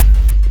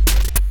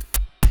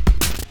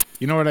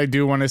You know what I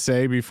do want to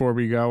say before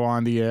we go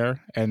on the air,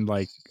 and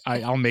like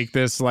I'll make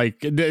this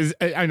like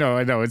I know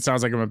it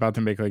sounds like I'm about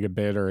to make like a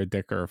bit or a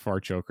dick or a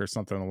fart joke or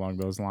something along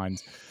those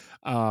lines.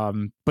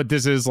 But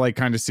this is like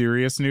kind of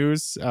serious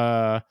news.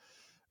 Friend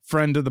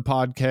of the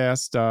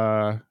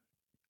podcast,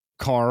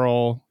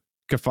 Carl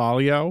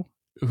Cafalio,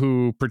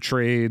 who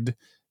portrayed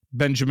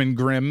Benjamin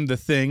Grimm, the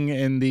Thing,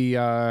 in the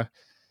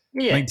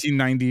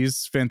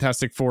 1990s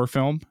Fantastic Four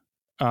film,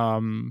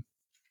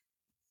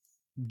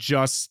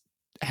 just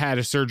had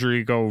a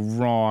surgery go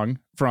wrong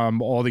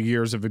from all the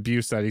years of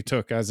abuse that he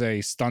took as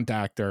a stunt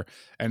actor,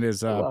 and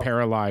is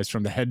paralyzed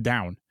from the head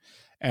down.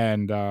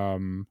 And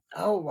oh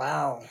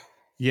wow.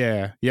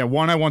 Yeah.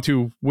 One, I want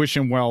to wish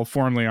him well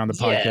formally on the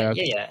podcast.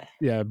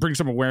 Yeah, bring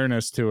some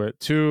awareness to it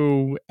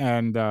too.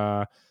 And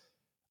I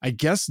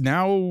guess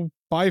now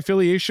by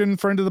affiliation,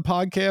 friend of the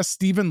podcast,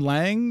 Stephen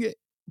Lang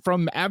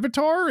from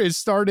Avatar is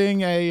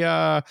starting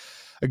a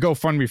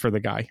GoFundMe for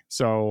the guy.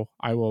 So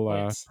I will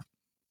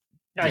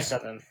nice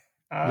of him.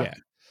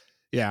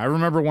 Yeah. I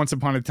remember once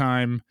upon a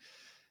time,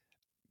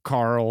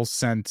 Carl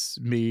sent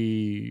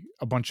me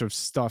a bunch of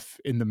stuff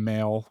in the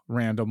mail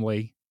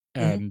randomly,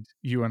 and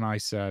you and I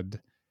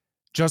said,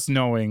 just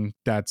knowing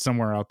that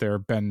somewhere out there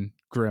Ben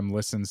Grimm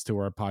listens to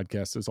our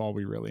podcast is all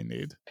we really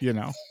need, you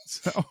know.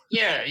 So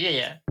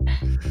yeah.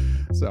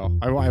 So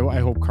I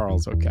hope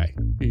Carl's okay.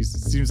 He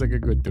seems like a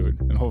good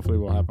dude, and hopefully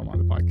we'll have him on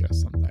the podcast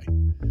someday.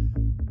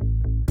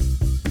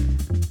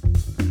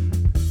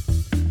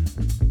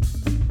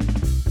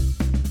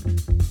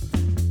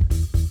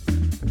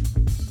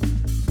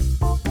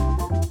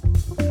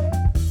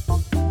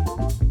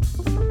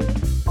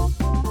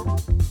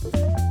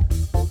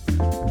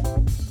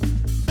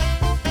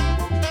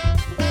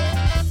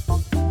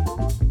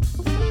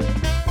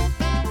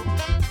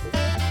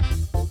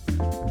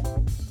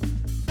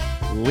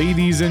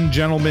 Ladies and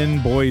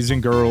gentlemen, boys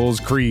and girls,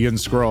 Kree and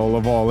Skrull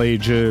of all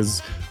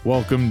ages,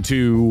 welcome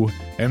to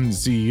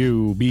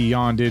MCU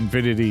Beyond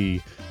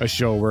Infinity, a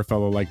show where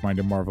fellow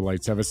like-minded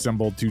Marvelites have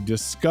assembled to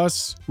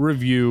discuss,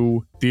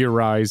 review,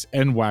 theorize,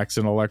 and wax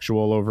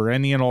intellectual over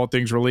any and all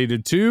things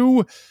related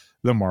to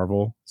the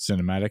Marvel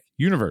Cinematic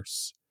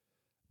Universe.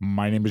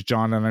 My name is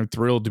John, and I'm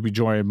thrilled to be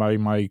joined by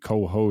my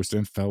co-host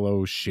and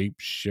fellow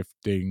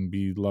shape-shifting,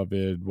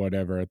 beloved,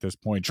 whatever at this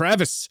point,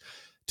 Travis,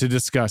 to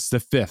discuss the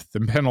fifth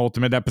and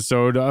penultimate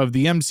episode of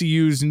the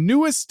MCU's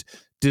newest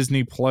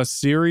Disney Plus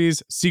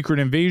series, Secret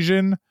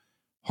Invasion: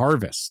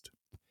 Harvest.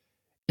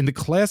 In the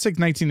classic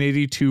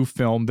 1982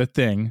 film The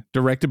Thing,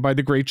 directed by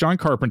the great John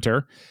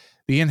Carpenter,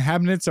 the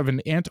inhabitants of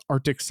an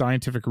Antarctic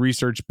scientific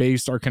research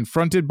base are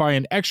confronted by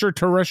an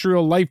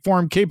extraterrestrial life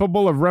form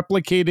capable of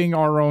replicating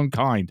our own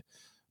kind,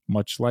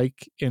 much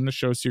like in the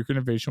show Secret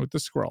Invasion with the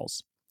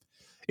Skrulls.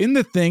 In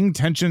The Thing,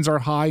 tensions are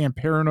high and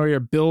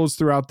paranoia builds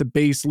throughout the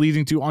base,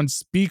 leading to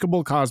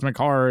unspeakable cosmic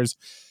horrors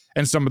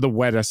and some of the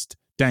wettest,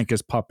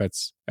 dankest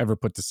puppets ever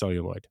put to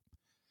celluloid.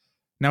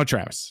 Now,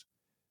 Travis,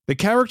 the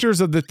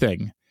characters of The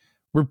Thing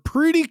were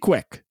pretty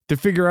quick to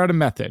figure out a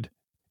method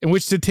in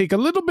which to take a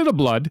little bit of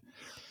blood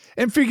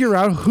and figure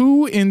out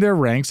who in their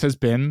ranks has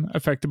been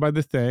affected by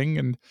The Thing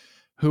and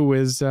who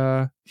is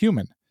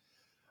human.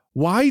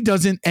 Why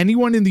doesn't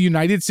anyone in the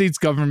United States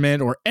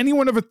government or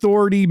anyone of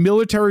authority,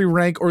 military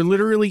rank, or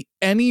literally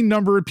any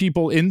number of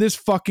people in this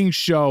fucking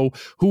show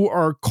who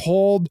are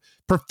called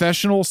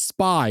professional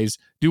spies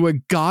do a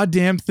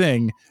goddamn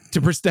thing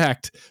to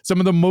protect some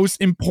of the most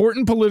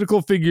important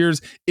political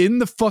figures in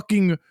the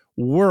fucking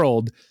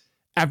world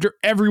after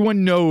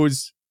everyone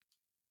knows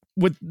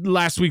with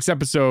last week's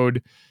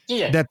episode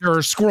that there are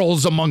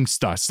Skrulls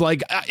amongst us?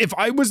 Like, if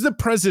I was the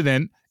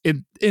president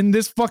in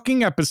this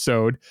fucking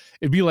episode,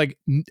 it'd be like,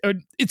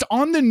 it's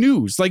on the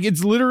news. Like,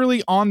 it's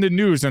literally on the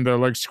news, and they're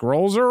like,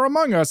 Skrulls are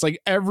among us.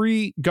 Like,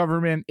 every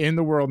government in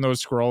the world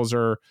knows Skrulls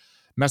are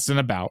messing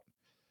about.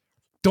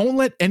 Don't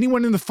let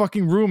anyone in the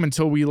fucking room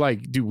until we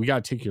like, dude, we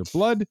gotta take your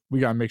blood. We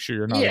gotta make sure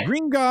you're not a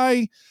green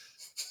guy.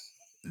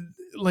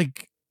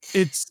 Like,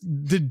 it's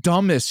the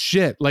dumbest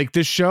shit. Like,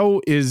 this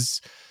show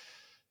is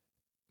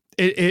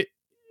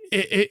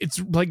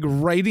it's like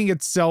writing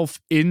itself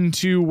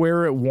into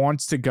where it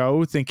wants to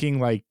go, thinking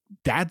like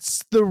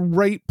that's the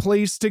right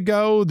place to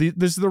go. This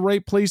is the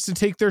right place to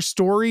take their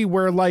story,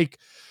 where like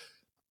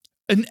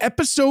an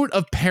episode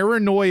of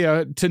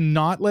paranoia to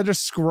not let a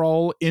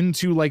Skrull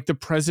into like the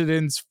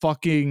president's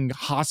fucking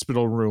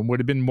hospital room would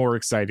have been more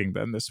exciting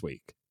than this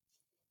week.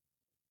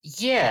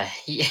 Yeah.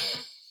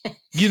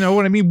 You know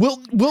what I mean?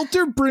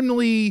 Wilter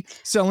Brimley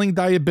selling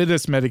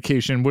diabetes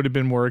medication would have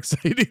been more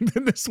exciting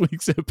than this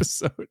week's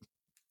episode.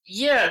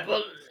 Yeah,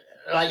 well,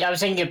 like I was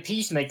thinking of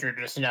Peacemaker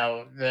just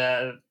now,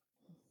 the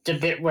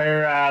bit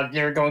where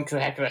they're going to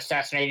have to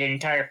assassinate an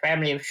entire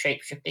family of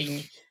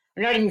shape-shifting,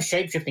 or not even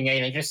shape-shifting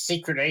aliens, just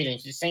secret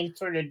aliens, the same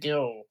sort of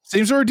deal.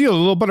 Same sort of deal, the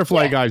little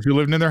butterfly guys who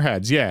lived in their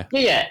heads, Yeah,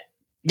 they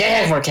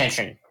have more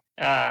tension.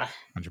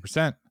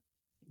 100%.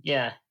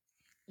 Yeah,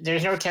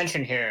 there's no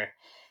tension here.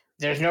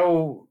 There's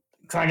no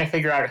trying to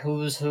figure out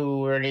who's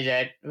who or any of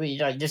that.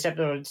 Like, this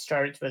episode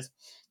starts with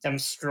them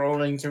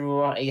strolling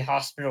through a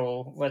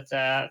hospital with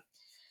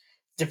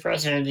the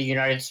president of the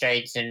United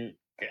States and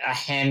a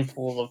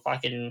handful of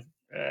fucking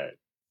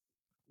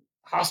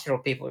hospital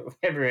people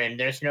ever in.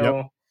 There's Yep.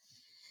 no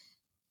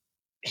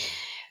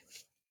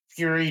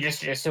Fury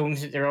just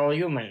assumes that they're all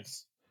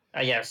humans.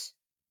 I guess.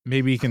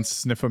 Maybe he can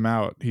sniff him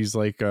out. He's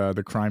like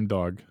the crime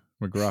dog,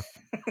 McGruff.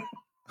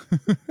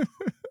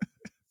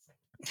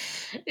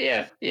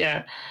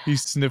 Yeah. He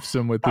sniffs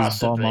him with his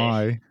bum Possibly.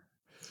 eye.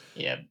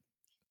 Yeah.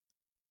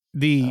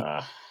 The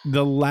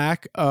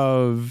lack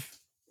of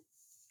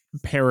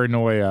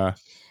paranoia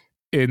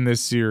in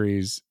this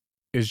series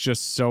is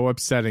just so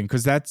upsetting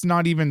because that's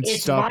not even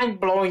It's stuff. mind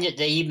blowing that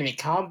they even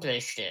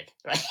accomplished it.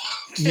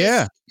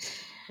 Yeah.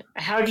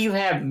 How do you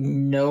have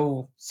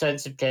no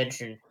sense of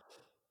tension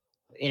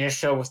in a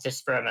show with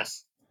this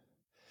premise?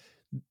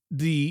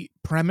 The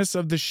premise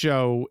of the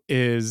show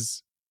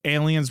is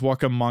aliens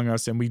walk among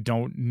us and we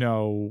don't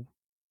know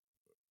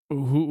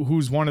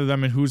who's one of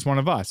them and who's one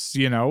of us.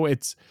 You know,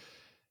 it's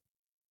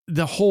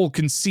the whole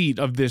conceit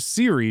of this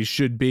series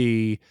should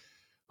be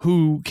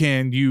who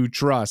can you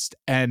trust?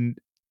 And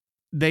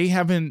they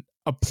haven't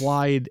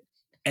applied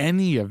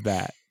any of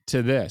that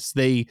to this.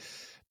 They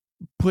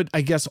put,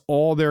 I guess,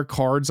 all their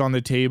cards on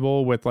the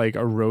table with like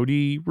a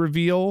Rhodey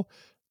reveal,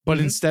 but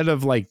instead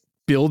of like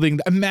building,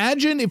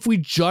 imagine if we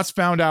just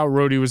found out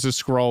Rhodey was a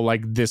Skrull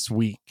like this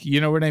week. You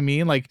know what I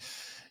mean? Like,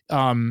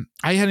 I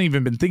hadn't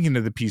even been thinking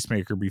of the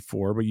Peacemaker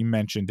before, but you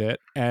mentioned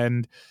it,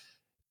 and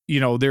you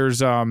know, there's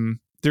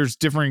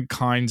different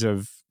kinds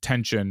of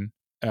tension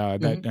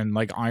that and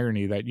like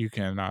irony that you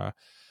can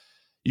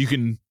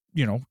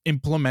you know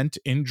implement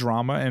in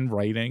drama and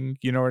writing.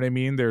 You know what I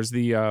mean? There's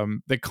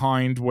the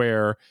kind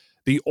where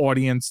the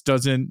audience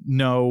doesn't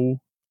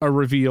know a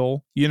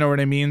reveal. You know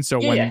what I mean? So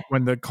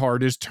when the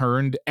card is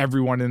turned,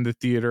 everyone in the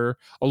theater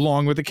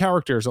along with the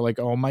characters are like,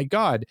 oh my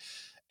god.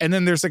 And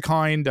then there's a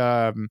kind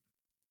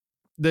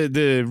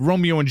the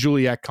Romeo and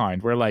Juliet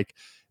kind where like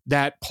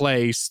that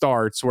play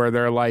starts where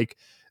they're like,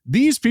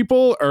 these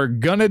people are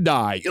gonna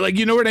die. Like,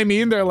 you know what I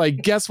mean? They're like,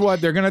 guess what?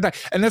 They're gonna die.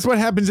 And that's what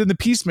happens in the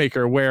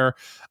Peacemaker, where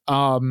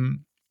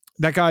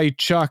that guy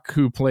Chuck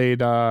who played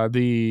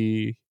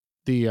the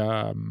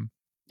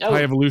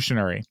High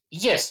Evolutionary.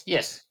 Yes.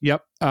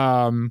 Yep.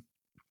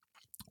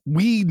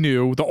 We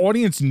knew, the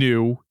audience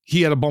knew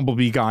he had a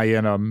Bumblebee guy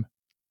in him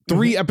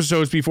 3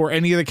 episodes before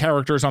any of the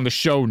characters on the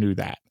show knew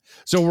that.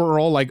 So we're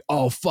all like,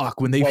 oh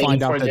fuck, when they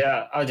find out that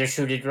the other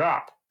shoe to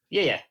drop.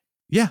 Yeah.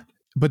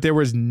 But there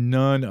was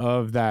none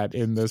of that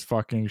in this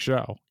fucking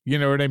show. You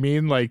know what I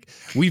mean? Like,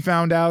 we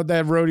found out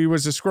that Rhodey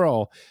was a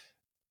Skrull.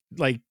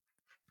 Like,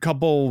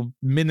 couple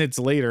minutes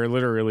later,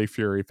 literally,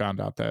 Fury found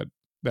out that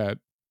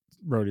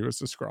Rhodey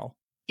was a Skrull.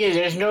 Yeah,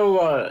 there's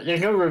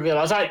no reveal.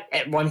 I thought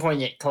at one point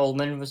that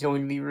Coleman was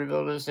going to be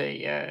revealed as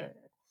a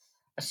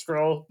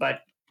Skrull, but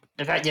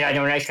the fact that I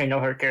don't actually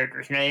know her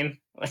character's name,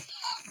 I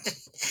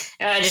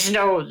just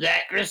know the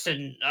actress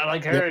and I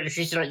like her. And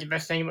she's like the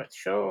best thing about the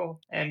show,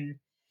 and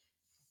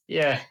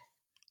yeah.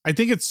 I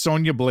think it's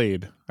Sonya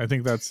Blade. I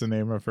think that's the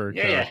name of her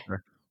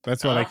character.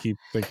 That's what I keep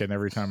thinking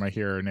every time I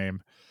hear her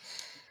name.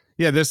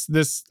 Yeah,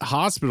 this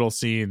hospital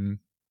scene,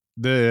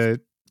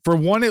 for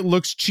one, it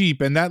looks cheap,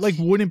 and that like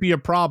wouldn't be a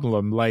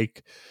problem.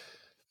 Like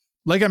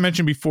I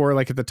mentioned before,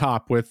 like at the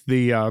top with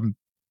the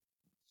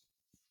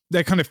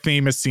that kind of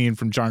famous scene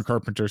from John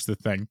Carpenter's The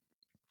Thing,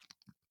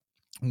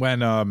 when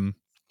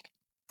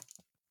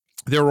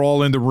they're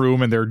all in the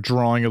room and they're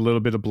drawing a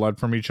little bit of blood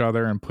from each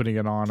other and putting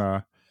it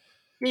on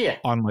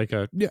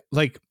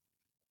like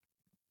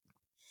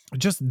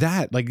just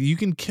that. Like, you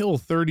can kill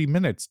 30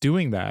 minutes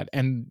doing that,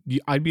 and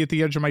I'd be at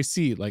the edge of my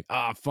seat like,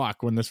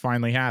 fuck, when this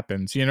finally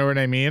happens. You know what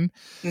I mean?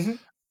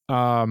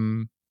 I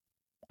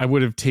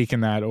would have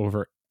taken that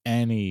over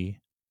any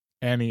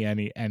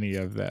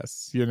of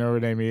this. You know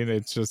what I mean?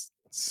 It's just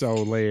so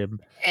lame.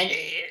 And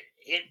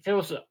it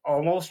feels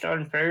almost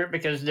unfair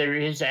because there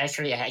is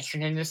actually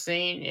action in this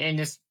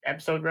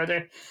episode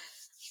rather,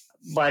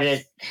 but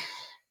it's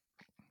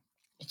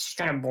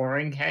kind of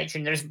boring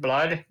action. There's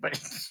blood, but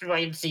it's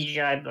like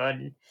CGI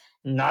blood,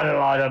 not a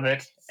lot of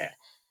it.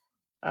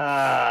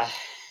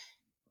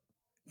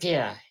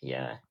 Yeah.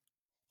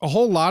 A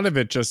whole lot of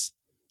it just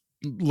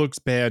looks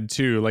bad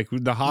too. Like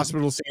the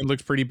hospital scene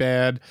looks pretty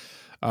bad.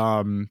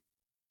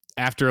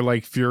 After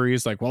like Fury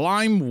is like, well,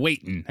 I'm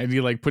waiting, and he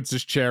like puts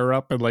his chair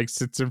up and like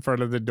sits in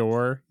front of the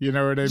door. You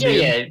know what I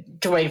mean? Yeah,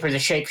 to wait for the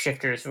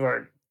shapeshifters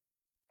or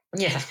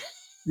yeah.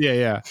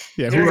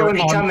 They're going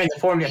to come in the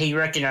form that he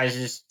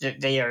recognizes that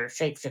they are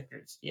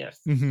shapeshifters. Yes.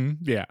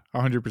 Yeah,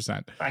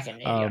 100%. Fucking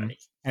idiotic.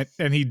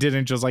 And he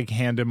didn't just like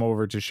hand him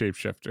over to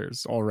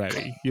shapeshifters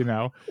already, you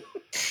know?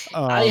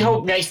 I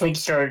hope next week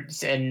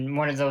starts and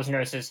one of those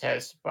nurses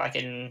has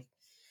fucking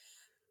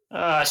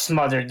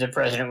smothered the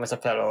president with a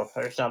pillow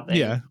or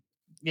something.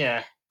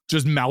 Yeah.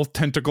 Just mouth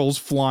tentacles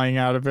flying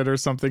out of it or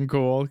something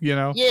cool, you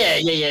know? Yeah.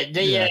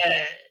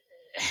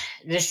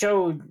 The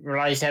show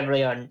relies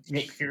heavily on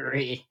Nick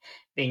Fury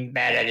being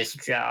bad at his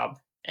job,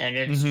 and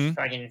it's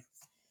fucking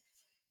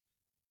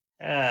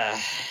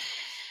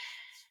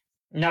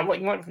not what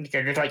you want from the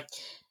character. Like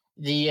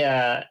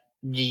the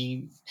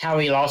the how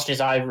he lost his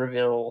eye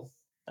reveal,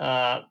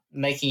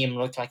 making him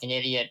look like an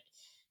idiot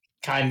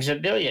times a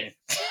billion.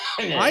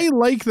 I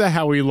like the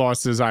how he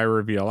lost his eye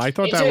reveal. I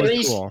thought It's that at was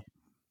least cool.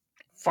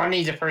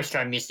 funny the first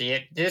time you see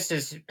it. This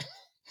is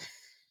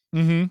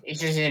it's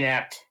just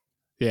inept.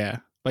 Yeah.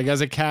 Like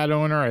as a cat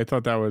owner, I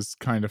thought that was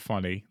kind of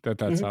funny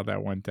that's how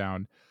that went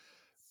down.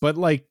 But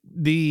like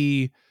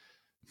there's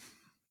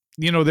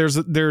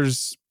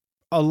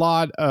a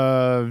lot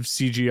of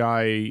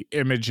CGI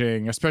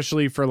imaging,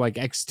 especially for like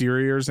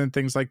exteriors and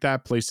things like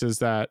that, places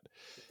that,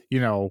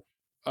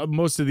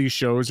 most of these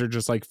shows are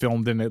just like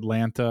filmed in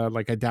Atlanta.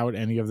 Like I doubt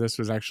any of this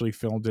was actually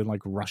filmed in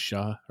like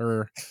Russia,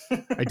 or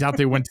I doubt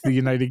they went to the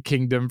United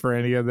Kingdom for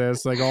any of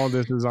this. Like all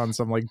this is on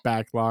some like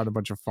back lot, a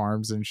bunch of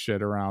farms and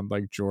shit around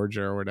like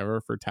Georgia or whatever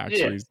for tax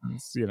Yeah.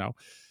 reasons.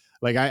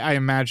 Like I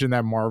imagine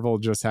that Marvel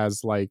just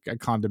has like a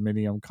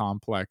condominium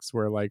complex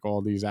where like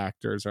all these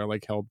actors are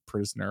like held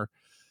prisoner.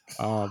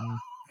 They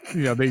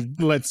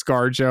let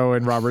ScarJo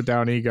and Robert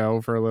Downey go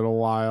for a little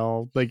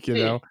while, but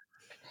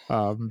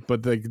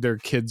their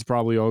kids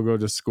probably all go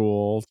to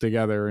school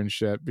together and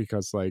shit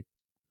because like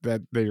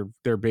that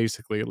they're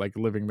basically like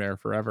living there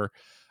forever.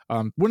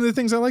 One of the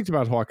things I liked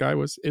about Hawkeye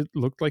was it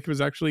looked like it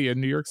was actually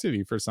in New York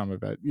City for some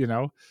of it.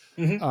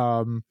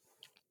 Mm-hmm.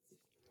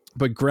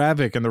 But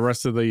Gravik and the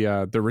rest of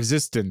the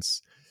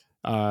Resistance,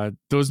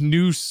 those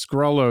new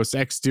Skrullos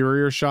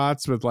exterior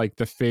shots with like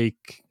the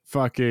fake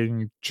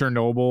fucking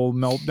Chernobyl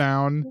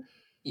meltdown,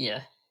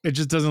 Yeah. it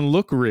just doesn't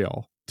look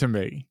real to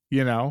me.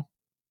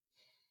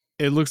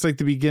 It looks like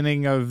the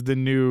beginning of the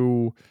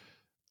new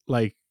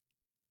like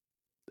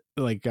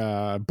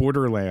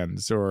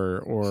Borderlands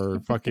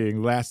or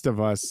fucking Last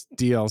of Us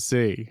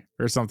DLC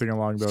or something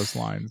along those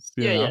lines,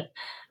 Yeah. Yeah.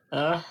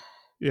 Uh.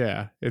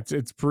 Yeah,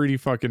 it's pretty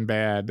fucking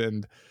bad.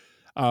 And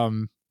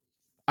um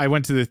I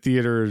went to the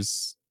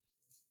theaters.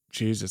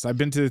 Jesus, I've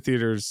been to the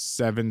theaters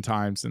 7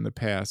 times in the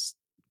past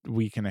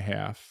week and a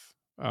half.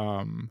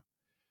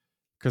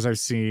 Because I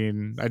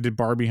did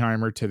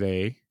Barbieheimer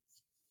today.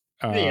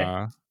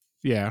 Yeah.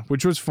 Yeah,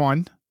 which was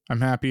fun.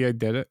 I'm happy I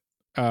did it.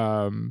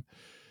 And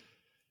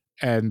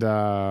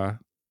I've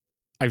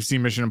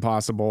seen Mission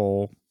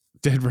Impossible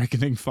Dead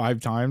Reckoning 5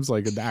 times,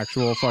 like an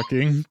actual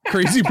fucking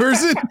crazy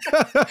person.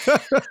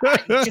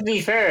 To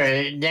be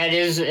fair, that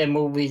is a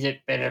movie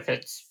that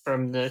benefits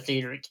from the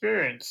theater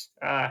experience.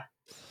 Yeah,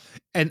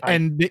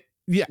 That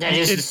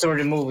is the sort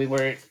of movie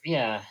where,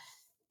 yeah.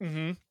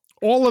 Mm-hmm.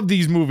 All of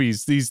these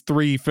movies, these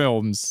 3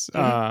 films,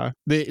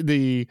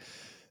 the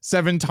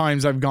 7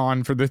 times I've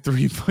gone for the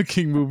 3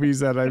 fucking movies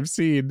that I've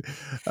seen,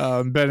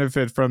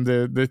 benefit from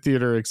the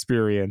theater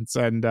experience.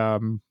 And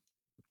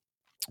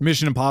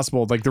Mission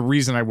Impossible, like the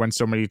reason I went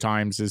so many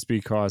times is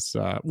because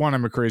one,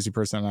 I'm a crazy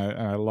person,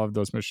 and I love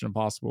those Mission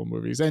Impossible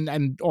movies,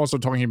 and also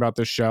talking about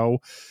the show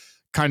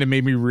kind of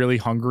made me really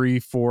hungry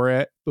for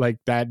it, like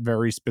that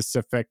very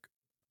specific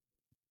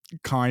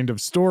kind of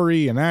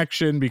story and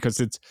action, because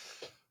it's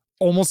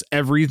almost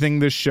everything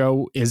this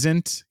show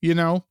isn't,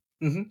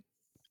 Mm-hmm.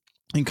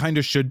 and kind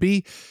of should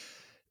be.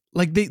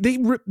 Like they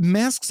rip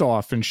masks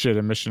off and shit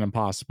in Mission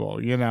Impossible,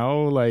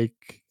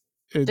 like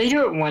They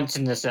do it once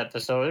in this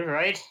episode,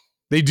 right?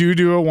 they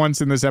do it once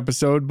in this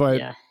episode, but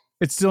Yeah.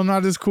 it's still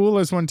not as cool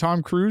as when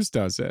Tom Cruise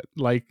does it.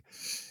 Like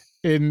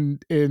in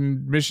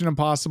Mission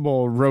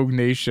Impossible Rogue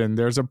Nation,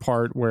 there's a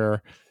part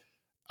where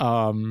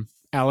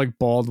Alec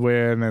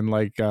Baldwin and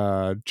like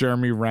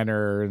Jeremy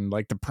Renner and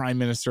like the Prime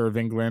Minister of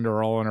England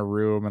are all in a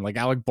room, and like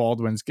Alec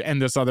Baldwin's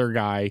and this other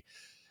guy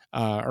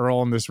are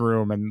all in this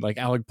room, and like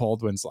Alec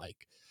Baldwin's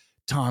like,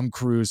 Tom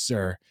Cruise,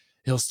 sir,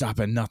 he'll stop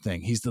at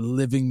nothing. He's the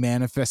living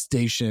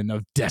manifestation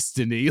of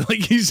destiny.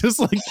 Like he's just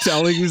like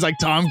he's like,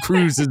 Tom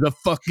Cruise is the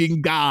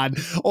fucking god.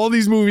 All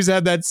these movies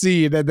had that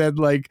scene, and then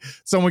like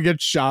someone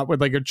gets shot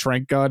with like a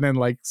trank gun, and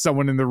like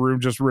someone in the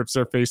room just rips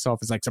their face off.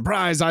 It's like,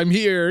 surprise, I'm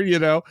here,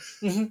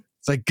 Mm-hmm.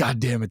 It's like, God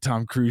damn it,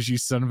 Tom Cruise, you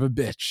son of a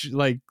bitch.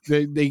 Like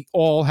they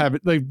all have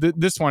it. Like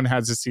this one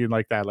has a scene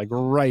like that, like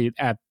right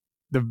at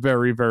the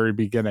very, very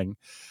beginning.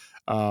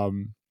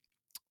 But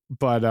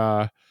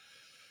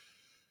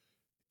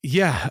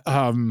yeah,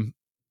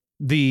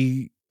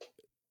 the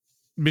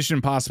Mission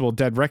Impossible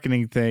Dead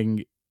Reckoning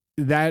thing,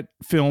 that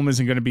film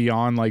isn't going to be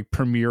on like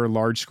premiere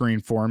large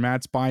screen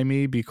formats by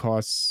me,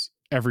 because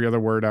every other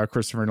word out of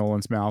Christopher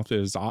Nolan's mouth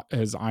is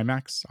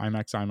IMAX.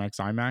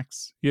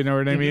 You know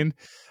what I mean?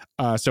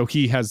 So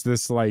he has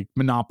this like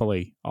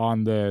monopoly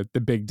on the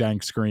big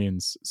dank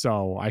screens.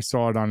 So I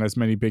saw it on as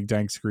many big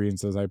dank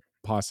screens as I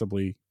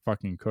possibly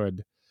fucking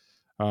could.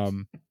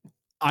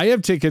 I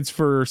have tickets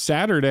for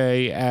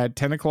Saturday at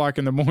 10 o'clock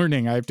in the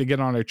morning. I have to get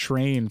on a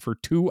train for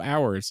 2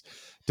 hours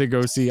to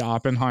go see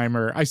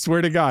Oppenheimer. I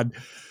swear to God,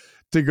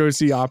 to go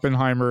see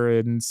Oppenheimer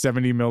in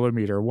 70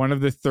 millimeter, one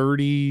of the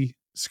 30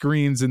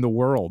 screens in the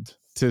world,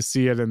 to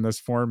see it in this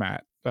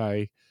format.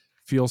 I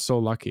feel so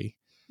lucky.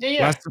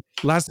 Yeah.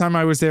 Last time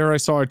I was there, I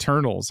saw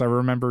Eternals. I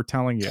remember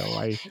telling you.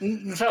 I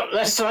felt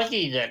less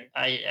lucky then,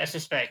 I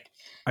suspect.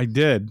 I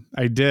did,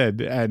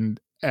 and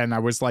I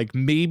was like,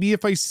 maybe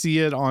if I see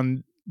it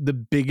on the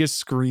biggest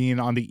screen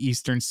on the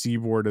eastern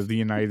seaboard of the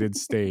United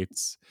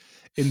States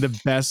in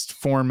the best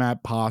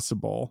format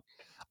possible,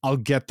 I'll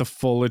get the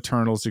full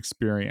Eternals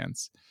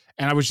experience.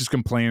 And I was just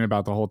complaining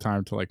about the whole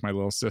time to like my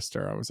little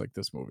sister. I was like,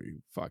 this movie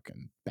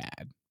fucking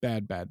bad.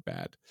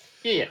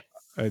 Yeah.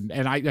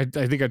 And I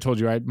think I told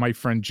you, my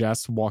friend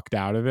Jess walked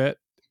out of it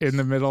in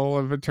the middle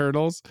of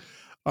Eternals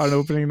on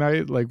opening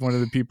night, like one of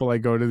the people I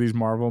go to these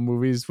Marvel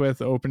movies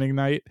with opening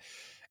night.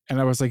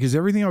 And I was like, is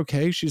everything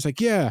okay? She's like,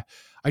 yeah,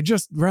 I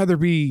just rather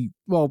be,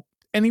 well,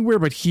 anywhere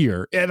but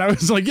here. And I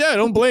was like, yeah, I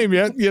don't blame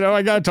you. You know,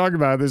 I got to talk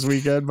about it this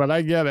weekend, but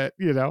I get it,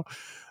 you know.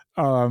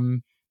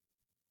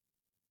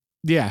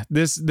 Yeah,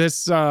 this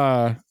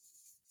Gravik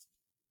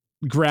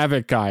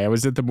guy, I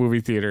was at the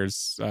movie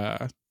theaters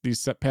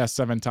these past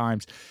 7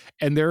 times,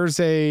 and there's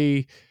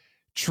a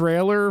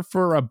trailer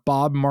for a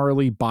Bob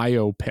Marley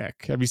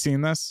biopic. Have you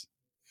seen this?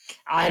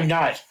 I'm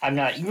not.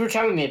 You were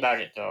telling me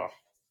about it though.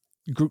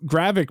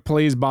 Gravik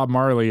plays Bob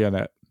Marley in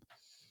it.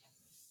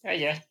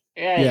 Yeah.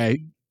 Yeah,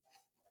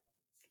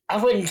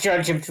 I wouldn't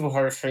judge him too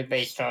harshly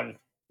based on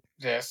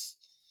this.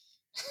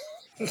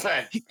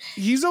 But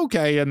he's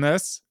okay in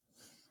this.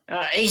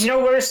 he's no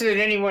worse than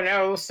anyone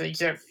else,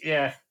 except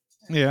Yeah.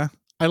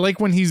 I like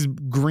when he's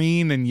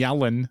green and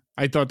yelling.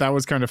 I thought that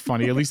was kind of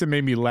funny. At least it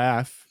made me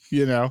laugh,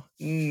 you know,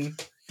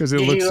 because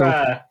it looks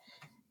so.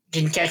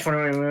 Didn't catch when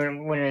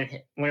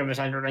it was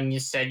underling. You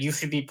said you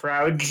should be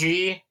proud,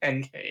 G,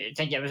 and I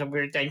think that was a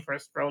weird thing for a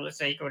scroll to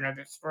say to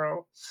another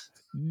scroll.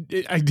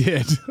 I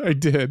did,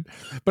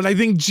 but I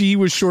think G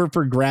was short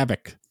for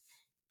Gravik.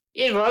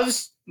 It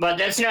was, but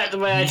that's not the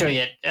way I took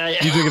it.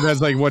 You took it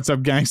as like, "What's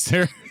up,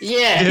 gangster?"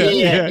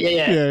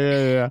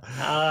 Yeah.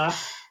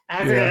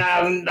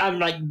 I'm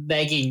like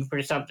begging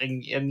for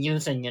something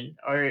amusing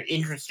or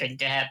interesting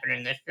to happen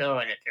in this show,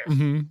 and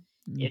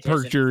it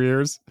perked your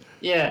ears.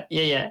 Yeah.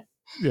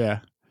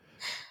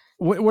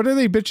 What are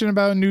they bitching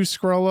about in New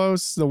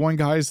Scrollos? The one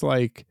guy's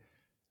like,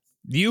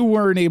 you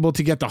weren't able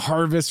to get the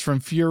harvest from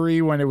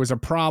Fury when it was a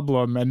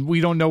problem, and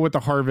we don't know what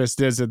the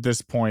harvest is at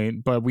this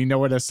point, but we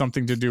know it has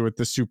something to do with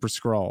the Super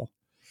Skrull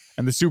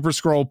and the Super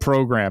Skrull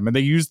program. And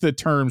they use the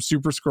term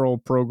Super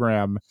Skrull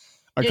program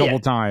a couple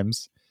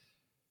times.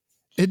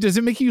 Does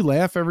it make you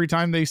laugh every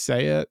time they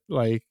say it?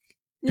 Like,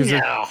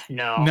 no.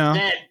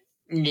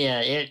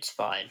 It's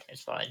fine.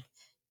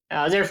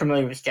 They're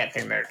familiar with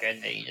Captain America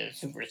and the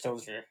Super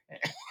Soldier.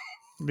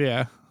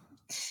 Yeah.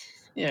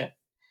 Yeah.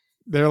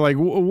 They're like,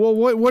 well,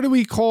 what do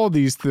we call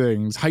these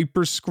things?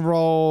 Hyper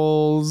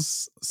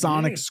Skrulls,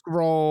 Sonic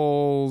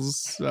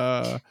Skrulls,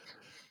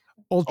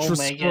 Ultra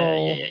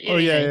Skrull.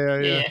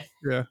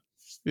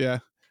 Yeah.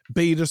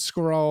 Beta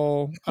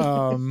Skrull.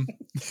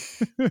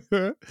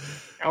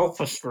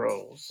 Alpha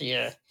Scrolls.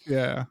 Yeah.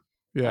 Yeah,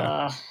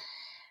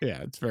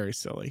 it's very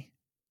silly.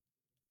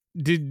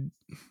 Did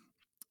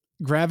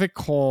Gravik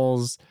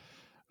calls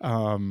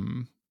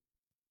Don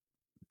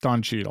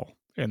Cheadle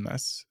in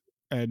this?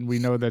 And we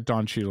know that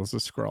Don Cheadle's a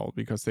Skrull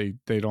because they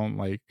don't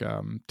like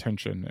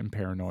tension and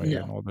paranoia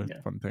and all the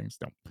fun things.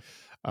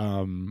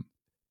 No.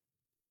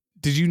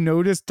 Did you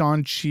notice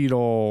Don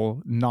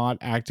Cheadle not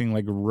acting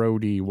like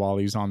Rhodey while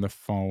he's on the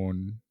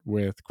phone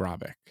with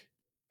Gravik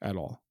at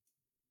all?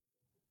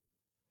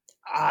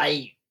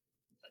 I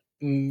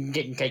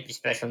didn't take the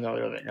special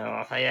note of it.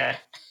 No.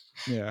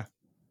 Yeah.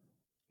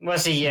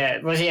 Was he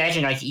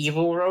acting like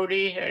evil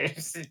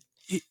Rhodey?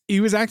 He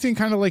was acting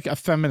kind of like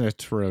effeminate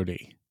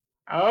Rhodey.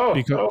 Oh,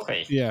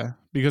 okay. Yeah,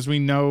 because we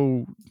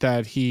know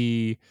that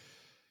he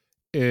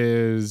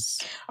is.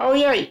 Oh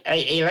yeah,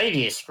 a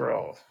lady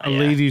Skrull. A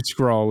lady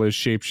Skrull is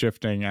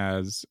shapeshifting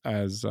as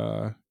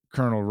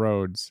Colonel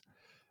Rhodes,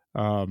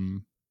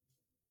 and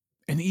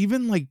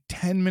even like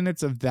 10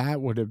 minutes of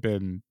that would have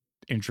been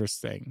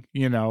interesting,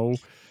 you know.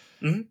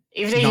 Mm-hmm.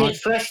 If they had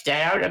fleshed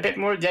that out a bit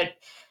more, that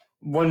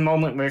one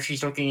moment where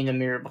she's looking in the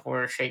mirror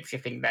before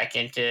shapeshifting back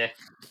into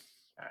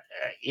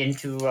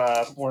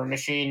War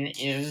Machine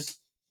is,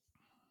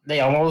 they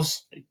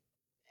almost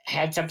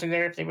had something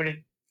there if they would have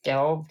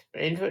delved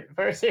into it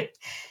further.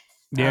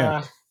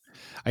 Yeah.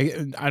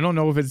 I don't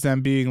know if it's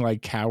them being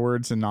like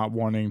cowards and not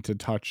wanting to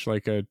touch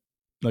like a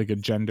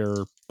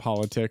gender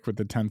politic with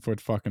the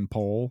 10-foot fucking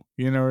pole.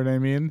 You know what I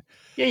mean?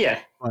 Yeah.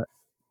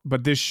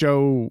 But this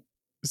show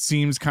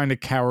seems kind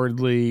of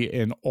cowardly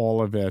in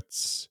all of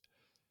its.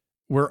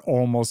 We're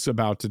almost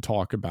about to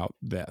talk about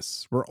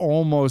this. We're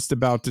almost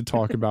about to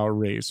talk about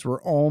race.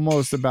 We're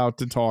almost about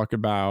to talk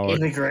about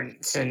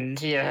immigrants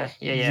and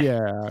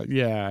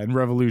and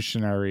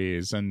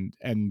revolutionaries and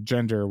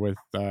gender with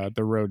the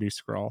Rhodey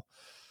Skrull.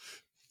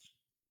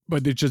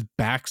 But it just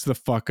backs the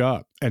fuck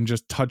up and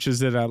just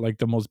touches it at like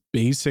the most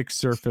basic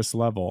surface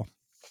level,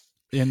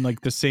 in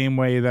like the same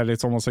way that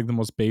it's almost like the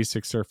most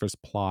basic surface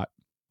plot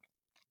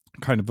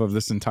kind of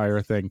this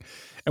entire thing.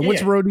 And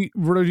what's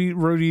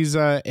Rhodey's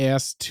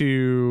asked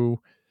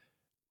to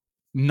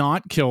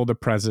not kill the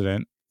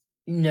president?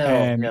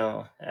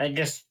 No. I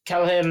just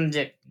tell him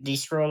that the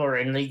Skrull are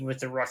in league with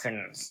the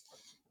Russians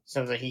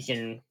so that he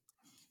can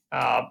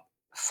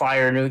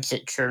fire nukes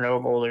at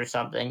Chernobyl or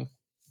something.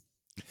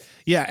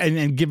 Yeah,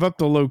 and give up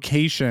the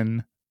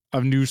location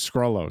of new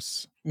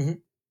Skrullos. Mm-hmm.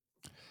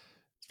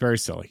 It's very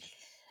silly.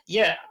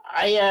 Yeah,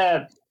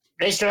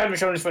 they still haven't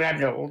shown us what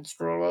happened to old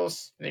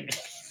Skrullos.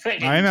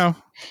 I know.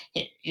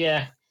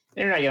 Yeah,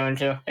 they're not going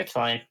to. It's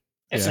fine.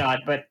 It's Yeah. not,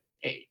 but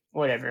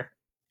whatever.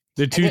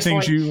 The At two this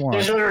things point, you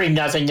there's want. literally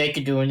nothing they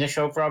could do in the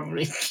show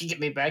probably to get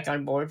me back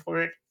on board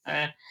for it.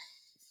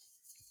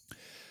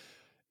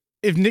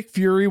 If Nick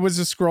Fury was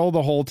a Skrull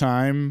the whole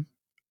time,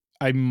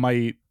 I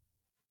might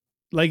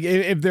like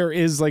if there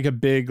is like a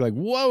big like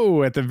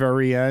whoa at the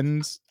very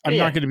end. I'm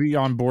Yeah. not going to be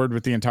on board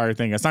with the entire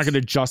thing. It's not going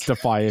to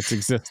justify its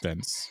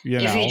existence. You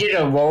If he know. did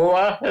a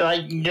WOA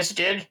like you just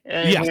did,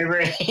 Yeah.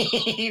 whenever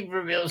he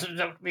reveals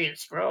himself to be a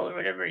Skrull or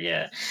whatever,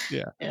 yeah.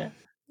 Yeah. Yeah.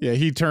 Yeah,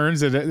 he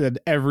turns and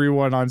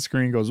everyone on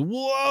screen goes,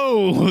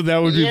 "Whoa!" That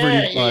would be pretty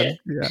Yeah, yeah. fun.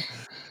 Yeah,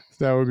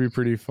 that would be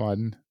pretty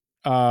fun.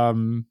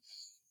 One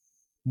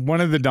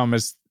of the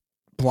dumbest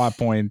plot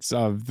points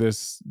of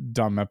this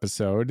dumb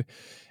episode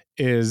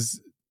is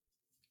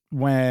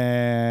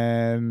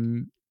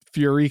when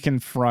Fury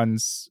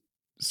confronts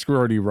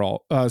Scrolly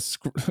Roll,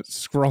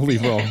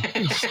 Scrolly Roll,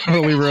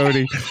 Scrolly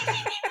Roadie.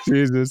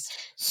 Jesus,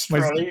 my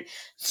Squirrely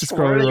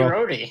Scrolly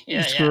Roll. Roadie. Yeah,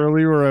 yeah.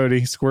 Squirrely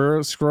Roadie,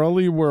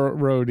 Scrolly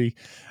Roadie.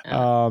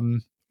 Uh,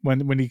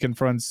 When he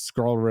confronts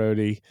Skrull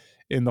Roadie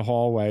in the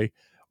hallway,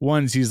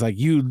 once he's like,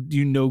 "You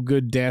no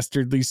good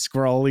dastardly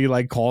Scrolly,"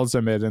 like calls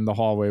him it in the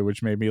hallway,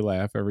 which made me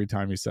laugh every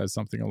time he says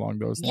something along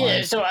those yeah,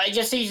 lines. so I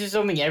guess he's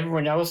assuming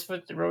everyone else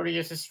with the Roadie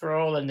is a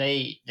Skrull, and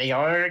they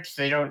aren't.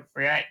 They don't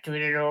react to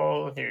it at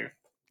all.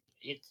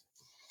 It's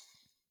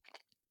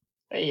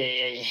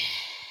yeah.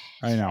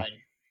 I know. Fun.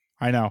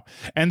 I know.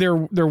 And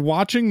they're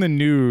watching the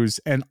news,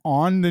 and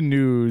on the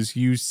news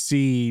you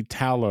see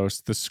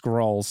Talos, the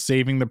Skrull,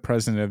 saving the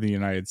president of the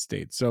United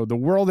States. So the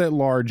world at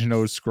large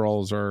knows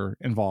Skrulls are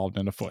involved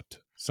and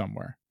afoot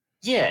somewhere.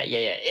 Yeah.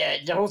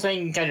 The whole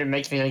thing kind of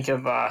makes me think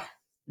of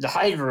the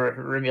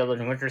Hydra reveal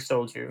in Winter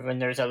Soldier when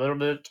there's a little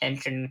bit of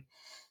tension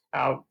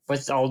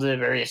with all the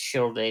various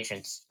Shield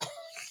agents.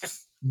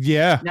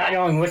 Yeah. Not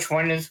knowing which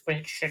one is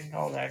which and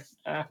all that.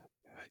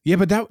 Yeah,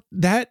 but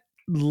that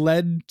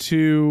led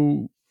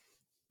to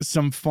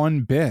some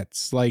fun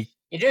bits. Like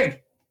You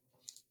did.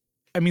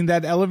 I mean,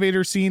 that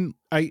elevator scene,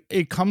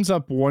 it comes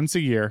up once a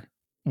year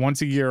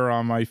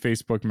on my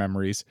Facebook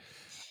memories.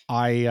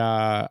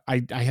 I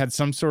had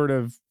some sort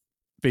of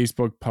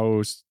Facebook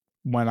post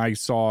when I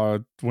saw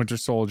Winter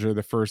Soldier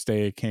the first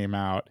day it came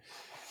out,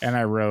 and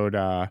I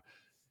wrote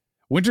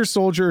Winter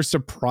Soldier is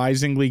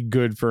surprisingly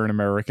good for an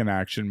American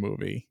action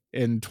movie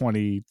in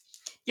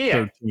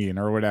 2013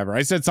 or whatever.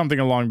 I said something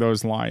along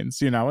those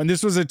lines, and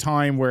this was a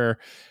time where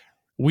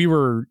we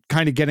were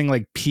kind of getting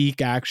like peak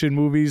action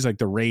movies, like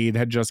The Raid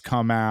had just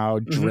come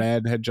out,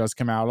 Dread had just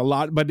come out, a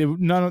lot, but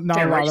not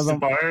a lot of them.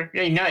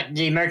 Yeah, not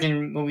the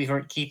American movies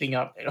weren't keeping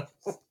up.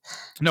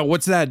 No,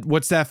 what's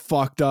that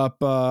fucked up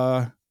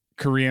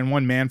Korean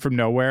one, Man from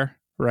Nowhere,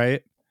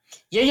 right?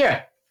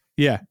 Yeah.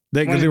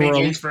 They One of the were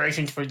big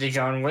inspirations for the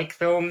John Wick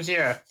films.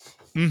 Yeah.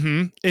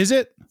 Is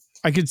it?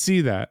 I could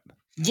see that.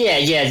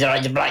 Yeah.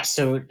 The black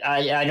suit.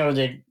 I know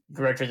the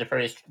director of the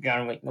first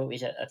John Wick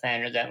movies. A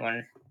fan of that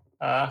one.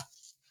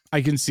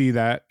 I can see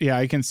that. Yeah,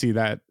 I can see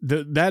that.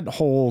 That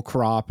whole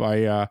crop.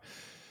 I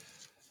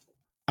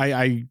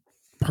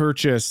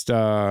purchased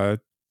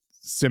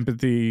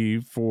sympathy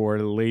for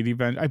Lady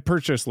Vengeance. I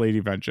purchased Lady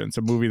Vengeance,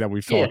 a movie that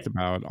we've talked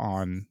about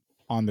on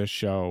this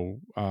show.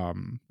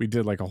 We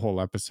did like a whole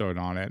episode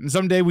on it, and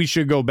someday we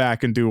should go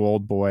back and do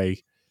Old Boy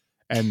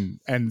and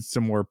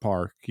some more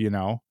Park.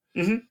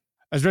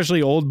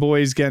 Especially Old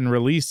Boy's getting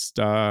released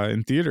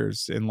in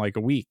theaters in like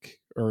a week,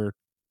 or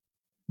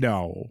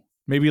no,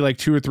 maybe like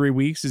 2 or 3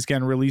 weeks. It's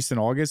getting released in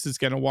August. It's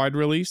getting a wide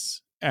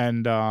release,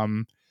 and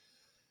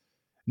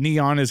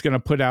Neon is going to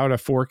put out a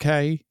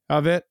 4K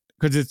of it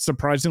because it's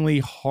surprisingly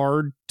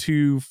hard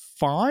to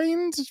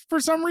find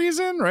for some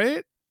reason,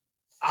 right?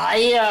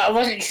 I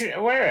wasn't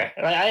sure where.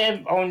 Like, I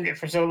have owned it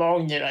for so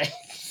long that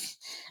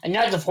and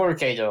not the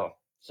 4K though.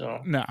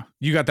 So no,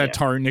 you got that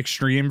Tartan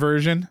Extreme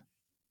version.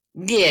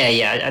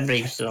 Yeah, I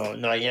believe so.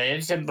 No, yeah,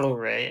 it's a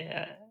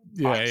Blu-ray.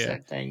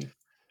 That thing.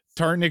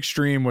 Tartan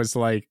Extreme was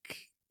like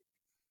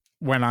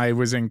when I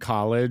was in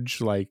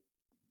college, like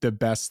the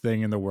best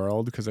thing in the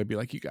world, because I'd be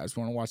like, you guys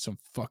want to watch some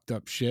fucked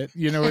up shit,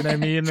 you know what I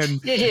mean? And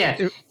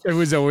it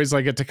was always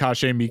like a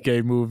Takashi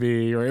Miike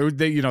movie, or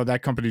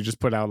that company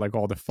just put out like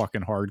all the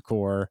fucking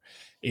hardcore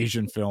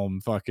Asian film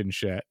fucking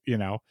shit,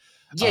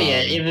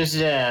 It was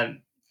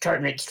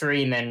Tartan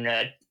Extreme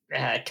and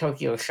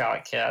Tokyo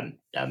Shock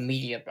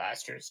Media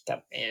Blasters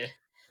company.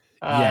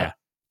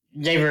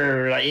 They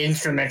were like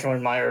instrumental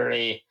in my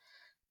early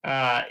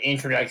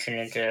introduction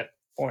into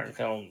foreign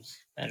films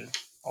and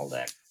all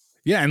that.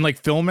 Yeah, and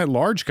like film at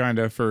large, kind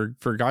of for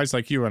guys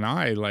like you and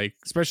I, like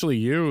especially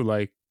you,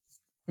 like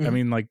I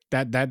mean, like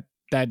that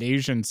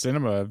Asian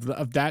cinema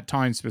of that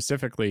time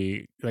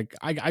specifically. Like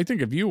I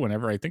think of you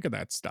whenever I think of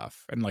that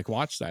stuff and like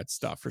watch that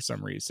stuff for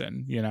some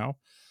reason,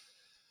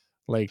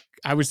 Like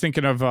I was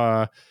thinking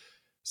of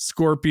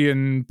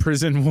Scorpion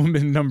Prison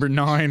Woman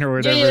 #9 or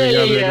whatever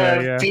the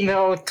other day.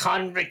 Female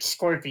convict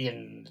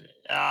scorpion.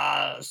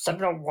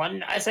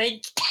 701, I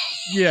think.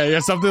 Yeah,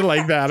 something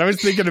like that. I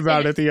was thinking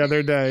about it the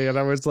other day, and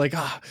I was like,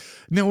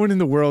 no one in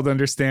the world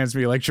understands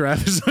me like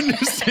Travis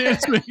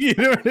understands me. You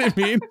know what I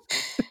mean?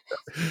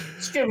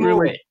 It's a good We're like,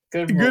 movie.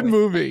 Good good movie.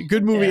 movie,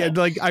 good movie, Yeah. and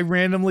like I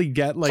randomly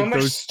get So like much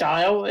those.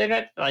 style in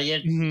it. Like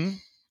it. Mhm.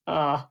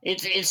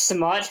 It's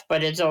smart,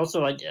 but it's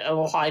also like a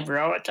little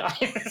highbrow at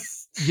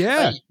times. Like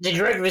Yeah, the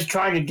director was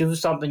trying to do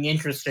something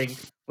interesting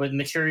with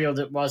material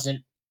that wasn't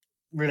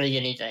really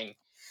anything.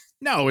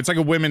 no, it's like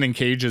a women in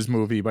cages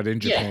movie, but in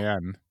Yeah.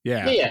 Japan.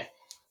 Yeah. Yeah, Yeah.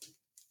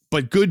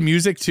 but good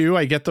music too.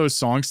 I get those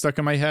songs stuck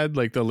in my head,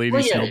 like the Lady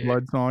Well, yeah.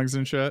 Snowblood songs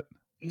and shit.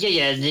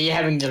 Yeah.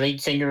 Having the lead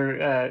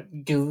singer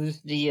do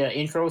the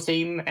intro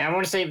theme. And I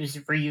want to say it was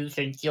reused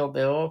in Kill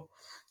Bill.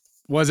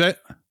 Was it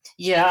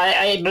Yeah,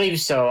 I believe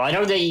so. I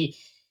know they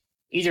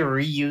either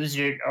reused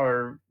it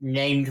or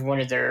named one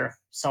of their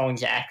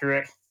songs after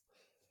it.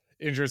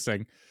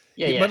 interesting?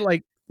 Yeah, Yeah, yeah.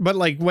 but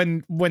like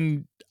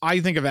when I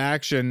think of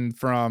action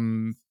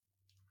from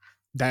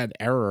that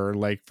era,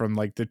 like from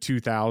like the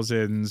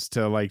 2000s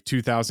to like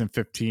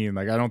 2015,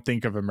 like I don't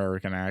think of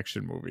American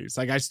action movies.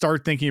 Like I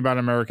start thinking about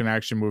American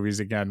action movies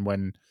again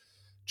when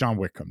John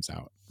Wick comes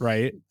out,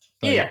 right?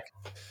 Yeah, Like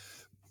yeah.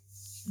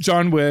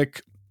 John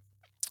Wick,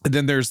 and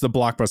then there's the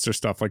blockbuster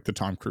stuff like the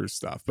Tom Cruise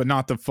stuff, but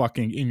not the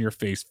fucking in your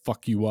face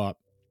fuck you up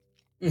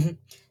Mhm. hand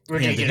to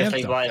hand Ridiculously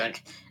stuff.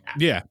 violent.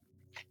 Yeah.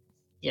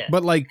 Yeah.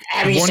 But like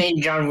Have you one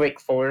seen John Wick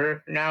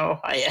 4 now?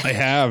 I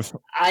have.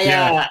 I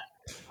Yeah.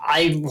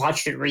 I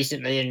watched it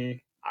recently and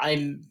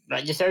I'm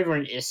like the third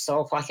one is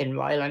so fucking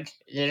violent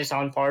that it's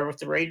on par with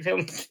the Raid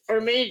film for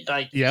me.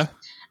 Like Yeah.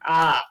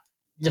 uh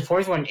the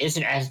fourth one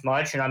isn't as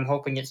much and I'm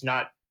hoping it's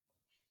not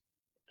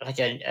like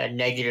a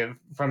negative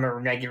from a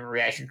negative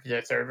reaction to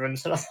the third one.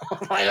 So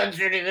violence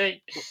or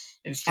anything.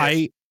 It's just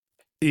I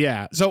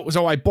yeah.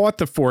 So I bought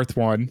the fourth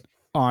one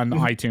on Mhm.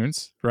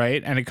 iTunes,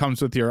 right? And it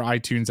comes with your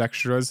iTunes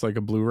extras, like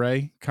a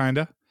Blu-ray,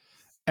 kinda.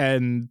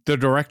 And the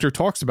director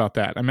talks about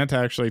that. I meant to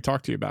actually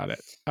talk to you about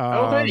it.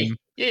 Okay.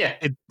 Yeah.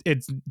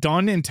 It's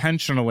done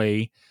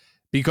intentionally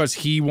because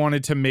he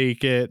wanted to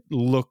make it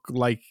look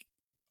like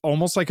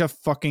almost like a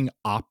fucking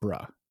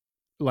opera.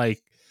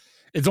 Like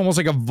it's almost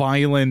like a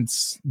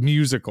violence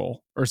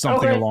musical or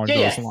something Okay. along Yeah,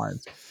 those yeah.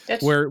 lines.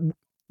 That's Where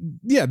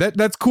yeah,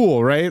 that's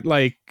cool, right?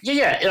 Like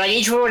yeah. Like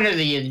each one of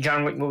the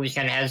John Wick movies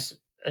kind of has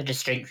a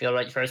distinct feel.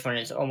 Like the first one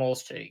is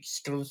almost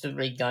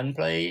exclusively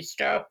gunplay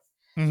stuff.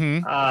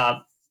 mhm. Uh,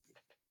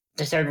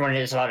 the third one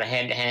is a lot of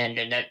hand to hand,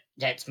 and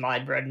that's my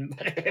bread and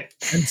butter.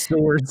 And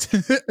swords.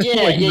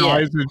 Yeah, Like yeah, yeah.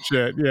 knives and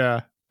shit.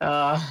 Yeah.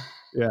 Uh,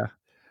 Yeah.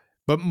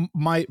 But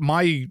my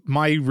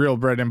real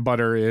bread and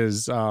butter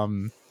is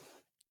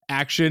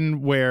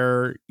action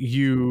where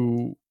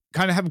you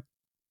kind of have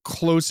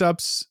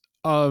close-ups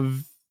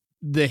of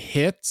the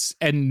hits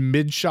and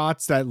mid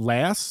shots that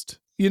last.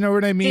 You know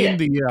what I mean?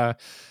 yeah.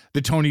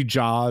 The Tony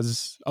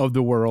Jaws of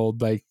the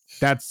world, like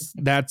that's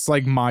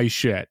like my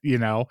shit, you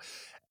know.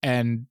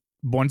 And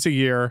once a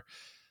year,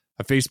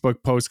 a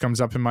Facebook post comes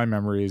up in my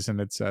memories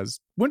and it says,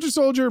 Winter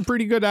Soldier, a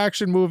pretty good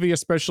action movie,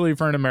 especially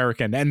for an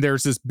American. And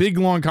there's this big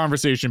long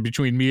conversation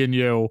between me and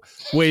you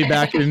way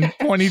back in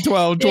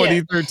 2012, Yeah,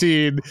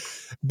 2013,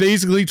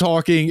 basically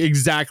talking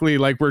exactly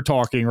like we're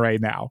talking right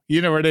now.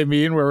 You know what I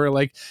mean? Where we're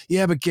like,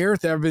 yeah, but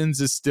Gareth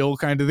Evans is still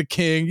kind of the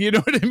king. You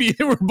know what I mean?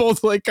 We're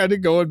both like kind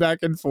of going back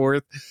and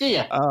forth.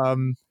 yeah.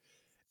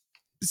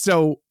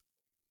 So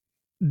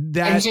Have you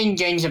that seen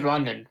Gangs of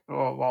London?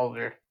 While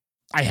we're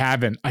I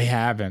haven't.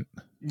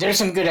 there's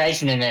some good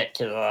action in it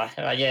too.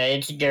 Yeah,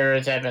 it's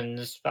Gareth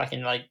Evans'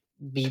 fucking like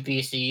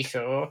BBC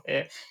show.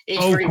 It's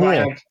Oh, pretty cool.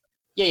 violent.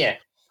 Yeah, yeah.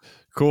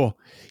 Cool.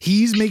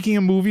 He's making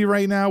a movie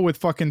right now with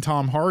fucking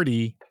Tom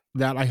Hardy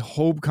that I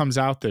hope comes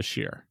out this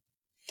year.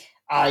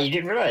 You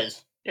didn't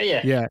realize? Yeah,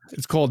 yeah, Yeah,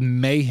 it's called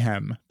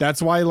Mayhem.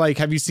 That's why like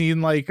have you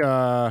seen like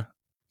Tom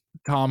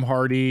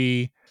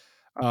Hardy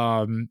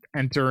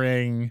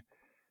entering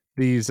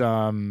these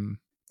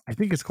I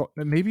think it's called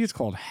maybe it's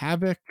called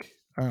Havoc.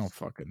 I don't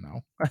fucking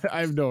know.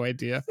 I have no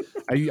idea.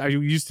 I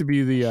used to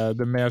be the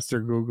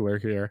master googler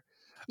here.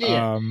 yeah,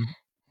 yeah. Um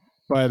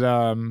but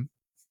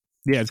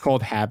yeah, it's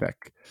called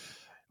Havoc.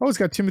 Oh, it's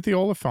got Timothy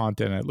Oliphant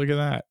in it. Look at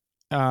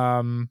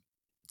that.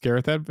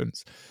 Gareth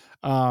Evans.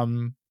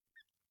 Um,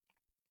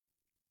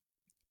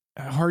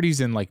 Hardy's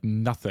in like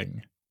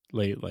nothing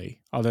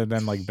lately other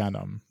than like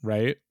Venom,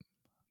 right?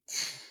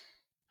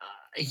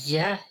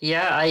 Yeah,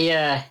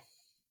 yeah.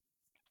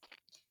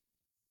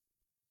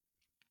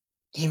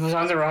 He was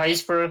on the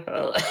rise for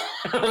a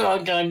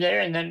long time there,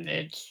 and then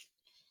it's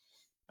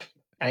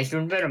he's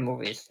doing better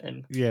movies.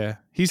 And Yeah.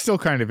 He still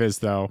kind of is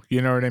though.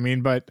 You know what I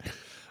mean? But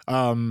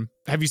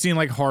have you seen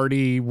like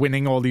Hardy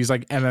winning all these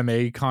like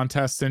MMA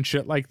contests and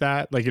shit like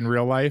that, like in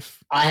real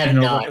life? I You have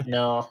know about not. this?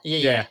 No. Yeah,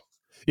 Yeah.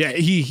 yeah, Yeah,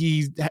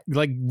 he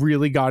like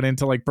really got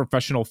into like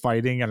professional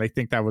fighting, and I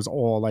think that was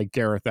all like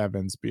Gareth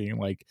Evans being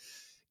like,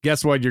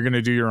 guess what? You're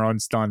gonna do your own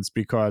stunts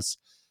because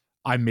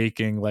I'm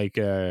making like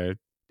a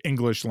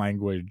English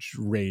language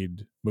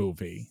raid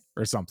movie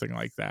or something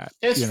like that.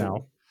 that's You know,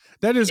 cool.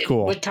 That is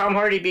cool. With Tom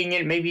Hardy being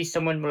in it, maybe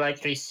someone will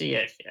actually see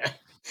it.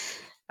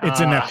 It's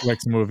a uh,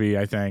 Netflix movie,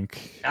 I think.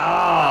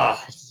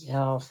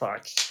 oh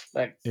fuck.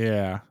 But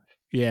Yeah.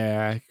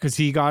 Yeah, because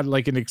he got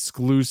like an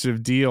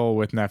exclusive deal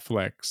with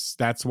Netflix.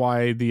 That's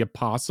why The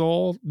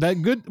Apostle,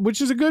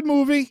 which is a good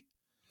movie.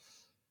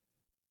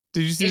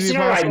 Did you see it's The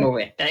an alright Apostle?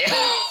 movie.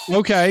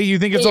 Okay, you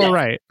think it's all Yeah,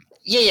 right.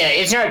 yeah,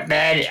 it's not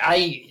bad.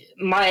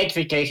 My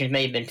expectations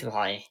may have been too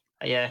high.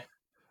 Yeah.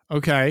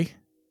 Okay.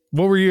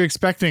 What were you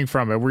expecting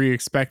from it? Were you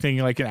expecting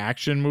like an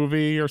action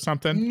movie or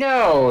something?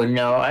 No.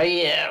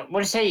 I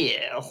want to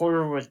say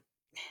horror with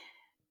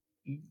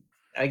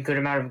a good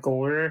amount of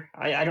gore.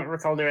 I don't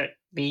recall there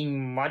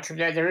being much of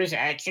that. There is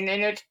action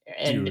in it,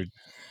 and Dude,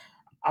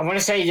 I want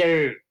to say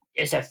there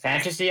is a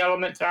fantasy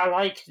element that I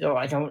like, though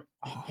I don't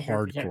 100%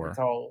 hardcore.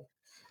 recall.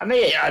 I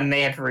may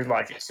have to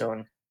rewatch it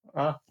soon.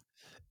 Uh,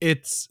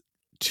 It's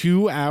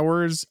 2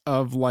 hours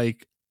of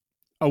like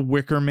a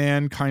Wicker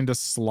Man kind of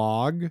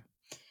slog,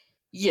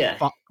 yeah,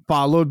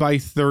 followed by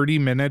 30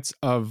 minutes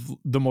of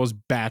the most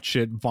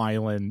batshit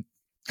violent,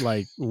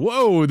 like,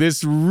 whoa,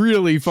 this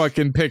really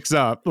fucking picks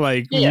up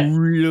like yeah.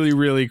 really,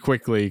 really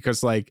quickly.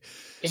 Cause like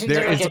Isn't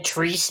there there like is, a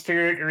tree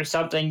spirit or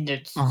something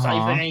that's uh-huh,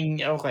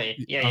 siphoning? Okay,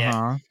 yeah.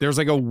 uh-huh. There's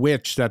like a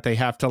witch that they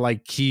have to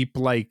like keep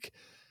like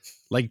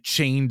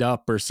chained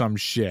up or some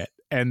shit.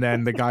 And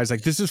then the guy's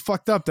like, this is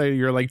fucked up that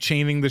you're like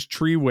chaining this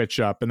tree witch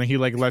up. And then he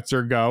like lets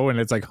her go. And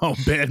it's like, oh,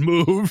 bad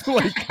move.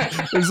 Like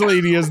this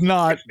lady is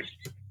not.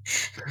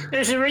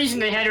 There's a reason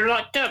they had her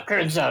locked up.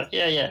 Turns out,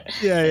 yeah.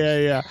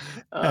 Yeah.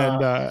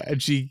 Uh,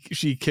 And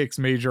she kicks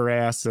major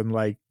ass, and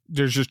like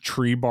there's just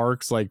tree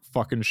barks like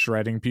fucking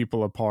shredding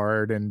people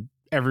apart. And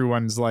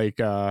everyone's like,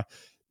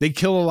 they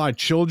kill a lot of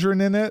children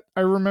in it.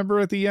 I remember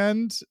at the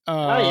end.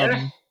 oh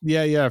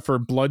yeah. Yeah, for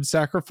blood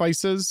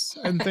sacrifices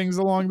and things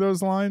along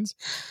those lines.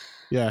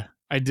 Yeah,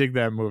 I dig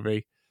that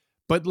movie.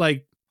 But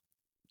like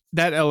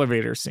that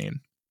elevator scene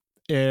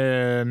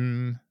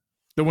in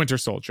The Winter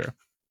Soldier,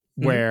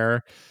 Mhm.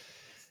 where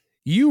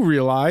you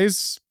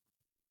realize,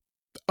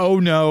 oh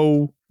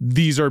no,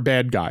 these are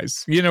bad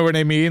guys. You know what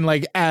I mean?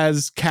 Like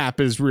as Cap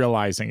is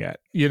realizing it,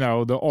 the Yeah.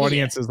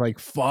 audience is like,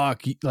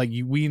 fuck, like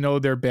we know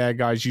they're bad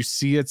guys. You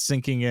see it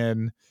sinking You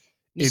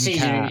in see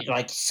Cap. the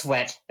like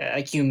sweat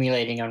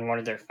accumulating on one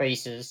of their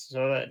faces,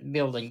 so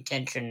building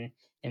tension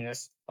in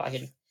this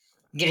fucking,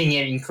 getting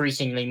it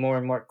increasingly more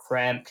and more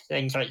cramped,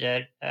 things like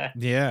that.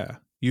 Yeah.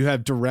 You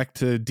have direct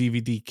to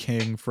DVD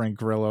King Frank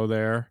Grillo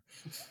there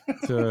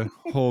to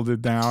hold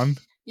it down.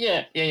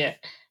 Yeah. Yeah.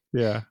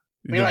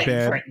 We The like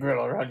bad Frank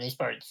Grillo around these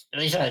parts. At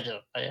least I do.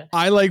 Yeah.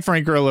 I like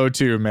Frank Grillo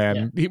too,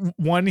 Yeah.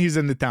 man. He's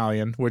an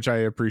Italian, which I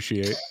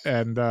appreciate,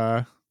 and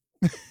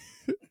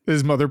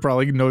his mother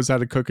probably knows how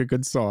to cook a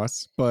good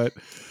sauce. But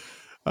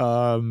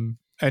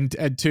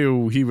and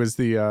two, he was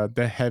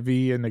the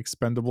heavy in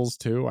Expendables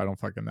too. I don't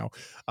fucking know.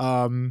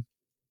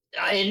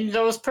 In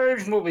those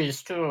Purge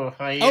movies too.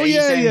 Oh He's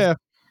in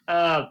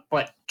yeah.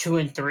 what, 2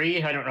 and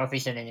 3? I don't know if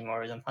he's in any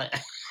more of them.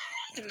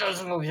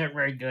 Those movies aren't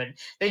very good.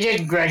 They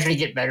did gradually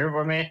get better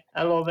for me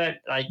a little bit.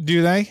 Like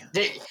Do they?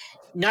 they're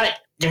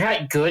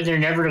not good. They're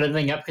never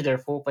living up to their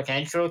full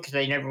potential because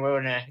they never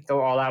want to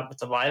go all out with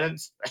the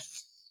violence.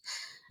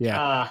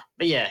 Yeah.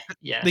 But yeah.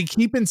 They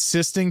keep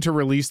insisting to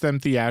release them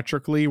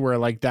theatrically, where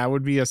like that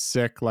would be a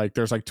sick, like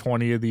there's like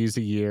 20 of these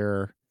a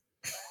year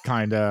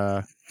kind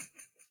of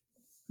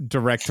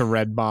direct to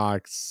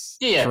Redbox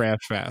Yeah. trash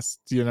fest.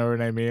 You know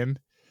what I mean?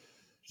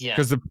 Yeah.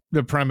 Because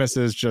the premise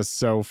is just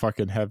so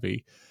fucking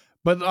heavy.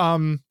 But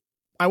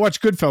I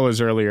watched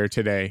Goodfellas earlier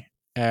today,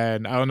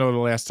 and I don't know the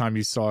last time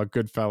you saw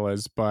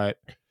Goodfellas, but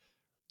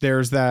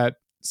there's that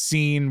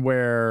scene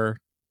where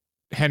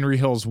Henry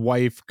Hill's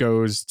wife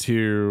goes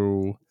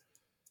to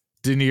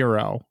De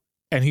Niro,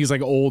 and he's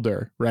like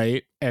older,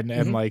 right? And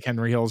Mhm. like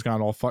Henry Hill's gone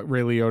all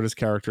Ray Liotta's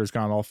character's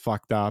gone all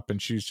fucked up,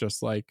 and she's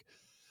just like,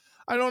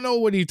 I don't know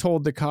what he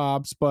told the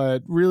cops,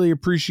 but really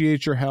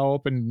appreciate your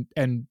help. And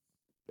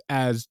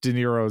as De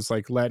Niro's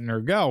like letting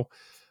her go,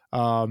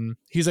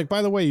 he's like,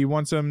 by the way, you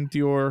want some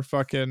Dior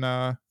fucking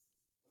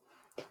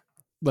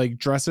like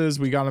dresses?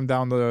 We got them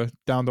down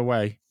the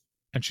way.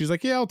 And she's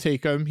like, yeah, I'll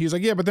take them. He's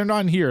like, yeah, but they're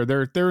not in here.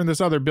 They're in this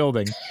other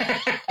building.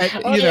 And,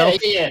 Oh yeah.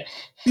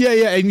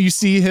 yeah. And you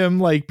see him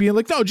like being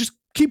like, no, just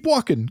keep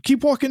walking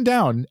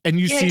down. And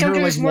you Yeah, see go her to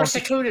like this more walk.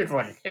 secluded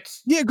one.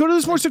 Yeah, go to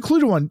this more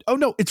secluded one. Oh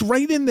no, it's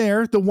right in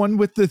there. The one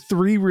with the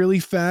 3 really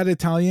fat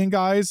Italian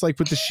guys, like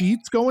with the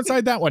sheets. Go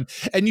inside that one.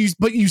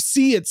 But you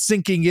see it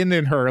sinking in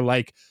her,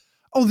 like,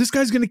 oh, this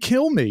guy's gonna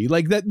kill me.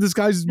 Like that, this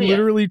guy's Yeah.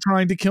 literally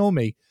trying to kill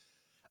me.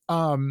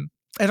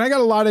 And I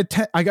got a lot of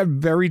I got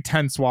very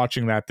tense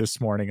watching that this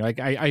morning. Like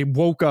I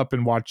woke up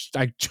and watched.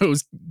 I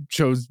chose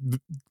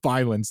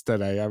violence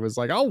today. I was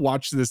like, I'll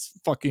watch this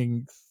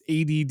fucking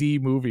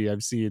ADD movie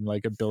I've seen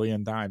like a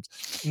billion times.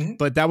 Mhm.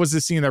 But that was the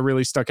scene that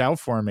really stuck out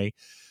for me.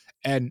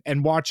 And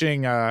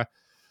watching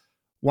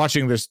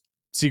this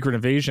Secret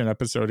Invasion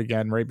episode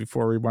again right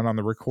before we went on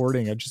the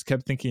recording, I just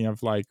kept thinking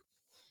of like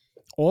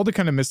all the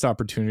kind of missed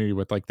opportunity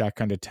with like that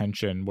kind of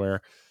tension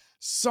where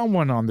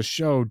someone on the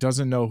show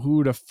doesn't know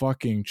who to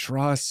fucking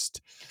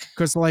trust.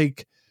 Because,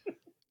 like,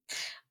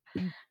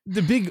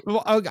 the big,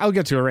 well, I'll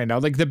get to it right now.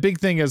 Like, the big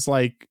thing is,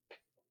 like,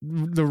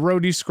 the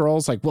Rhodey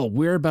scrolls like, well,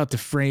 we're about to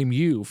frame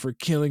you for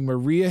killing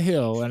Maria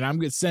Hill, and I'm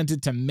gonna send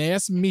it to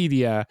mass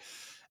media.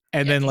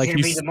 And Yeah, then, he's like,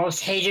 gonna be the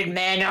most hated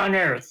man on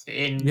earth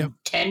yep, in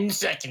 10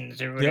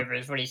 seconds or yep. whatever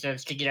is what he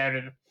says to get out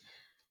of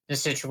the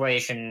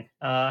situation.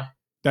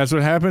 That's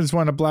what happens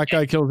when a black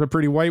guy kills a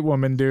pretty white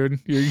woman, dude.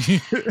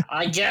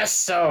 I guess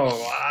so.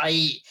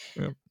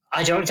 Yep.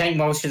 I don't think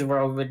most of the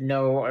world would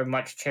know or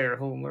much care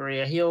who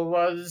Maria Hill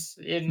was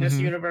in this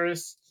Mm-hmm.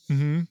 universe.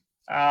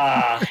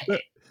 Mm-hmm.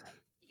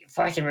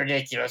 Fucking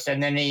ridiculous.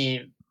 And then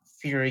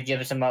Fury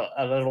gives him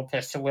a little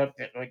pistol whip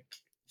that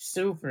looked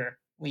super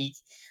weak.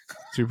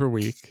 Super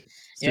weak.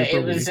 Yeah, Super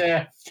it was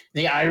weak.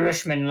 the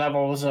Irishman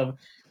levels of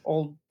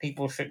old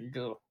people shouldn't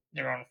do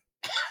their own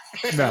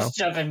No.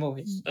 stuff in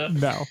movies.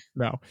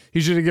 No. He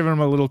should have given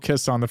him a little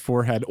kiss on the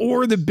forehead,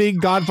 or the big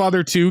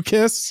Godfather 2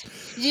 kiss.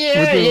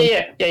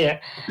 Yeah.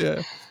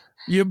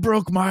 You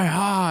broke my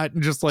heart,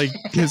 and just like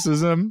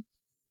kisses him.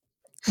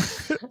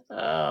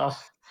 Oh,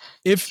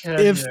 if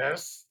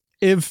goodness.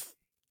 if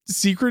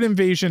Secret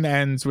Invasion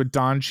ends with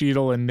Don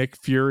Cheadle and Nick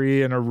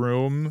Fury in a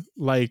room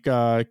like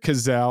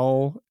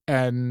Cazale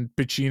and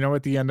Pacino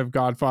at the end of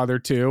Godfather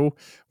 2,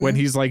 when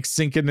he's like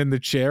sinking in the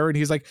chair and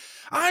he's like,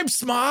 I'm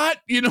smart,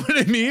 you know what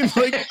I mean?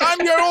 Like,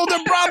 I'm your older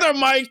brother,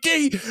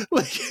 Mikey.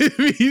 Like,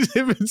 if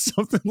it's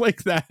something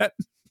like that.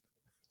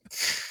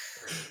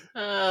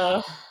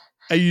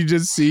 And you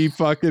just see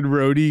fucking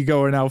Rhodey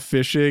going out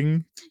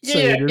fishing,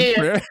 saying his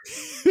prayer.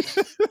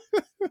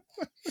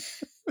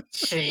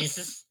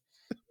 Jesus.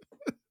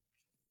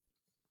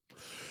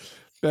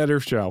 Better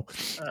show.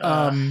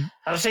 I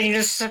was thinking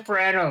of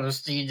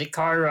Sopranos, the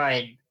car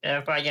ride.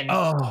 If I can.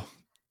 Oh,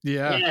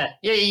 yeah.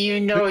 You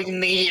know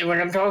immediately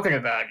what I'm talking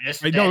about.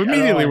 I know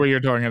immediately what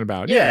you're talking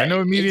about. Yeah, I know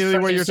immediately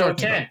what you're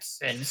talking about. It's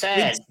so tense and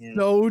sad. It's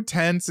so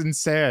tense and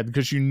sad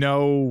because you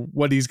know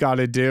what he's got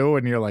to do,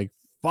 and you're like,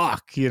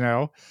 fuck, you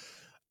know?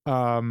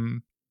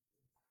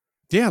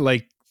 Yeah,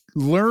 like,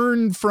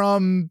 learn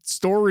from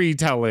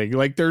storytelling.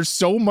 Like, there's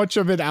so much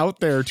of it out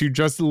there to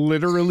just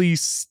literally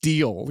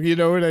steal. You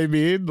know what I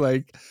mean?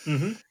 Like,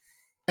 and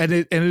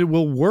it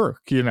will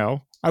work. You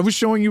know, I was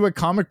showing you a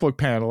comic book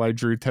panel I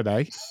drew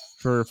today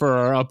for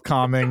our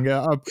upcoming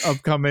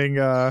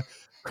Carnival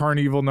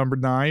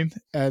 #9,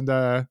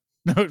 and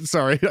no,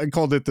 sorry, I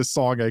called it the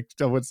song.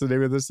 What's the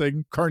name of this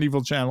thing?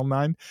 Carnival Channel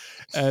 9.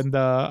 And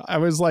I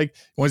was like,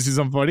 want to see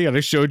something funny? And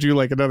I showed you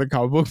like another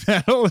comic book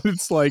panel. And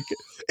it's like,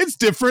 it's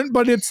different,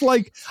 but it's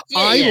like,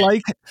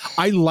 I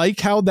like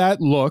how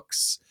that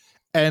looks.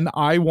 And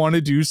I want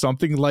to do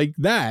something like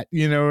that.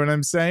 You know what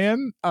I'm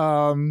saying? So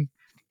I'm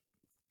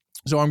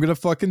going to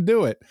fucking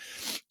do it.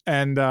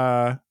 And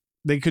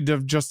they could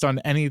have just done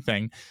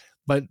anything.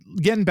 But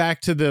getting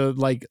back to the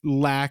like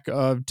lack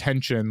of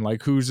tension,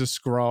 like who's a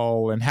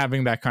Skrull, and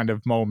having that kind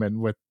of moment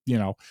with, you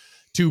know,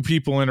 two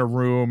people in a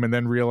room and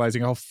then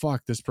realizing, oh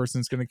fuck, this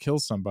person's gonna kill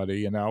somebody,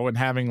 you know, and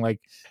having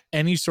like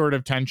any sort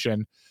of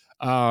tension.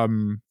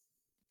 Literally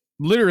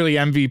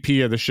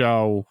MVP of the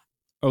show,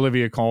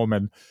 Olivia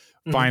Colman,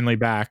 finally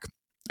back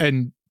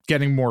and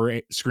getting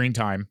more screen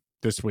time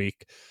this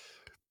week.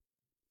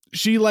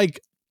 She like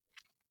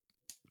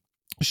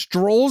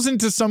strolls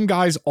into some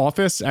guy's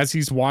office as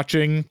he's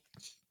watching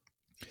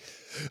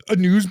a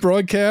news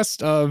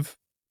broadcast of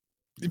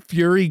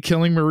Fury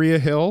killing Maria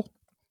Hill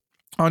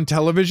on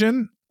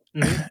television.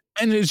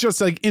 And it's just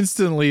like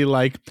instantly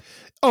like,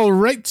 oh,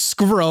 right,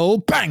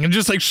 Skrull, bang, and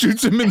just like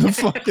shoots him in the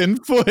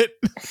fucking foot.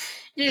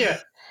 Yeah.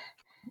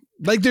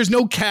 Like, there's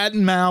no cat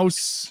and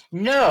mouse.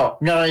 No,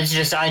 it's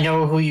just, I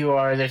know who you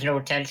are. There's no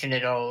tension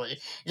at all.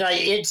 Like,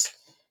 it's,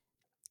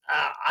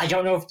 I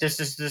don't know if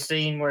this is the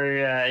scene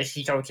where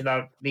she talks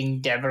about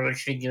being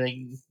devilishly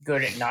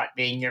good at not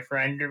being your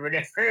friend or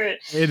whatever.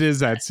 It is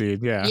that scene,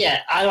 yeah.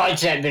 Yeah, I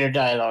liked that bit of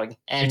dialogue.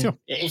 And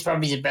it's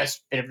probably the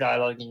best bit of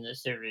dialogue in the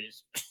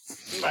series.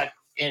 But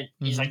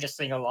he's like just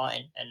saying a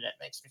line, and that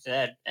makes me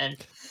sad. And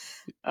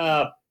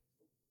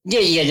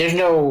there's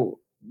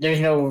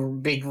no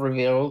big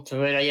reveal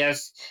to it, I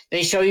guess.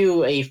 They show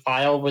you a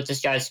file with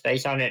this guy's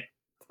face on it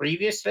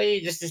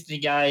previously. This is the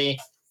guy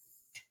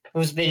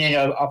who's been in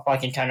a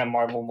fucking ton of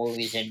Marvel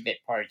movies in bit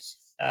parts.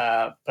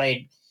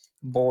 Played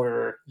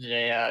Bor,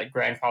 the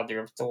grandfather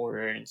of Thor,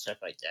 and stuff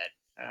like that.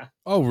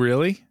 Oh,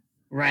 really?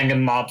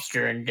 Random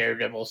mobster in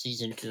Daredevil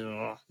season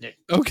 2.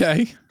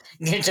 Okay.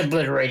 Gets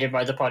obliterated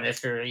by the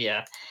Punisher,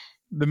 yeah.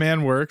 The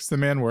man works.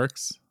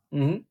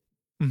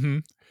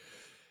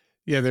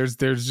 Yeah, there's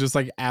just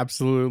like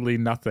absolutely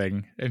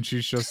nothing. And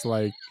she's just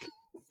like,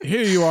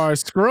 here you are,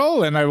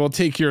 Skrull, and I will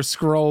take your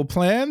Skrull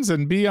plans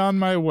and be on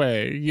my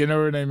way. You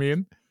know what I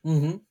mean?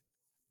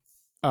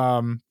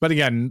 But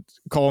again,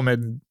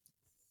 Coleman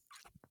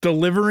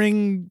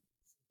delivering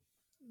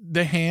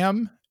the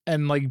ham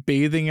and like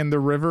bathing in the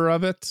river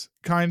of it,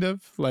 kind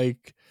of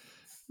like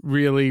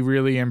really,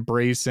 really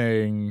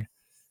embracing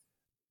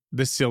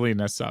the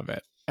silliness of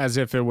it as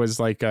if it was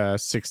like a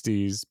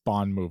 60s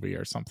Bond movie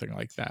or something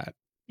like that.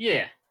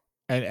 Yeah.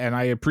 And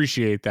I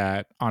appreciate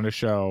that on a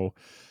show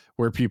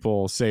where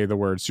people say the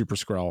word Super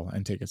Skrull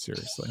and take it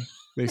seriously.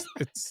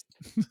 It's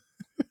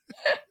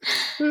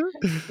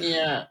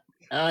Yeah.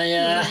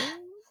 Yeah.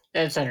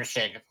 That's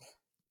understandable.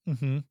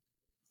 mm-hmm.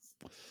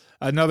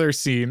 Another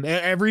scene.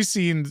 Every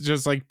scene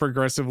just like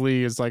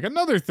progressively is like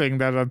another thing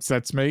that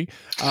upsets me.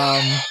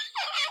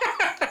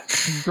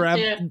 Grab.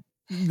 Yeah.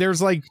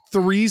 There's like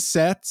 3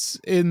 sets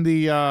in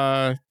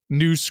the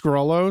new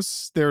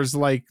Skrullos. There's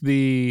like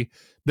the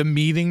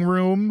meeting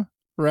room,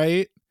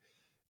 right?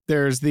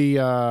 There's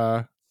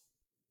the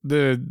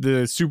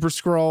Super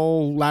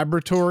Skrull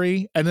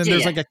laboratory, and then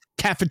there's Yeah. like a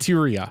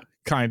cafeteria,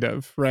 kind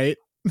of, right?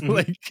 Mhm.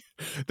 Like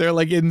they're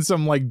like in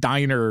some like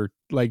diner,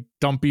 like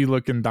dumpy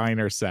looking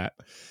diner set.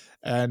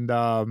 And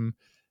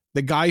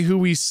the guy who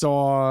we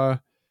saw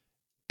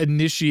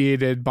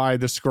initiated by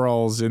the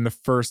Skrulls in the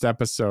first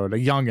episode, a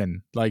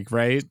youngin, like,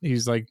 right?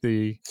 He's like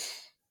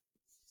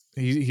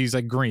he's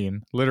like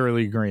green,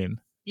 literally green,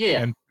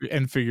 Yeah.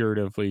 and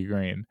figuratively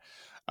green.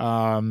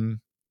 Um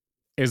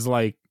is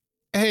like,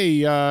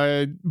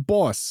 hey,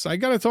 boss, I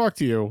gotta talk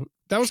to you.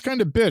 That was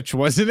kind of bitch,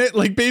 wasn't it?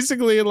 Like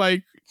basically,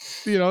 like,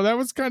 that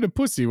was kind of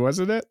pussy,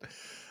 wasn't it?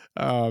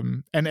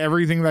 And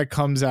everything that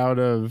comes out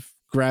of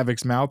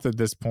Gravik's mouth at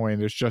this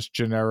point is just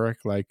generic,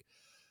 like,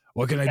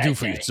 what can I do Bad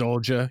for you, guy.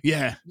 soldier?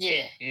 Yeah,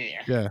 Yeah.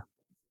 Yeah. yeah,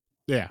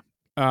 yeah.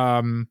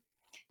 Um,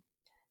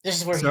 This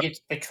is where he so gets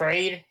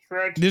betrayed,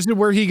 correct? this is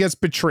where he gets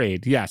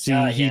betrayed. Yes, he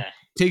Yeah.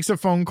 takes a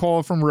phone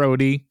call from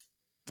Rhodey,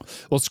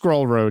 well,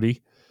 Skrull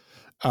Rhodey,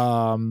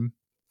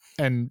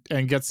 and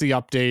gets the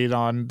update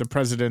on the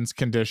president's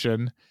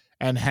condition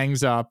and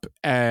hangs up,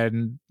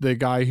 and the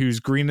guy who's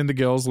green in the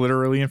gills,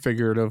 literally and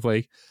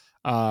figuratively,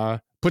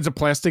 puts a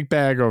plastic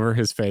bag over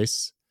his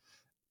face,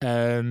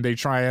 and they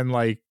try and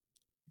like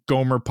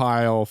Gomer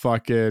Pyle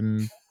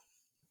fucking,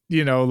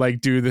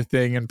 like do the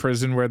thing in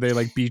prison where they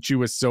like beat you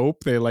with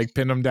soap. They like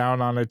pin him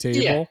down on a Yeah.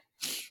 table.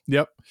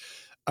 Yep.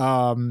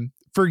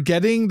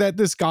 Forgetting that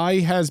this guy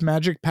has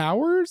magic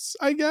powers,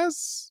 I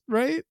guess,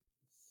 right?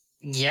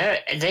 Yeah.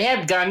 They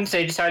have guns.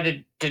 They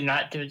decided to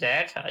not do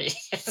that.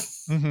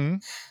 Mm-hmm.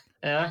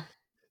 Yeah.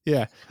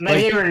 Yeah.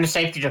 Maybe they were in the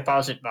safety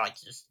deposit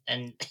boxes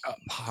and have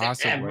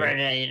Possibly.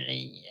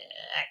 any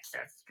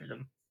access to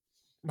them.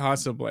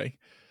 Possibly.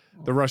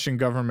 The Russian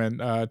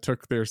government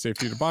took their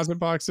safety deposit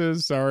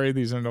boxes. Sorry,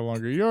 these are no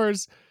longer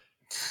yours.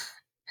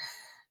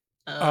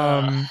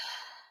 Uh,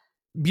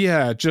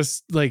 Yeah,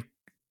 just like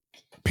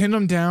pin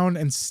him down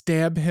and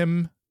stab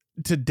him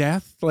to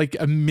death like a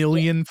yeah.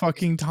 million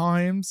fucking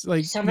times.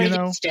 Like, Somebody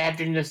gets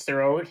stabbed in the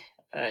throat.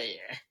 Yeah.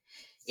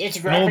 It's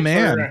an old graphic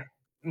man. for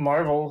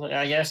Marvel,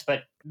 I guess,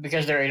 but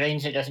because they're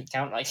aliens, it doesn't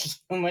count like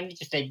human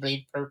because they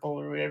bleed purple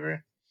or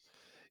whatever.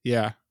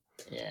 Yeah.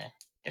 Yeah.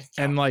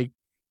 And like,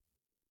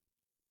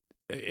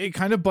 it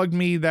kind of bugged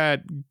me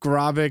that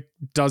Gravik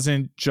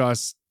doesn't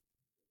just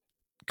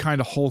kind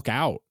of Hulk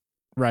out,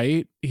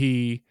 right?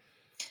 He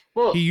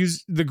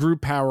used the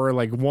group power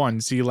like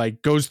once. He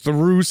like goes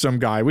through some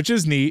guy, which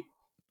is neat.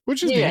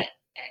 Yeah.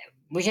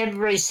 We haven't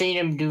really seen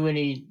him do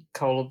any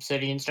cold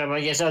obsidian stuff, I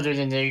guess, other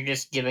than they're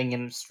just giving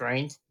him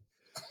strength.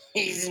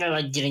 He's not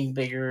like getting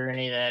bigger or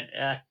any of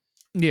that.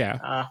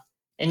 Yeah.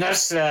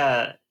 Unless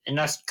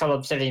Cold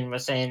Obsidian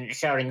was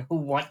shouting, "Who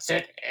wants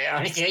it?"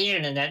 on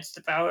occasion, and that's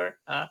the power.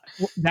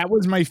 That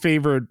was my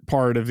favorite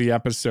part of the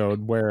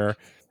episode where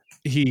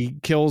he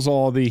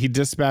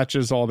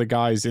dispatches all the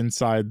guys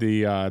inside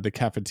the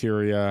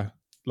cafeteria,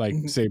 like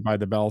Saved by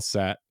the Bell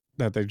set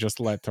that they just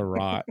let to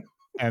rot.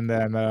 And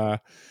then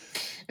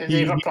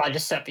They've applied to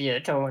sepia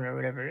tone or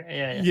whatever.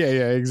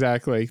 yeah,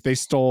 exactly. They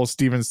stole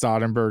Steven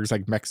Soderbergh's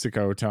like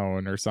Mexico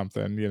tone or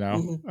something,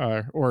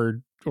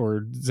 or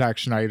Zack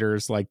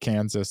Schneider's like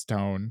Kansas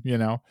tone,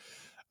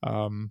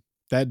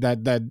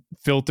 that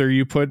filter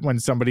you put when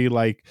somebody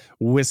like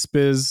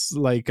wispes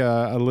like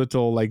a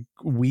little like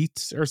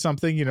wheat or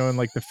something, in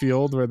like the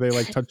field where they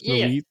like touch the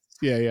wheat.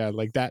 Yeah,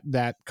 like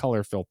that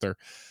color filter.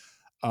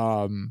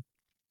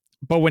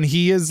 But when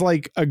he is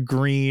like a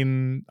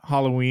green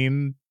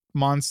Halloween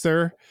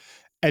monster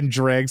and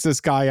drags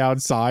this guy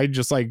outside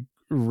just like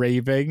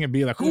raving and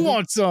be like, who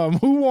wants some,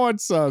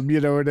 you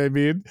know what I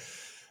mean?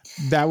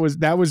 That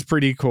was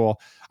pretty cool.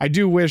 I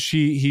do wish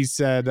he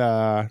said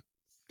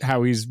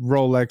how he's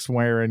Rolex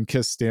wearing,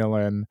 kiss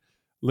stealing,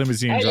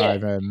 limousine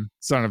driving,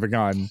 son of a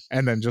gun,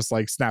 and then just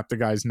like snap the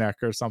guy's neck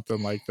or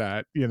something like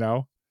that,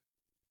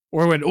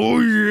 or went, oh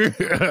yeah,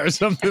 or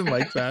something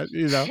like that,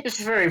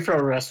 It's very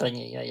pro wrestling.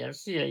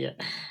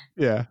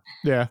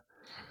 Yeah.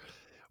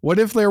 What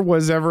if there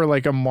was ever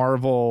like a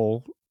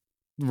Marvel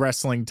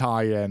wrestling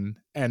tie-in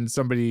and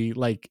somebody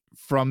like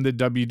from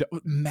the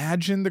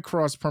imagine the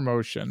cross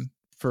promotion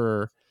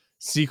for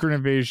Secret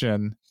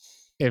Invasion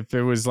if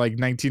it was like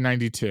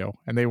 1992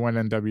 and they went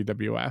in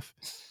WWF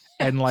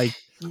and like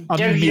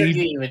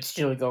WWE would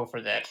still go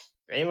for that.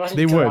 It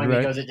wasn't too long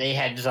ago that they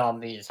had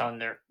zombies on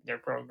their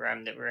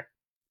program that were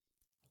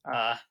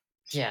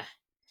yeah.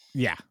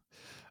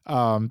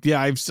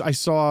 I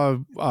saw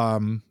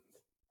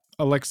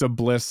Alexa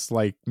Bliss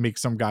like make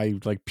some guy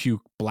like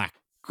puke black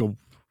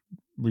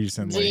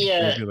recently,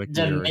 maybe like a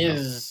The year ago.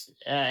 Miz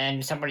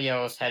and somebody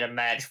else had a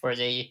match where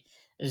the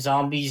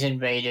zombies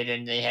invaded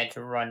and they had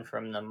to run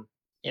from them.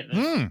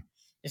 Hmm.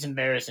 It's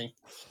embarrassing.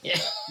 Yeah,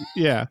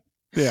 Yeah.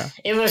 Yeah.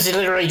 it was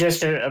literally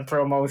just a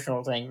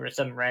promotional thing for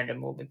some random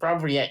movie,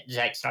 probably at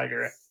Zack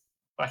Snyder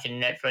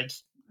fucking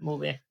Netflix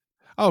movie.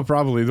 Oh,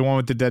 probably the one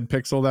with the dead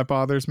pixel that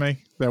bothers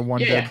me. That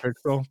one Yeah, yeah. dead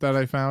pixel that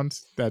I found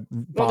that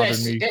Well, bothered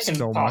me that's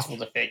so impossible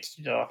much. to fix,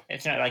 though.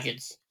 It's not like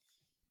it's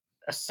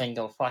a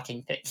single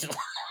fucking pixel.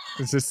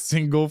 It's a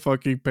single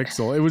fucking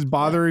pixel. It was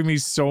bothering me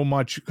so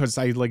much because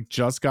I like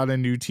just got a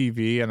new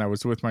TV and I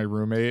was with my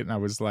roommate and I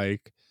was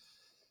like,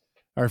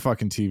 our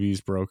fucking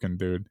TV's broken,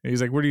 dude. And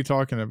he's like, what are you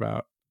talking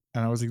about?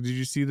 And I was like, did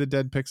you see the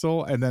dead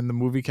pixel? And then the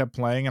movie kept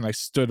playing and I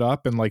stood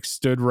up and like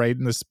stood right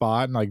in the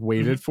spot and like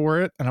waited Mhm.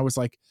 for it. And I was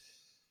like,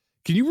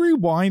 can you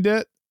rewind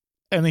it?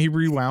 And he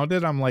rewound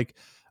it. I'm like,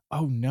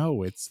 oh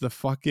no, it's the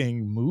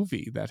fucking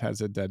movie that has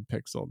a dead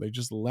pixel. They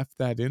just left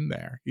that in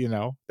there, you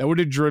know? That would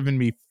have driven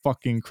me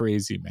fucking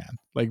crazy, man.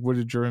 Like would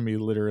have driven me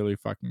literally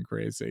fucking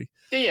crazy.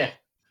 Yeah,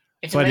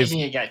 it's But if amazing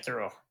it got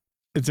through.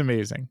 it's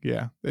amazing,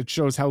 yeah. It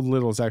shows how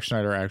little Zack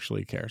Snyder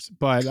actually cares.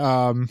 But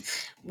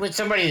With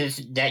somebody that's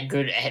that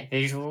good at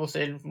visuals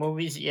in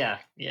movies, yeah,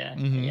 yeah,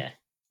 mhm. yeah.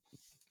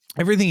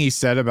 Everything he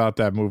said about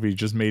that movie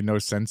just made no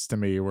sense to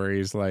me, where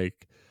he's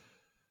like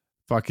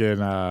fucking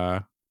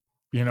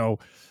you know,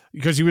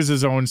 because he was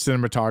his own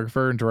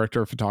cinematographer and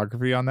director of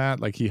photography on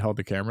that. Like he held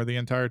the camera the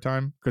entire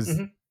time because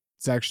Mhm.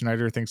 Zack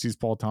Snyder thinks he's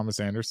Paul Thomas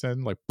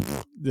Anderson. Like,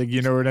 like,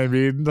 you know what I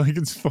mean? Like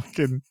it's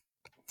fucking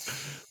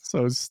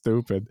so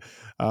stupid.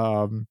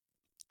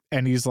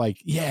 And he's like,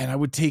 yeah, and I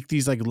would take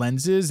these like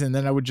lenses and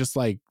then I would just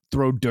like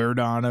throw dirt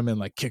on them and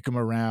like kick them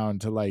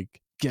around to like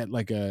get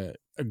like a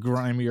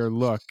grimier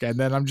look. And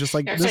then I'm just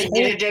like, That's this like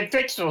get whole a dead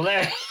pixel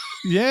there.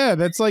 yeah,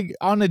 that's like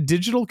on a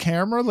digital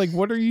camera. Like,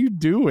 what are you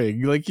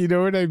doing? Like, you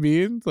know what I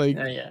mean? Like,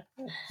 Yeah.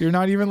 you're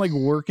not even like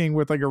working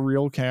with like a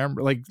real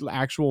camera, like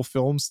actual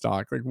film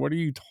stock. Like, what are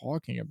you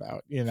talking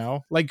about? You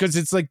know, like, because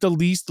it's like the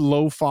least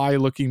lo-fi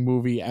looking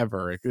movie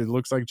ever. It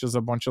looks like just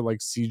a bunch of like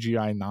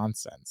CGI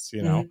nonsense.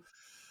 You know,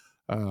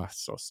 Mhm.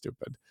 so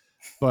stupid.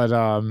 But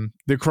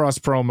the cross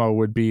promo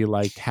would be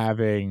like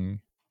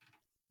having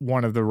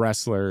one of the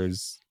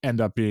wrestlers end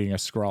up being a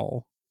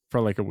Skrull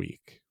for like a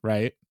week,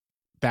 right?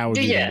 That would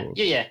be the Yeah, move.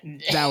 yeah, yeah.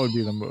 That would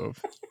be the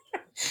move.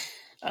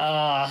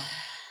 uh,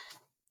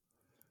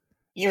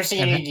 you ever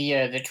seen And any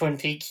of the Twin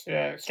Peaks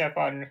stuff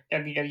on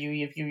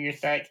WWE a few years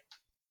back?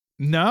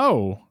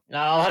 no, No,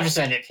 I'll have to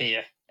send it to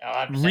you.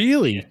 I'll have to send it to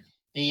you.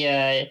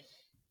 really.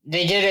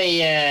 They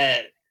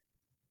did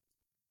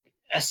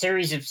a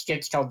series of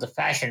skits called the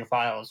Fashion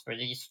Files for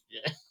these.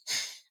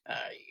 Uh,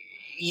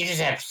 you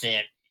just have to see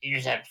it. You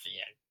just have to see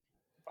it.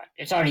 But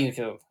it's on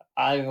YouTube.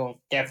 I will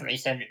definitely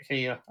send it to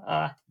you.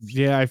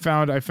 Yeah, I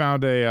found a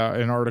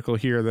an article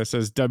here that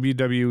says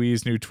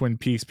WWE's new Twin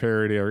Peaks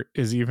parody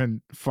is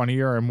even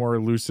funnier and more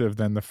elusive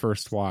than the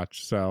first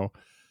watch. So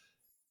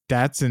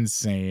that's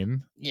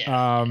insane.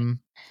 Yeah. Um,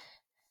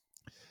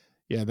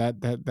 yeah,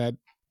 that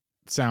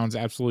sounds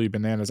absolutely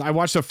bananas. I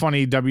watched a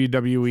funny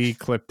WWE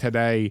clip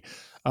today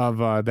of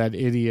that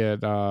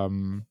idiot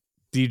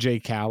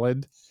DJ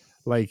Khaled.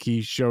 Like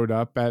he showed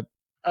up at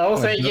like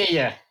Okay. Yeah.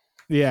 Yeah.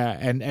 yeah,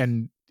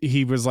 and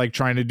he was like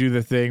trying to do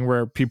the thing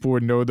where people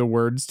would know the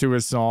words to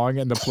his song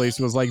and the place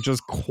was like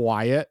just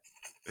quiet.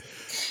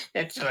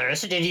 That's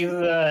hilarious. Did you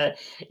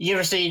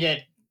ever see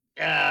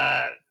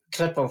that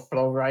clip of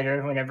Flow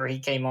Rider whenever he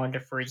came on to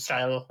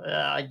freestyle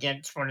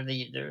against one of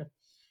the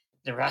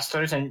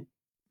wrestlers and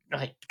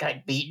like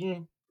got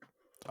beaten?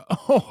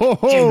 Oh,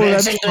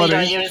 that's Basically, funny.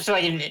 like it was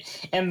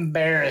like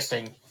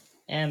embarrassing,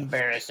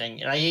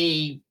 embarrassing. Like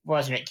he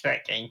wasn't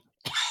expecting.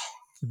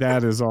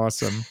 That is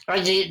awesome.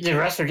 Like the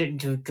wrestler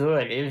didn't do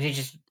good. It was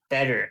just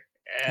better.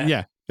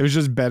 Yeah, it was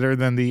just better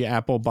than the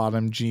apple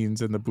bottom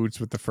jeans and the boots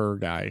with the fur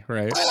guy,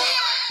 right?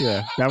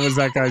 Yeah, that was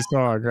that guy's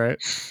song, right?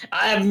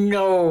 I have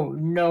no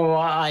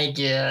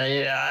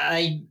idea.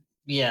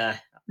 Yeah.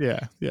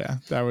 Yeah,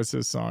 that was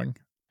his song.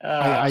 I,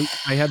 Uh, I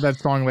I had that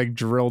song like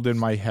drilled in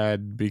my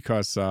head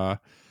because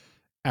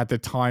at the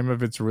time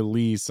of its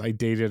release, I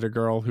dated a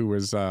girl who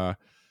was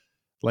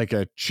like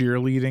a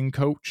cheerleading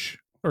coach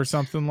or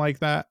something like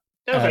that,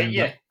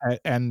 okay.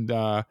 and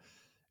Yeah.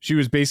 she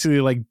was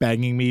basically like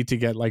begging me to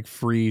get like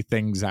free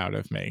things out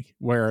of me,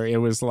 where it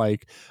was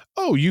like,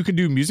 oh, you can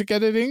do music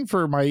editing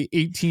for my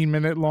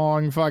 18-minute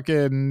long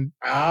fucking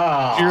Oh,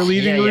 yeah,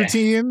 cheerleading yeah.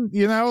 routine,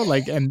 you know,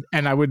 like, and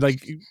I would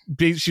like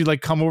she'd like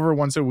come over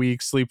once a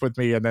week, sleep with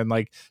me, and then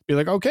like be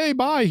like, okay,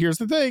 bye, here's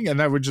the thing,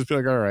 and I would just be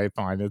like, all right,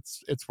 fine,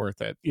 it's worth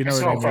it, you A know what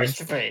I small mean? price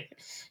to pay.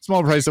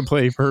 Small price to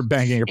play for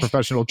banging a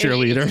professional It-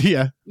 cheerleader.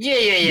 Yeah, yeah,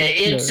 yeah,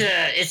 yeah.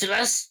 yeah, It's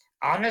less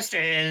honest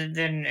than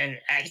an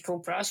actual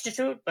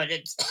prostitute, but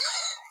it's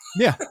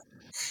yeah,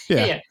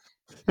 yeah, yeah.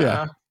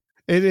 yeah. Uh,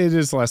 It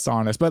is less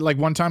honest. But like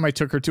one time I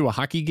took her to a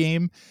hockey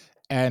game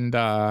and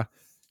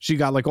she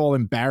got like all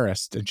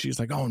embarrassed and she's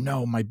like, oh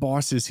no, my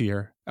boss is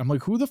here. I'm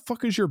like, who the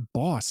fuck is your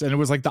boss? And it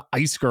was like the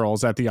ice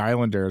girls at the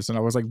Islanders. And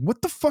I was like,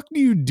 what the fuck do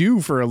you do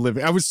for a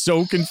living? I was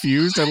so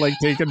confused and like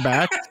taken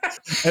back.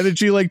 And then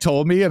she like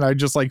told me, and I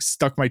just like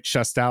stuck my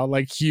chest out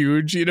like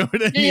huge, you know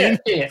what I mean?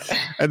 Yeah.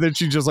 And then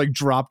she just like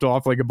dropped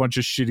off like a bunch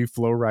of shitty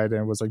flow ride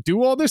and was like,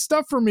 do all this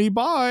stuff for me,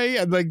 bye.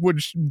 And like would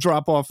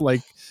drop off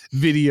like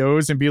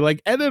videos and be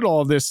like, edit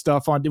all this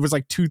stuff on, it was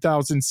like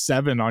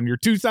 2007 on your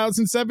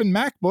 2007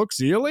 MacBook,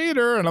 see you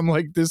later. And I'm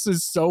like, this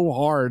is so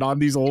hard on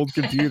these old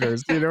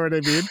computers, you know what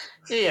I mean?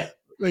 Yeah.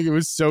 Like it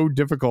was so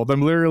difficult.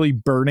 I'm literally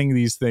burning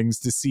these things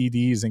to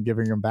CDs and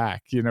giving them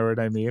back, you know what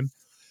I mean?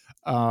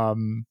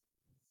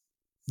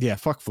 Yeah,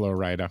 fuck Flo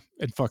Rida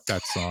and fuck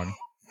that song.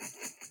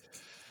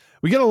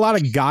 We get a lot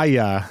of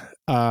Gaia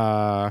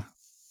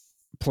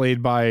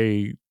played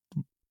by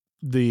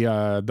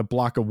the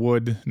block of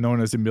wood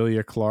known as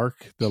Emilia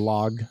Clarke, the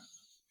log,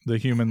 the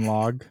human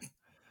log.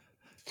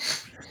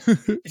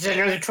 Is that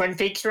another Twin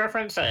Peaks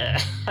reference? I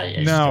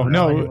No.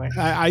 Anyway.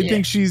 I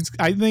think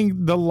I think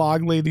the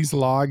log lady's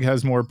log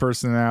has more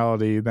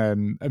personality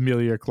than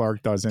Emilia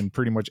Clarke does in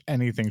pretty much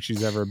anything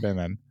she's ever been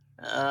in.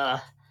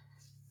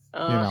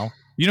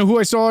 You know who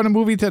I saw in a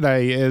movie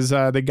today is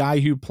the guy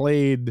who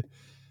played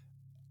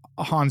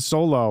Han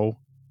Solo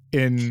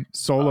in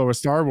Solo, a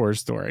Star Wars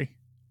story.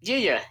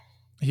 Yeah.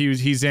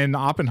 He's in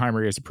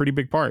Oppenheimer. He has a pretty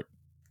big part.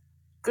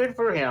 Good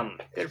for him.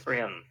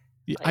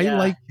 Yeah, I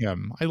like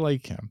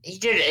him. He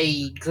did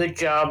a good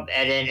job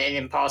at an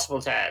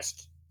impossible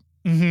task.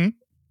 Mm-hmm.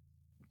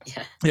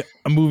 Yeah.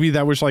 A movie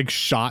that was like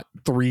shot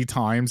 3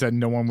 times and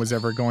no one was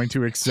ever going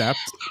to accept.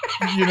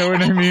 You know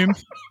what I mean?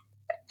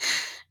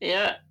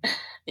 Yeah.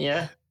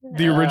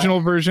 The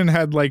original version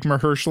had like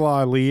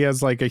Mahershala Ali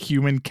as like a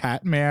human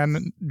cat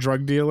man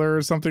drug dealer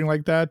or something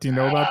like that. Do you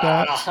know about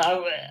that?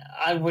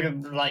 I would have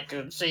liked to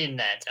have seen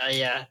that.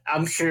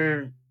 I'm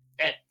sure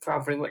that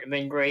probably would have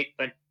been great,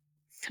 but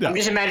yeah. I'm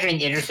just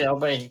imagining Idris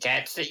Elba and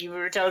cats that you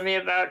were telling me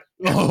about.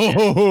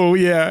 Oh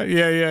yeah.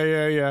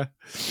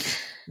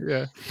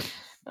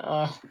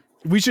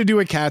 We should do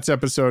a cats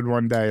episode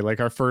one day. Like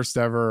our first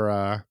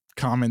ever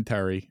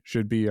commentary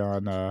should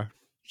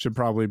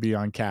probably be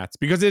on cats,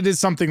 because it is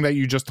something that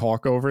you just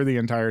talk over the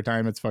entire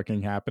time it's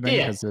fucking happening,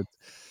 because it's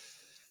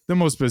the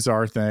most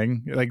bizarre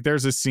thing. Like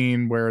there's a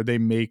scene where they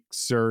make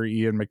Sir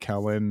Ian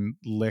McKellen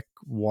lick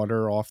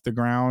water off the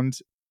ground,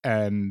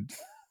 and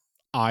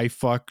I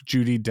fuck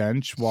Judi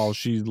Dench while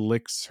she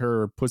licks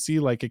her pussy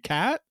like a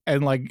cat,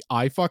 and like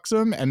I fucks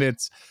him, and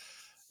it's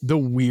the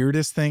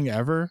weirdest thing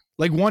ever.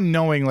 Like one,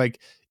 knowing like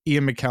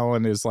Ian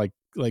McKellen is like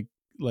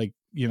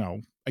you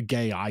know, a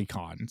gay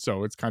icon,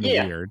 so it's kind of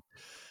weird.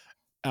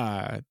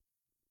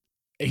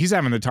 He's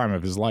having the time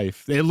of his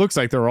life. It looks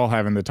like they're all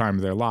having the time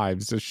of their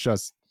lives. It's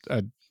just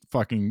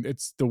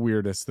it's the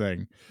weirdest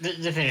thing.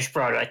 The finished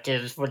product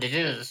is what it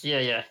is.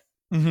 Yeah.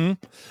 Mm-hmm.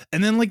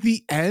 And then like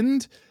the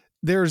end,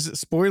 there's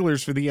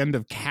spoilers for the end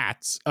of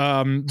Cats.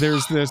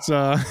 There's this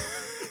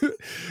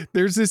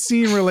there's this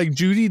scene where like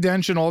Judi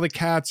Dench and all the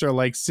cats are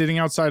like sitting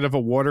outside of a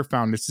water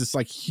fountain. It's this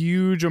like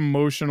huge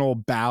emotional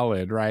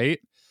ballad, right?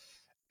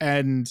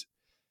 And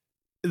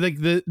like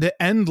the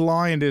end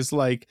line is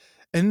like,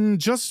 and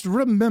just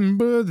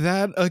remember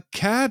that a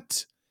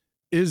cat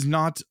is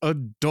not a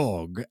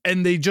dog.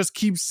 And they just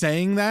keep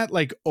saying that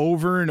like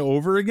over and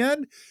over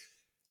again,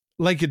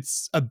 like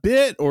it's a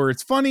bit or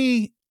it's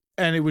funny.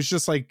 And it was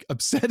just like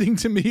upsetting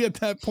to me at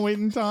that point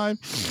in time.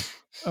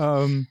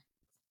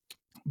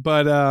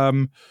 But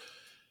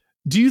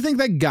do you think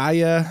that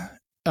Gaia,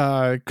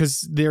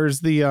 because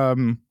there's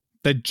the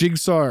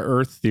Jigsaw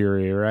Earth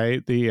theory,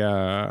 right?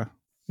 The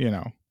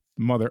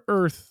Mother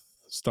Earth,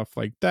 stuff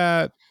like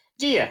that.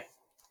 Yeah.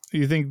 Do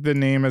you think the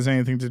name has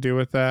anything to do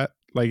with that?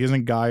 Like,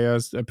 isn't Gaia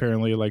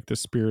apparently like the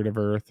spirit of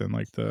Earth and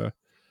like the?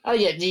 Oh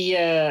yeah,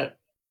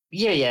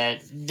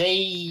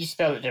 they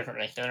spell it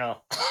differently. So no.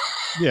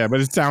 Yeah,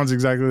 but it sounds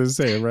exactly the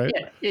same, right?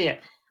 Yeah.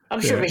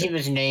 I'm sure he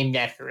was named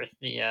after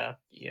the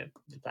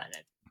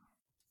planet.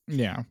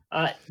 Yeah.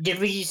 Did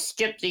we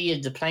skip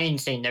the plane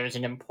scene? There was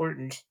an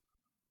important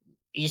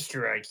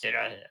Easter egg that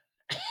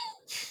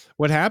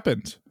What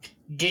happened?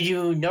 Did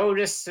you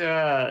notice?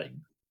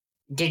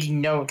 Did you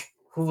note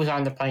who was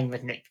on the plane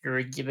with Nick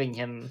Fury giving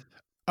him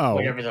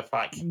whatever the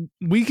fuck?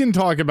 We can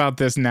talk about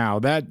this now.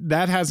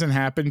 That hasn't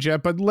happened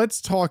yet, but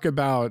let's talk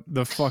about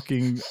the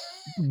fucking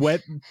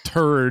wet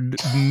turd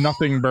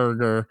nothing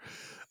burger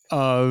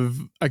of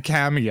a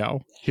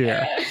cameo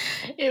here.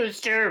 It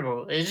was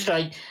terrible. It's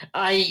like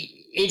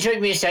it took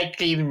me a sec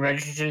to even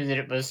register that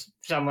it was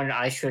someone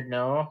I should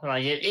know.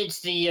 Like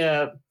it's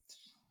the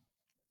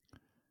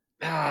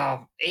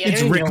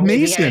it's Rick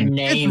Mason.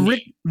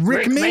 It's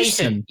Rick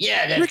Mason.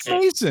 Yeah, that's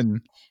Rick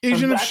Mason.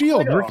 Agent of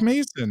S.H.I.E.L.D. Rick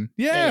Mason.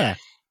 Yeah.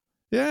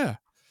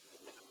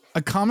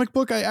 A comic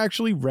book I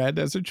actually read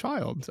as a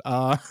child,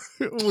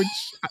 which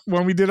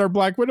when we did our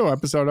Black Widow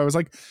episode, I was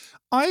like,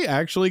 I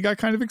actually got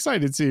kind of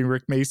excited seeing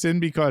Rick Mason,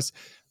 because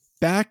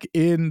back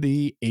in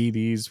the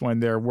 80s when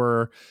there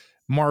were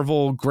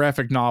Marvel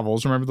graphic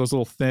novels. Remember those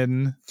little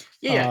thin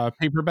Yeah.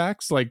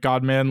 paperbacks like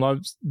God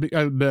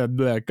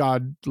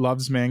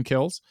Loves Man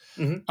Kills.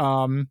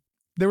 Hmm.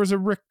 There was a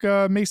Rick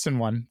Mason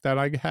one that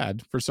I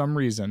had for some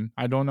reason.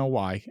 I don't know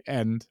why,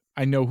 and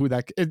I know who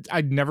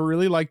I'd never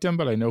really liked him,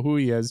 but I know who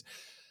he is.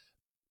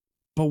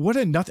 But what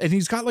a nut! And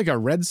he's got like a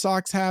Red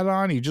Sox hat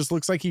on. He just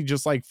looks like he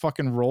just like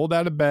fucking rolled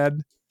out of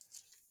bed,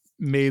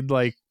 made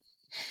like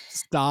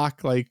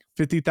stock like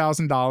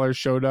 $50,000,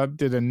 showed up,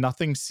 did a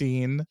nothing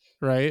scene,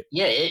 right?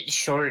 Yeah, it's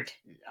short.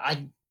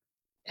 I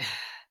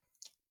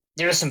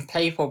There was some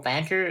playful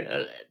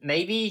banter,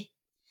 maybe.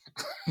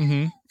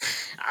 Mm-hmm.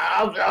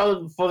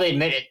 I'll fully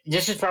admit it.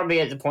 This is probably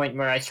at the point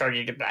where I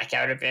started to back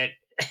out a bit.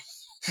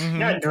 Mm-hmm.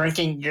 Not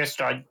drinking, just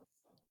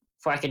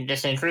fucking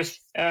disinterest.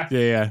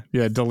 Yeah.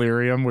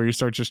 Delirium, where you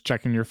start just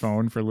checking your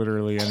phone for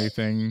literally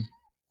anything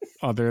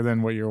other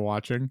than what you're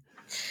watching.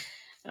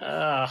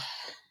 Uh,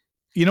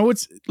 You know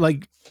what's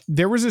like?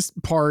 There was this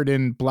part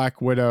in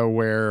Black Widow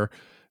where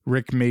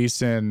Rick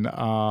Mason,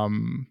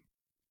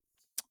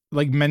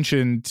 like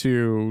mentioned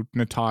to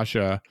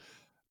Natasha,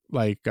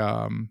 like,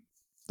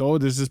 oh,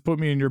 does this put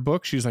me in your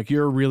book? She's like,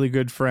 you're a really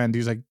good friend.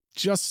 He's like,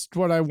 just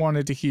what I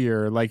wanted to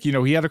hear. Like, he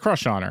had a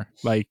crush on her.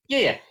 Like,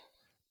 yeah.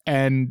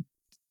 and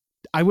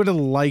I would have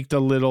liked a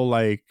little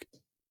like,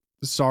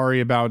 sorry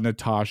about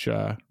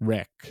Natasha,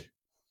 Rick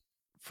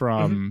Hmm.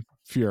 from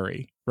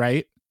Fury,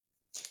 right?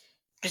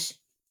 Just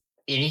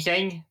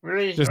anything,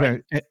 really, Just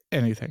right?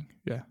 anything.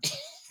 Yeah.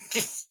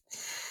 Just,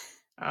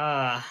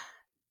 uh,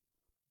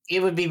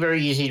 it would be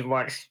very easy to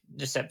watch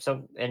this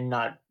episode and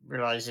not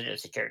realize it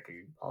as a character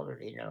you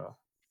already know.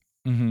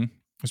 Mm-hmm.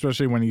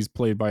 Especially when he's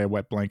played by a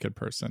wet blanket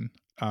person.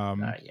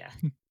 Um, Yeah.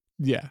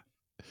 yeah.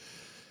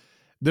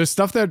 There's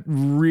stuff that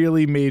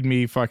really made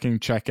me fucking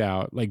check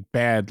out, like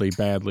badly,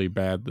 badly,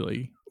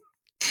 badly.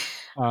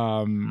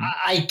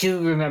 I do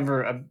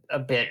remember a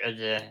bit of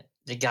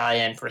the guy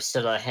and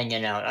Priscilla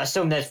hanging out. I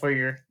assume that's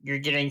where you're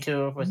getting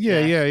to with the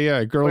Yeah.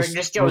 where it Girls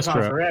just girls goes on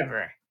trip.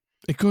 forever.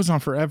 It goes on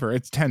forever.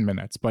 It's 10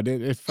 minutes, but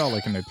it felt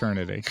like an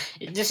eternity.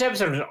 This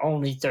episode is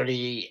only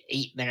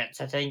 38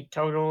 minutes, I think,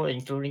 total,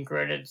 including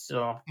credits.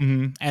 So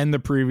Mm-hmm. And the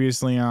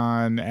previously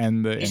on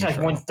and the it's like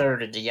intro.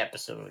 1/3 of the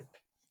episode.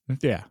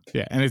 Yeah.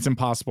 And it's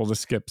impossible to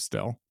skip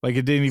still. Like,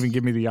 it didn't even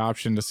give me the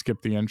option to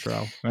skip the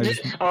intro. I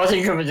just, I was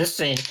thinking of this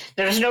scene.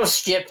 There's no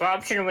skip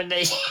option when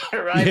they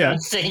arrive yeah. on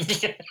scene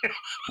together.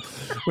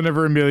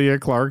 Whenever Emilia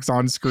Clarke's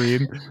on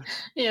screen.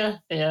 Yeah.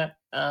 Yeah.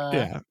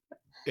 Yeah.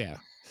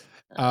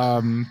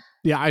 Uh,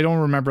 Yeah, I don't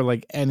remember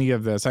like any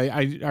of this.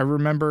 I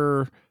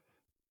remember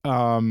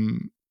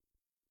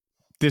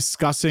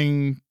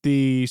discussing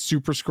the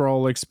Super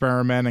Scroll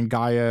experiment and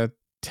Gaia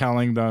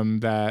telling them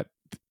that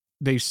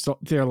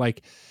they're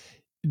like,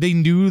 they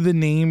knew the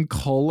name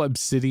Cull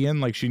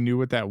Obsidian, like she knew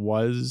what that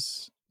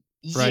was,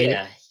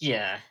 right?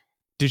 yeah.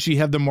 Did she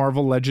have the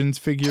Marvel Legends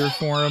figure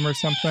for him or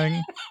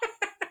something?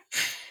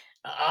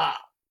 Uh,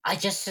 I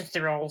guess since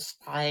they're all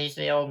spies,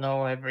 they all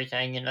know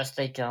everything unless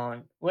they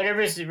don't. Whatever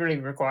is really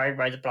required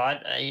by the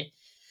plot.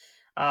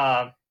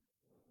 Uh,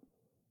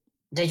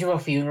 they do a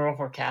funeral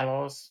for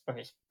Talos for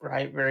his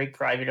very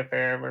private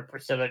affair where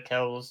Priscilla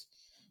tells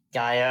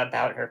Gaia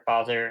about her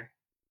father,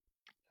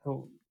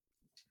 who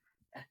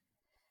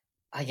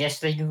I guess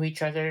they knew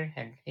each other,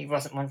 and he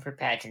wasn't one for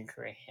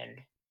pageantry, and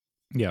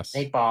they Yes.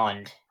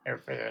 bond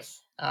over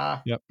this.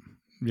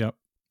 Yep.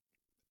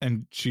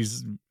 And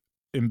she's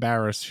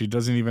embarrassed. She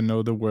doesn't even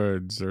know the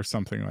words or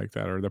something like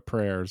that, or the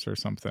prayers or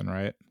something,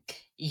 right?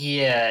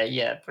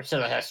 Yeah.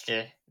 Priscilla has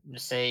to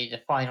say the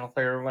final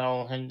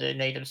farewell in the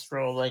native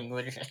scroll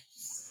language.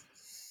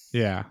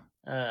 Yeah.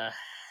 uh,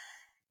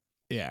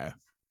 Yeah.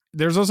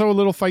 There's also a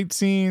little fight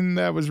scene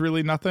that was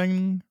really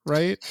nothing,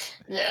 right?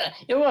 yeah,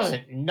 it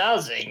wasn't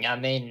nothing. I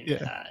mean,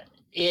 Yeah.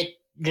 it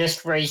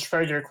just raised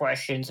further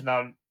questions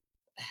about.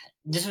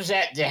 This was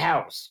at the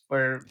house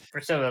where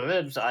Priscilla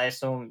lives, I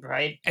assume,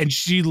 right? And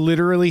she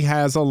literally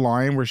has a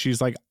line where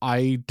she's like,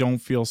 I don't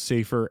feel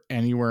safer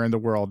anywhere in the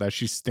world, as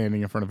she's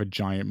standing in front of a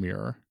giant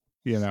mirror,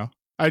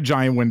 a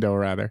giant window,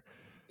 rather.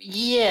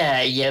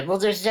 Yeah. Well,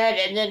 there's that,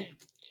 and then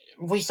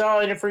we saw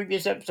in a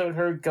previous episode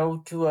her go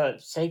to a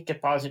safe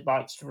deposit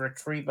box to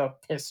retrieve a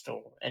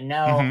pistol, and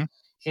now Mm-hmm.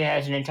 she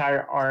has an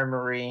entire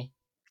armory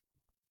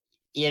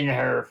in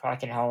her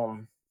fucking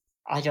home.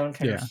 I don't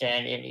Yeah.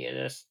 understand any of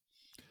this.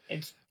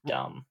 It's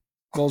dumb.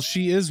 Well,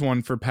 she is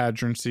one for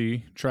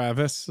pageantry,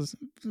 Travis,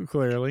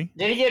 clearly.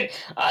 Then again,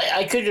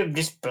 I could have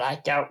just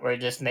blacked out where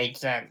this made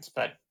sense,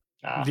 but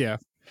Yeah.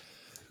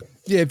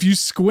 Yeah, if you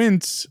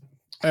squint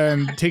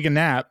and take a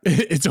nap,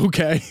 it's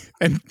okay.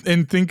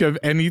 And think of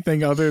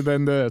anything other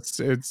than this.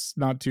 It's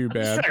not too I'm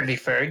just bad. trying to be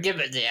fair. Give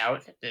it the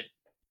out that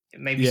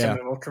maybe Yeah.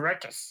 someone will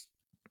correct us.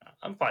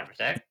 I'm fine with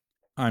that.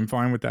 I'm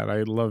fine with that.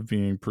 I love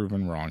being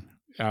proven wrong.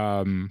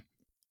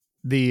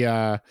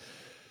 The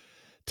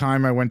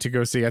time I went to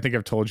go see, I think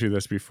I've told you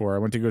this before. I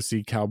went to go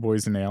see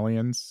Cowboys and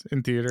Aliens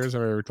in theaters.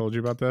 Have I ever told you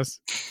about this?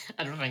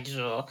 I don't think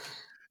so.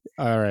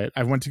 All right.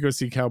 I went to go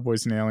see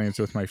Cowboys and Aliens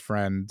with my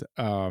friend.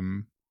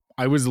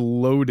 I was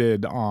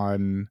loaded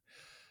on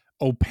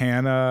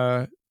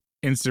Opana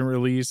instant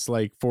release,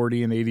 like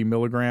 40 and 80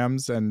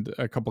 milligrams and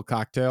a couple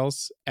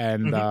cocktails.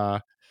 And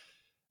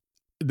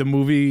the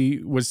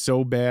movie was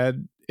so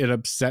bad, it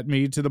upset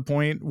me to the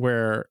point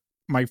where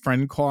my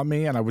friend caught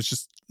me and I was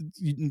just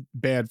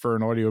bad for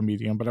an audio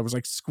medium, but I was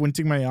like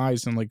squinting my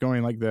eyes and like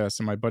going like this.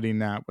 And my buddy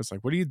Nat was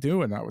like, "What are you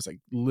doing?" I was like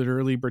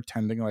literally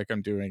pretending like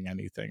I'm doing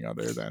anything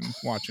other than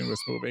watching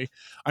this movie.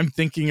 I'm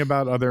thinking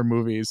about other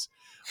movies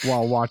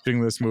while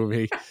watching this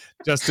movie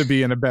just to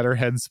be in a better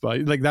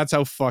headspace. Like that's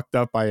how fucked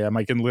up I am.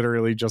 I can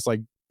literally just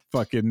like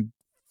fucking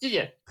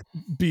Yeah.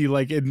 be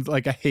like in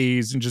like a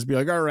haze and just be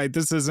like, all right,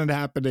 this isn't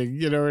happening.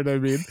 You know what I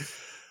mean?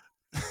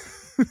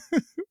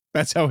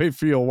 That's how I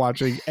feel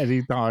watching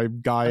anytime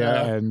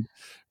Gaia and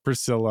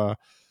Priscilla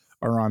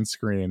are on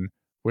screen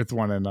with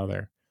one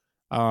another.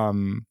 Yeah,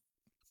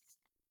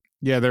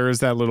 there is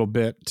that little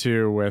bit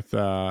too with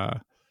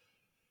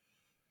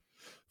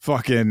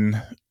fucking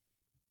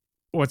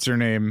what's her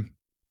name?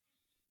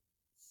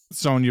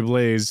 Sonya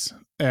Blaze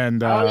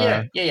and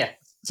yeah.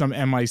 some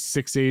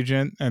MI6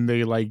 agent, and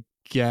they like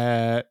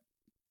get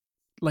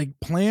like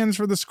plans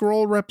for the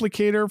scroll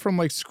replicator from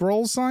like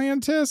scroll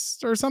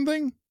scientists or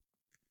something.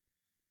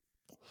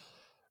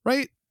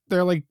 Right?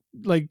 They're like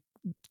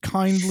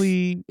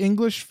kindly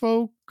English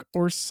folk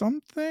or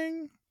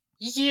something.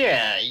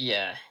 Yeah.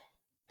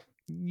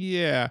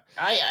 Yeah.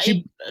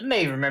 I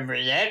may remember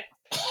that.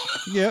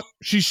 Yep.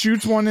 She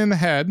shoots one in the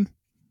head.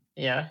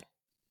 Yeah.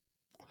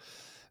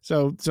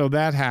 So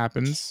that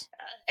happens.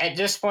 At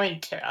this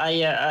point,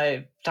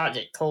 I thought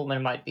that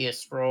Coleman might be a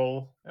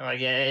scroll. Like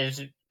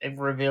it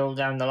revealed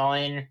down the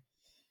line.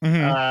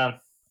 Mm-hmm.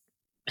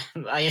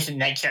 I guess the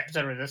next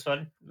episode of this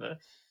one, the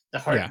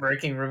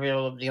heartbreaking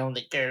reveal of the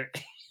only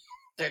character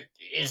that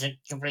isn't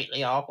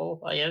completely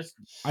awful.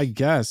 I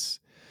guess.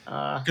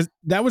 Because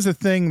that was a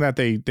thing that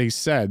they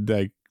said.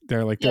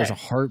 They're like, there's a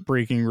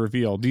heartbreaking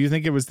reveal. Do you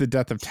think it was the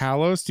death of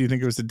Talos? Do you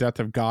think it was the death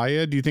of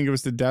Gaia? Do you think it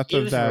was the death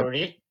of that?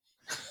 Rhodey.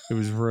 It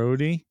was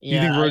Rhodey.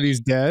 Yeah, do you think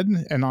Rhodey's dead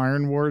and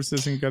Iron Wars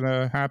isn't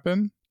gonna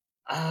happen?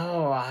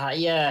 Oh,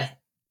 yeah.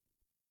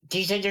 Do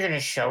you think they're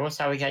gonna show us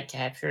how he got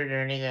captured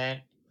or any of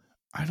that?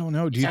 I don't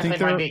know. Do you think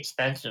it might be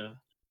expensive?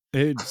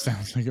 It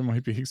sounds like it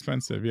might be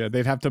expensive. Yeah,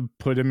 they'd have to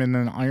put him in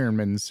an Iron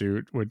Man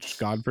suit, which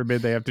God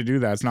forbid they have to do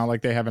that. It's not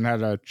like they haven't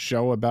had a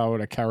show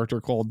about a character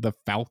called the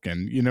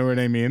Falcon. You know what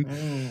I mean?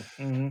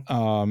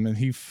 Mm-hmm. And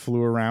he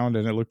flew around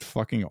and it looked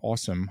fucking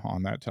awesome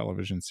on that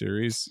television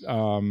series.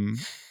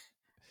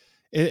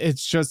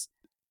 It's just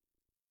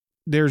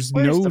there's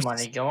where's the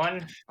money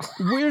going?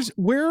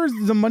 where's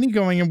the money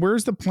going and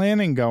where's the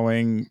planning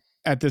going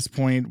at this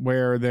point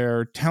where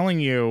they're telling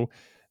you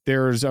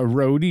there's a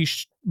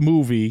Rhodey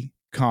movie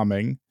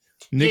coming.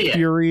 Nick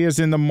Fury is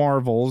in the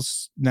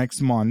Marvels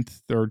next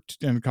month or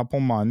in a couple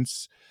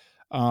months.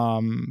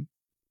 You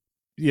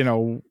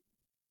know,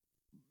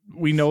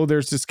 we know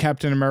there's this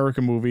Captain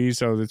America movie,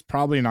 so it's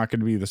probably not going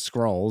to be the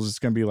Skrulls. It's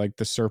going to be like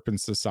the Serpent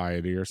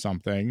Society or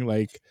something.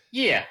 Like,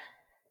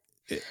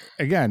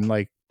 again,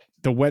 like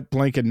the wet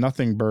blanket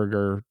nothing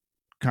burger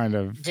kind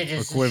of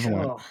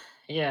equivalent.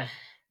 Yeah.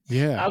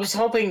 I was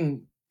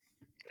hoping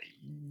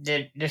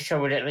that the show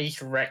would at least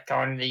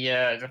retcon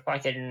the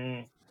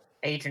fucking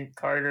Agent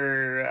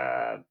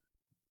Carter,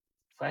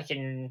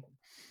 fucking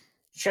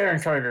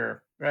Sharon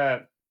Carter,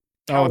 the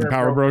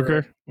power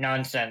broker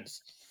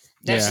nonsense.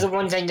 That's the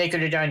one thing they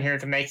could have done here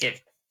to make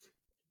it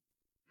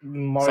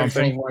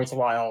marginally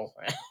worthwhile.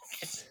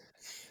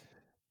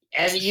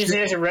 Use it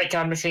as a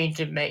retcon machine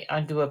to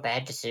undo a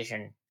bad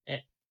decision.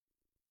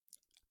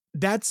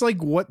 That's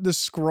like what the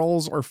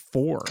Skrulls are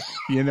for.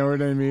 You know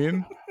what I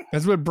mean?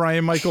 That's what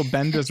Brian Michael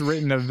Bendis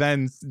written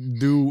events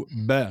do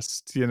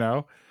best, you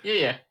know?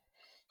 Yeah.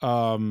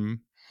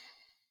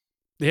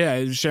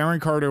 Yeah, Sharon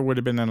Carter would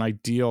have been an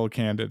ideal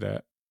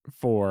candidate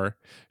for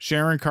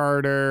Sharon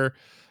Carter,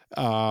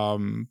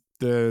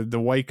 the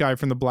white guy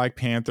from the Black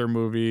Panther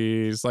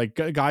movies, like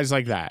guys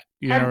like that.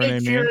 You know what I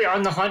mean? Fury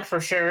on the hunt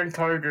for Sharon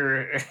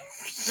Carter.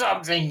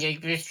 Something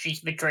she's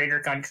betrayed her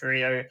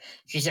country or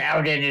she's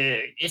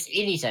outed just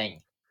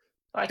anything.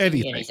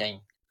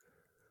 Anything.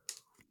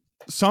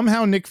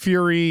 Somehow Nick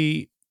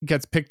Fury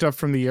gets picked up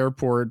from the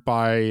airport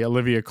by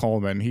Olivia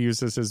Colman. He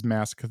uses his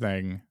mask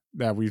thing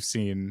that we've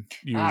seen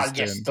used.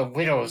 Yes, the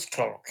Widow's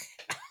Cloak.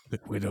 The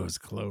Widow's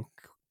Cloak.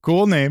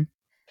 Cool name.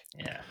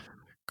 Yeah.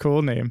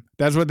 Cool name.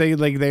 That's what they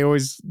like. They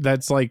always,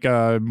 that's like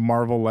a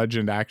Marvel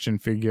Legend action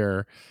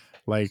figure,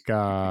 like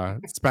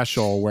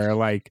special where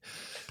like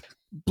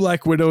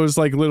Black Widow's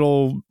like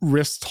little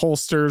wrist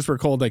holsters were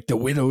called like the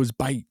Widow's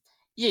Bite.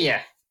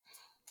 Yeah.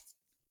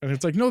 And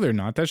it's like, no, they're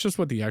not. That's just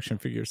what the action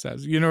figure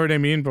says. You know what I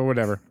mean? But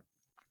whatever.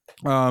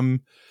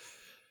 And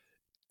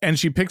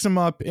she picks him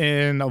up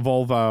in a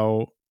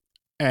Volvo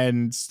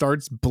and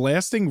starts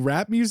blasting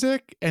rap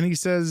music. And he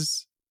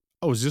says,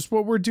 "Oh, is this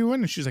what we're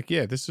doing?" And she's like,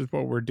 "Yeah, this is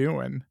what we're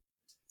doing."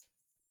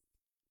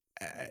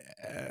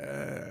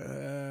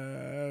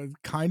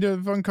 Kind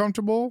of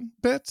uncomfortable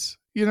bit.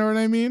 You know what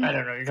I mean? I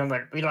don't know. You're talking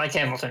about, we like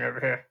Hamilton over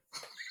here.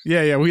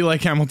 Yeah, we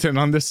like Hamilton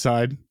on this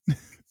side.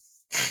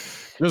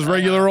 Just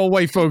regular old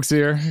white folks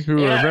here who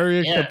are Yeah,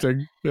 very yeah.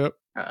 accepting. Yep.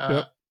 Uh,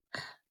 Yep.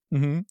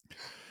 Mm-hmm.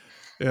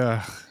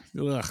 Yeah.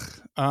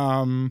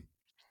 Ugh.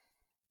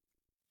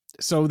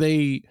 So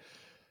they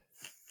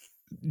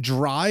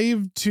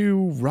drive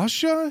to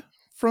Russia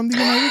from the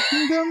United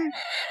Kingdom,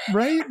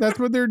 right? That's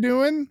what they're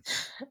doing.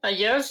 I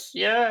guess,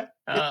 yeah.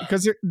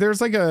 Because there's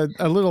like a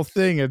little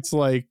thing. It's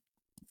like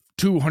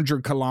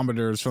 200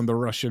 kilometers from the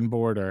Russian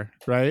border,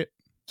 right?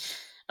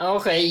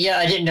 Okay, yeah,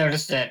 I didn't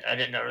notice that. I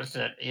didn't notice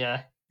that.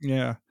 Yeah.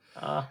 Yeah.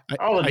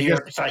 All of I guess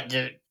Europe is like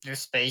the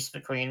space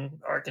between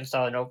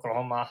Arkansas and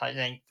Oklahoma. I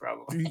think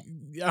probably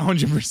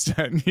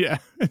 100%. Yeah.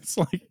 It's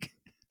like,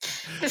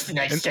 just the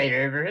next and state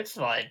over. It's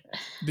fine.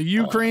 the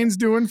Uh, Ukraine's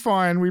doing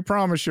fine. We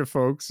promise you,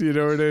 folks. You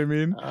know what I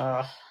mean?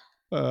 uh,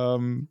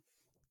 Um,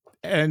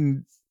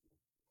 and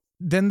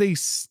then they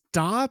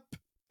stop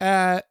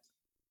at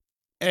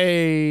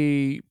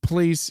a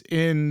place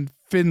in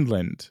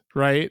Finland,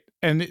 right?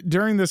 And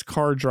during this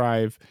car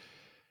drive,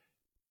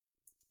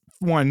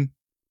 one,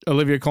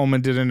 Olivia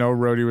Colman didn't know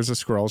Rhodey was a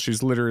Skrull.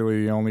 She's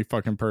literally the only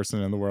fucking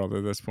person in the world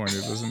at this point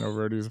who doesn't know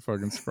Rhodey's a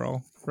fucking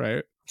Skrull,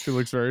 right? She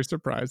looks very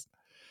surprised.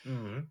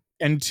 mm,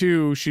 And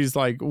two, she's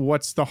like,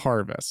 what's the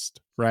harvest,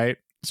 right?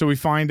 So we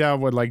find out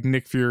what like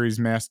Nick Fury's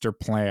master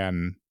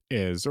plan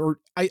is. Or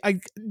I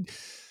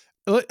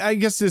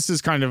guess this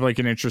is kind of like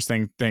an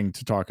interesting thing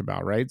to talk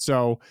about, right?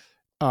 So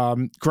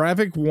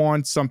Gravik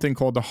wants something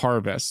called the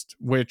harvest,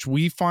 which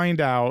we find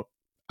out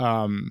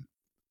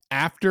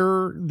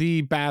after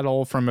the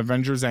battle from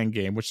Avengers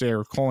Endgame, which they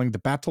are calling the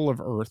Battle of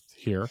Earth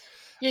here.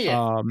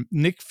 yeah.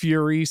 Nick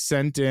Fury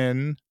sent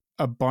in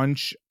a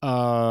bunch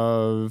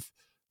of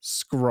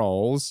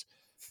scrolls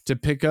to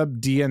pick up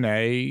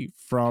DNA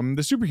from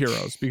the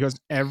superheroes because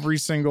every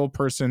single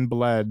person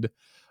bled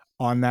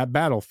on that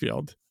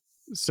battlefield.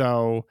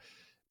 So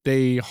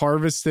they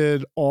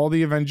harvested all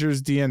the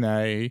Avengers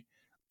DNA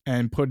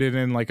and put it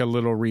in like a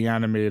little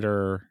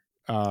reanimator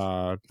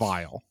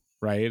vial,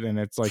 right? And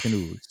it's like an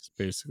ooze,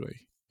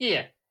 basically.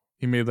 Yeah.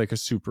 He made like a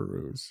super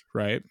ooze,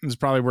 right? It's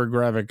probably where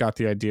Gravik got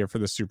the idea for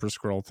the super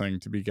scroll thing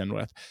to begin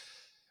with.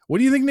 What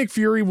do you think Nick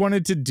Fury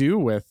wanted to do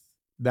with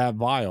that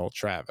vial,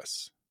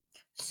 Travis?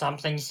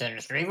 Something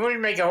sinister. He would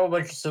make a whole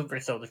bunch of super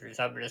soldiers,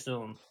 I would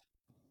assume.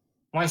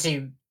 Once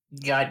he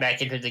got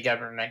back into the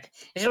government.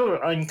 It's a little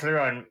unclear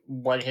on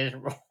what his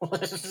role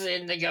was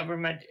in the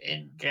government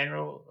in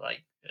general.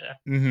 Like,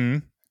 Mm-hmm.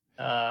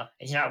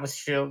 he's not with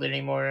Shield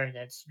anymore.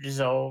 That's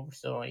dissolved,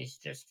 so he's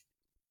just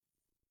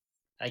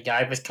a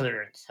guy with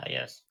clearance, I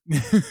guess.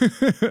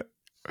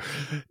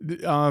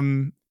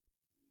 um,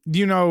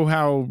 you know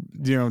how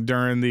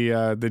during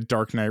the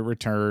Dark Knight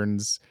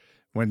Returns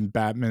when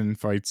Batman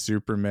fights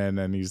Superman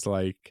and he's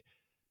like,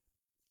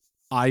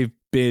 I've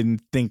been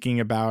thinking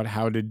about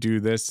how to do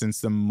this since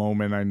the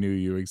moment I knew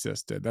you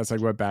existed. That's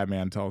like what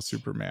Batman tells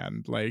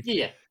Superman. Like,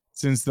 Yeah.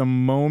 since the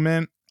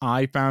moment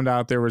I found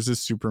out there was a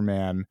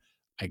Superman,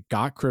 I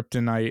got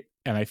kryptonite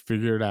and I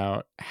figured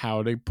out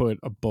how to put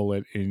a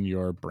bullet in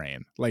your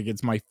brain. Like,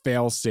 it's my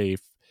fail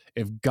safe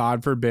if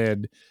God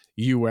forbid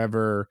you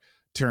ever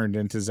turned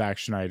into Zack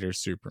Snyder's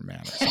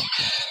Superman or something.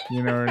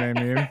 You know what I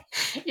mean?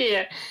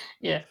 Yeah.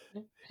 Yeah.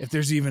 If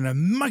there's even a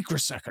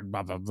microsecond,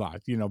 blah blah blah.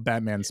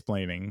 Batman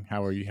splaining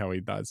how he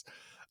does.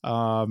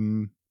 I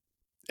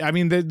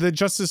mean the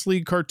Justice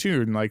League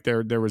cartoon, like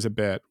there was a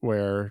bit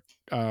where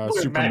Where Batman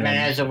Superman.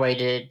 has a way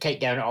to take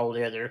down all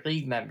the other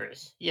League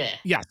members. Yeah.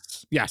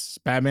 Yes,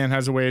 Batman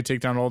has a way to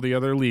take down all the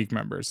other League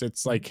members.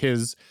 It's like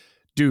his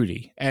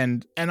duty,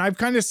 and I've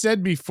kind of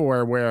said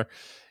before where,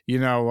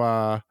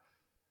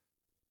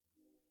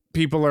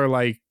 people are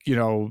like,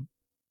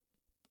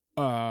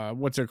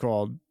 what's it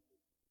called?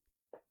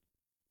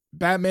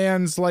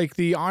 Batman's like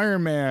the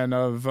Iron Man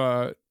of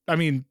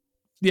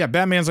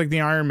Batman's like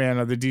the Iron Man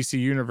of the DC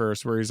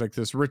universe where he's like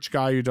this rich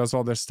guy who does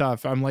all this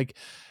stuff. I'm like,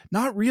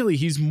 not really.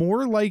 He's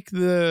more like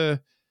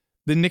the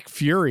Nick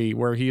Fury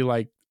where he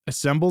like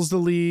assembles the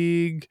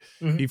league.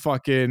 Mm-hmm. He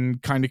fucking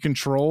kind of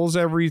controls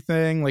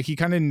everything. Like he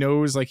kind of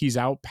knows like he's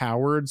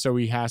outpowered, so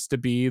he has to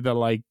be the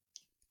like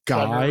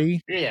Clever.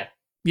 guy. Yeah.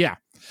 Yeah.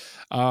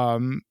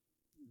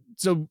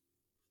 So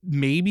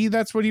maybe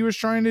that's what he was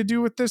trying to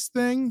do with this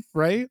thing,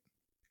 right?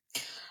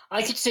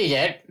 I could see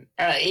that.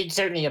 It's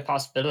certainly a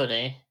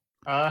possibility.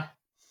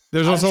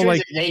 There's I'm also sure like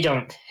that they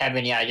don't have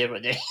any idea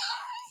what they.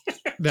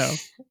 no.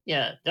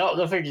 Yeah,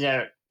 they'll figure that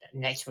out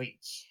next week.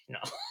 No.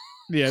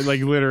 Yeah,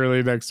 like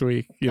literally next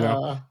week,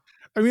 I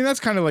mean, that's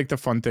kind of like the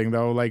fun thing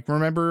though. Like,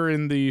 remember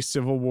in the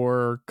Civil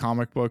War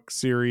comic book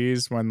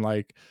series when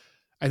like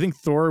I think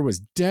Thor was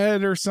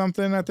dead or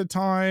something at the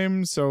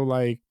time. So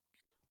like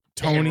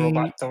They had Tony,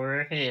 Robot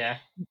Thor. Yeah.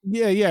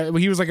 yeah, well,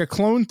 he was like a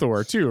clone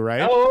Thor too,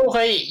 right? Oh,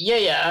 hey,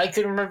 yeah. I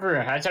couldn't remember.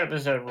 I thought it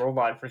was a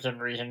robot for some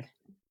reason.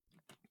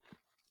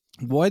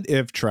 What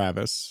if,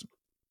 Travis,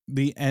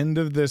 the end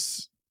of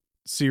this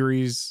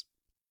series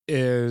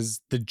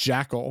is the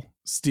Jackal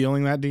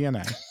stealing that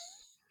DNA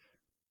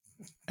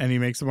and he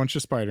makes a bunch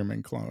of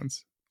Spider-Man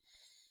clones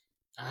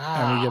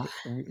and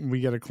we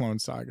get a clone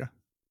saga?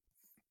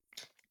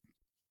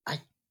 I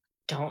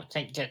don't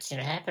think that's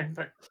gonna happen,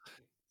 but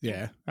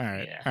Yeah. All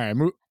right. Yeah. All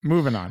right.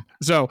 Moving on.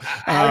 So,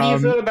 How do you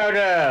feel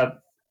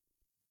about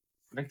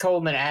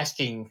Coleman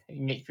asking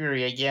Nick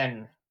Fury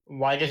again?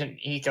 Why doesn't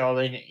he call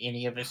in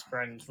any of his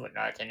friends,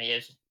 whatnot? And he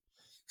is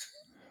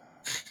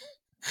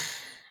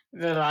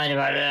the line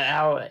about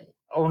how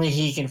only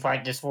he can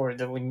fight this war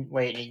the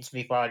way it needs to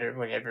be fought or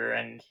whatever.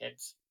 And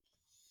it's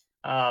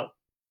the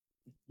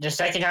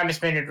second time it's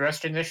been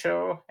addressed in the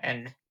show,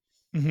 and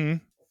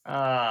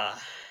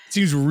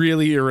seems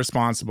really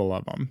irresponsible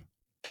of him.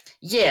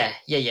 Yeah.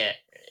 It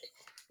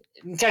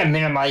kind of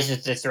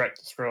minimizes the threat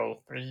this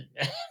role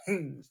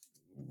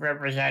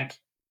represent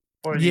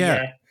for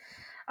the.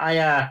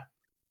 I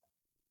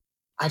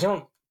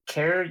don't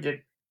care that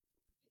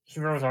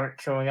heroes aren't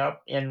showing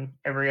up in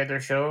every other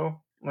show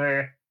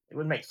where it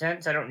would make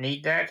sense. I don't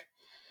need that.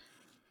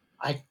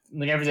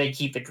 Whenever they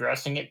keep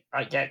addressing it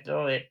like that,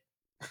 though, it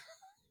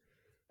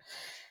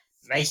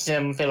makes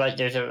them feel like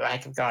there's a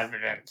lack of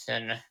confidence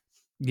in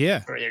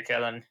what they're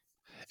telling.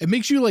 It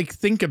makes you like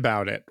think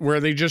about it, where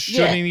they just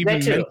shouldn't even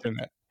mention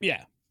it.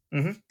 Yeah.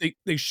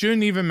 They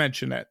shouldn't even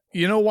mention it.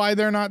 You know why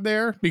they're not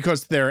there?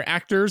 Because they're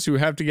actors who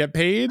have to get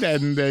paid,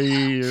 and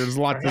there's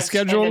lots of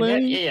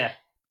scheduling.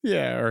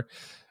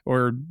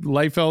 Or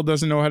Liefeld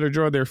doesn't know how to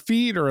draw their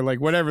feet, or like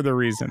whatever the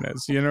reason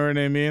is. You know what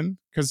I mean?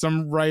 Because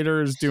some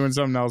writer is doing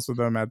something else with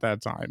them at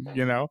that time.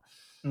 You know.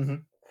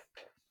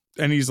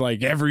 And he's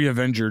like, every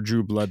Avenger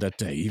drew blood that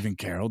day, even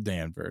Carol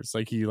Danvers.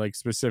 Like he like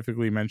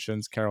specifically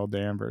mentions Carol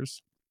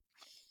Danvers.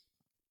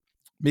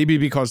 Maybe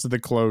because of the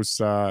close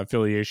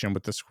affiliation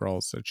with the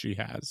Skrulls that she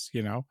has,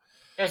 you know?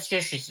 That's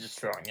because she's the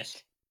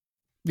strongest.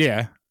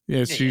 Yeah.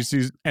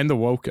 She's and the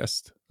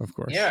wokest, of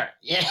course. Yeah.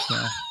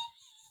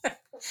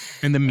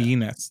 And the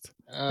meanest.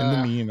 And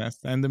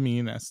the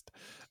meanest.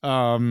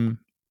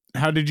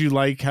 How did you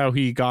like how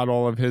he got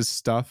all of his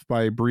stuff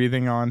by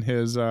breathing on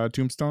his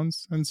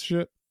tombstones and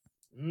shit?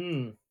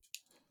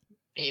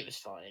 It was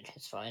fine.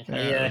 It's fine.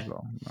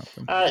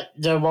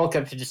 The walk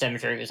up to the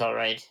cemetery was all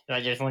right.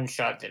 Like, there's one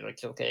shot that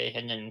looks okay,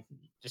 and then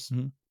just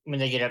when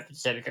they get up to the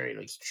cemetery, it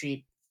looks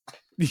cheap.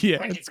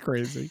 Yeah, it's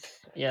crazy.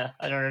 Yeah,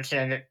 I don't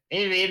understand it.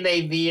 It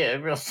may be a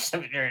real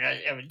cemetery, and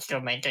I would still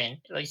maintain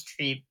it looks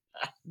cheap.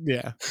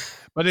 Yeah,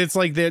 but it's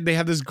like they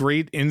have this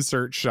great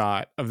insert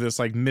shot of this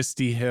like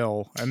misty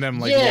hill, and then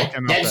like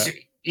looking up at.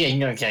 Yeah, you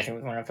know exactly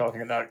what I'm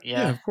talking about.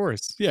 Yeah, of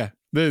course. Yeah,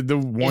 the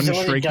one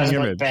striking image.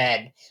 Look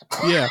bad.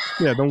 yeah,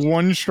 the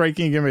one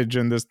striking image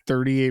in this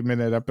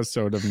 38-minute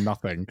episode of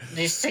nothing.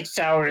 These 6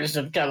 hours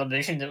of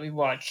television that we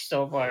watched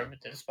so far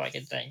with this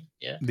fucking thing.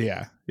 Yeah.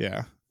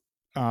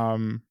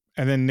 And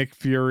then Nick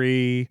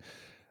Fury.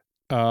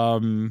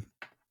 Did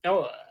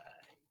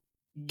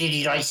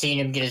you like seeing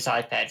him get his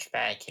eye patch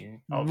back and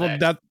all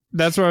that?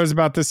 That's what I was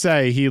about to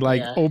say. He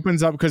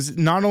opens up, because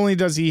not only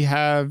does he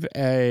have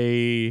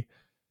a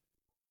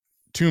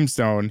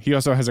tombstone, he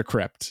also has a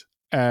crypt,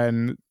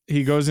 and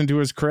he goes into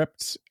his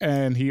crypt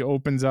and he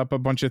opens up a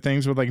bunch of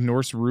things with like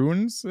Norse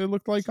runes, it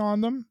looked like,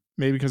 on them,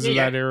 maybe because of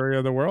that area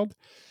of the world.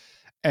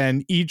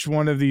 And each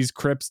one of these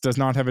crypts does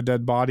not have a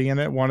dead body in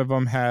it. One of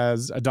them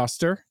has a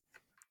duster,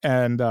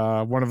 and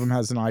one of them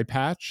has an eye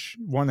patch,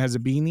 one has a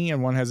beanie,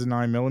 and one has a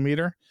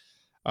 9mm.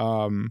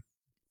 And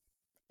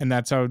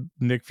that's how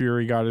Nick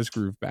Fury got his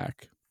groove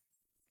back.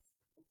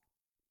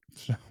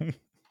 So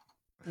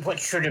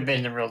what should have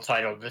been the real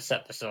title of this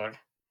episode?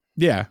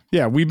 Yeah.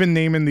 We've been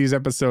naming these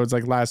episodes,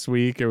 like last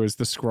week it was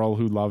The Skrull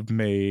Who Loved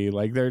Me.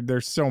 Like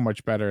they're so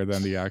much better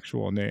than the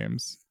actual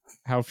names.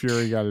 How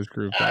Fury got his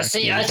groove back.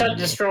 See, I thought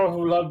The Skrull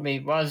Who Loved Me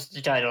was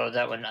the title of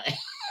that one.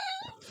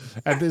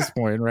 At this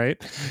point, right?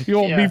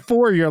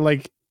 Before you're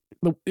like,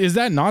 is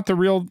that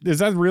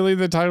really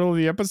the title of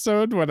the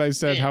episode? When I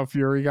said how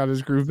Fury got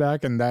his groove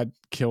back, and that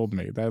killed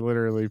me. That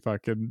literally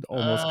fucking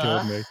almost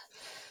killed me.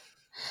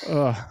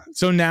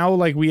 So now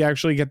like we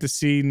actually get to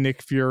see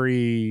Nick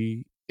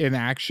Fury in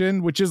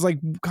action, which is like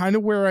kind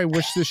of where I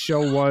wish the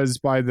show was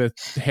by the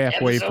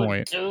halfway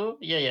point. 2?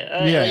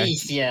 At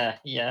least, yeah.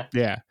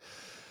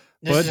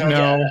 This is like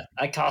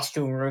a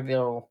costume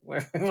reveal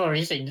where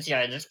we're seeing this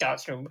guy in this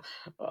costume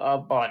a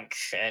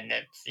bunch, and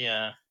it's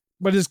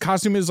But his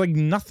costume is like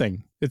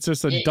nothing. It's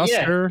just a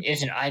duster. Yeah,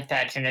 it's an eye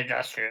patch and a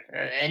duster,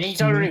 and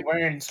he's already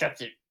wearing stuff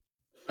that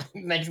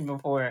you mentioned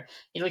before.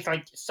 He looks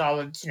like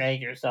Solid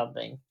Snake or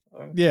something.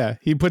 Yeah,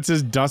 he puts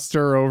his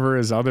duster over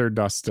his other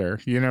duster.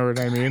 You know what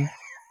I mean?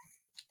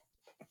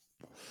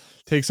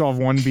 Takes off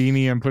one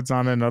beanie and puts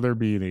on another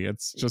beanie.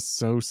 It's just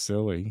so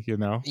silly, you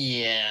know?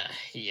 Yeah.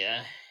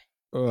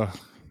 Ugh.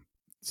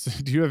 So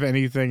do you have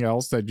anything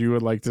else that you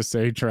would like to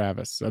say,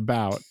 Travis,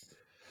 about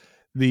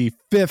the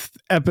 5th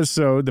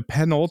episode, the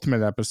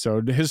penultimate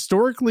episode?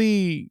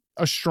 Historically,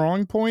 a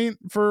strong point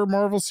for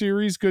Marvel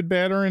series, good,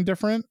 bad, or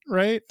indifferent,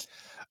 right?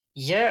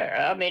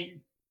 Yeah, I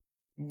mean,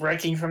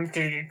 breaking from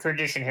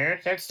tradition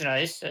here. That's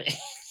nice.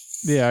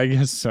 Yeah, I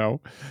guess so.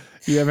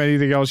 Do you have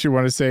anything else you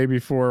want to say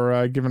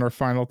before giving our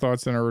final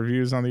thoughts and our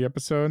reviews on the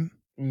episode?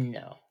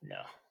 No.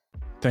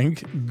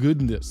 Thank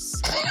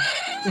goodness.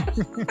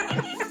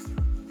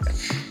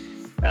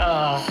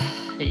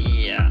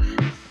 Yeah.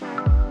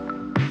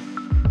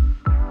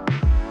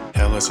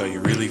 Tell us how you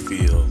really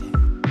feel.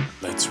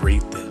 Let's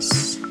rate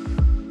this.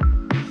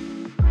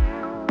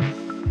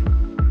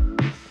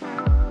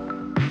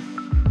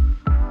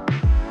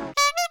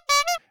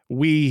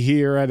 We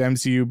here at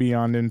MCU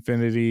Beyond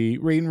Infinity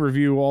rate and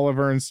review all of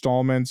our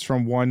installments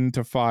from 1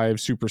 to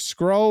 5 Super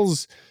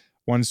Skrulls.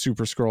 1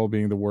 Super Skrull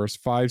being the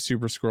worst, 5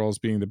 Super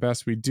Skrulls being the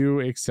best. We do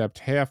accept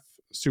half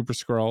Super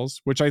Skrulls,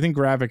 which I think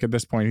Gravik at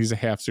this point, he's a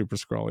half Super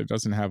Skrull. He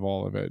doesn't have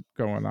all of it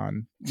going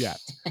on yet.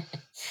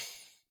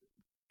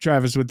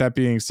 Travis, with that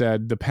being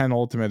said, the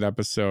penultimate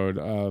episode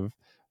of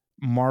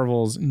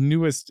Marvel's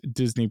newest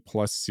Disney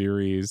Plus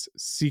series,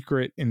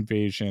 Secret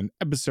Invasion,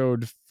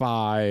 episode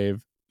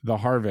 5, The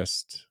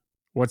Harvest.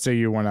 What say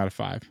you 1 out of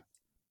 5?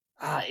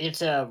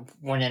 It's a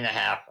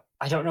 1.5.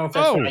 I don't know if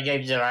that's what I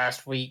gave you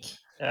last week,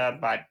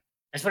 but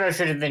that's what I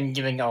should have been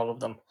giving all of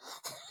them.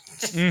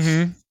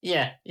 Mm-hmm.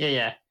 Yeah.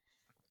 Yeah.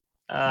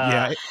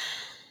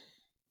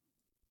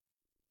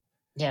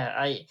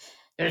 Yeah,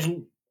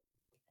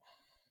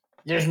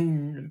 there's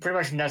pretty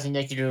much nothing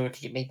they can do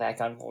to get me back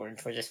on board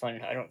for this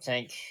one, I don't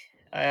think.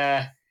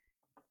 It's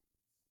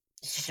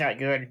just not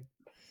good.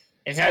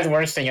 It's not the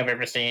worst thing I've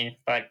ever seen,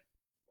 but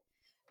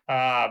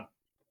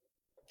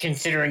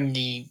considering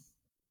the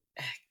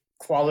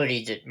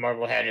quality that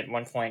Marvel had at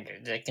one point,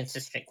 the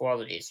consistent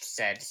quality is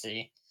sad to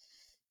see.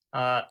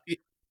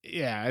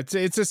 Yeah,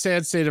 it's a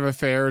sad state of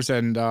affairs,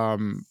 and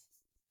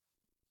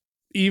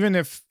even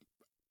if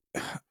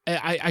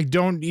I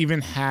don't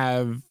even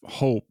have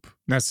hope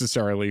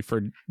necessarily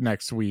for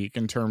next week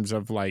in terms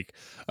of like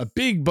a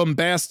big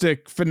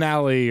bombastic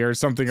finale or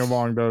something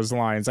along those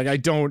lines. Like I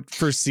don't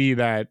foresee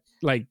that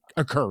like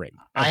occurring.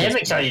 I am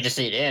excited to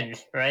see it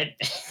end, right?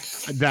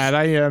 That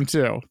I am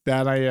too.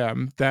 That I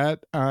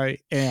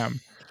am.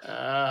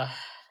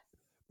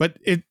 But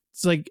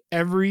it's like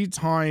every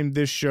time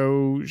this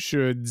show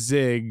should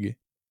zig,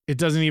 it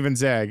doesn't even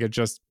zag. It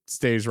just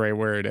stays right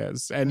where it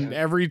is. And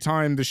every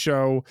time the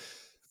show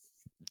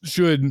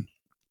should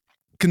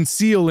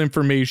conceal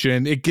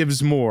information, it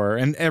gives more.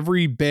 And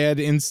every bad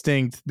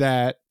instinct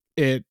that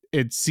it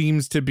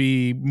seems to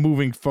be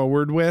moving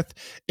forward with,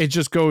 it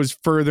just goes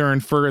further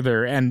and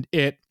further, and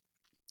it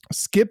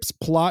skips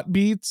plot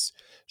beats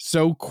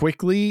so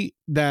quickly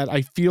that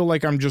I feel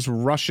like I'm just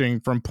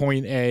rushing from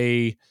point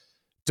A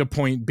to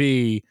point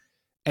B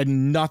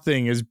and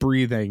nothing is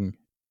breathing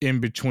in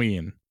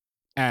between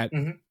at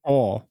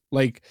all.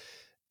 Like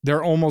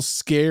they're almost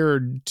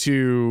scared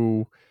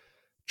to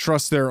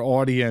trust their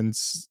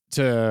audience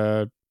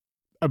to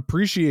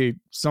appreciate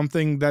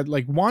something that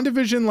like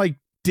WandaVision like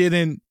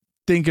didn't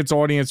think its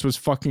audience was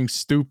fucking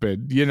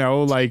stupid, you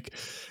know? Like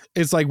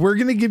it's like we're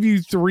gonna give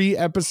you 3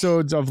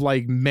 episodes of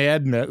like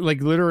madness,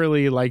 like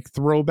literally like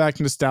throwback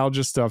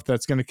nostalgia stuff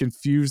that's gonna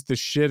confuse the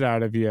shit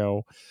out of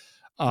you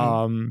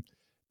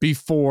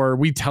before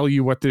we tell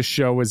you what this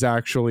show is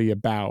actually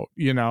about,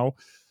 you know?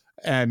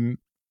 And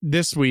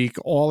this week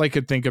all I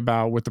could think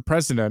about with the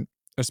president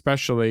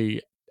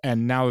especially,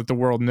 and now that the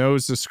world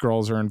knows the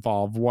Skrulls are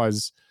involved,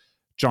 was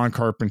John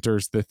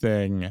Carpenter's The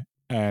Thing,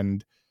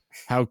 and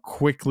how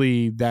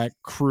quickly that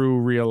crew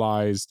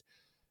realized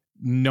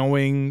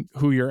knowing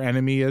who your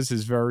enemy is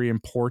very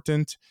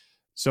important.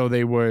 So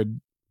they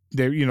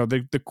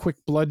the quick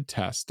blood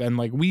test, and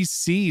like we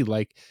see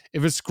like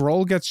if a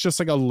Skrull gets just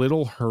like a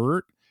little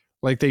hurt,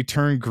 like they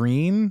turn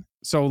green.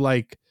 So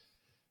like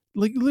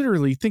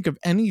literally think of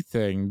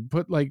anything,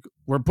 but like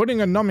we're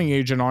putting a numbing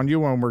agent on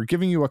you and we're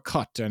giving you a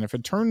cut, and if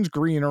it turns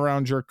green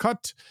around your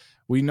cut,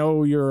 we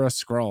know you're a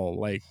Skrull.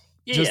 Like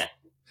just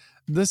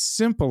the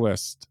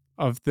simplest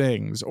of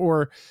things.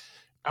 Or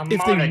a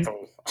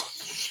monocle.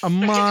 A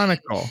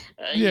monocle.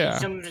 Yeah.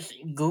 Some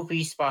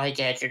goofy spy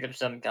gadget of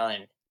some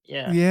kind.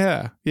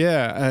 Yeah.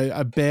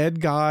 A bad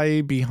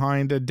guy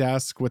behind a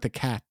desk with a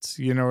cat,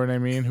 you know what I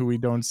mean, who we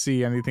don't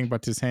see anything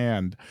but his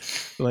hand.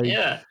 Like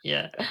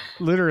yeah,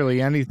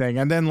 literally anything.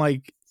 And then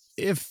like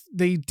if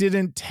they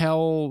didn't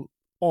tell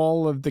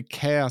all of the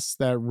cast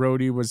that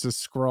Rhodey was a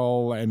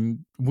Skrull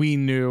and we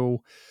knew,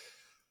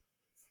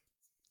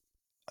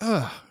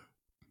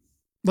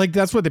 like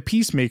that's what the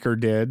Peacemaker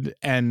did,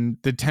 and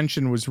the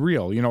tension was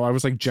real. You know, I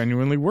was like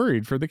genuinely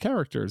worried for the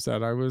characters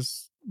that I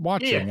was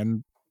watching.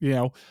 And you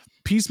know,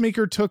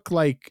 Peacemaker took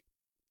like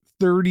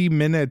 30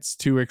 minutes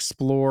to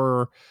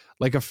explore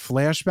like a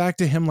flashback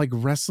to him like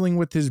wrestling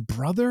with his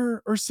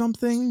brother or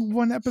something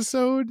one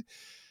episode.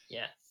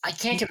 Yeah, I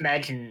can't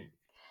imagine.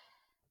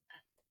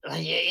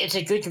 Like, it's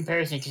a good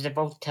comparison because they're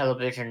both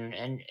television,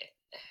 and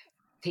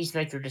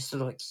Peacemaker just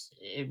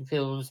it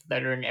feels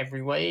better in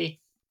every way.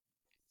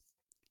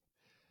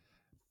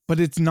 But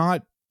it's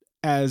not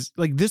as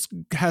like this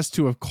has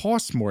to have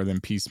cost more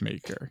than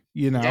Peacemaker,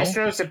 you know?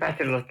 Destro's about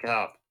to look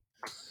up.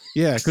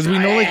 Yeah, because we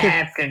know like I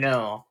have to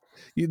know.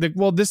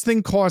 Well, this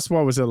thing cost,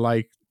 what was it,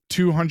 like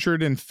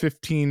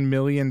 $215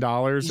 million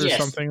or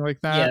something like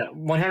that? Yeah,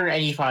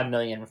 $185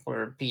 million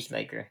for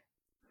Peacemaker.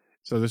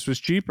 So this was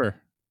cheaper.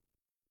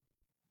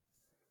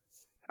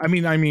 I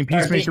mean,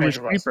 Peacemaker was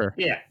cheaper.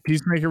 Yeah.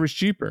 Peacemaker was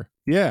cheaper.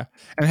 Yeah.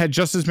 And had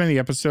just as many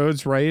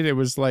episodes, right? It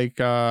was like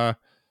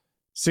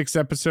 6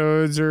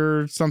 episodes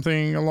or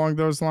something along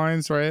those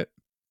lines, right?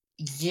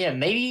 Yeah,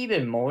 maybe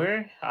even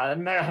more.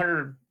 I'm not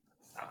 100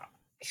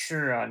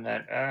 sure on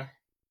that.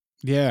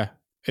 Yeah,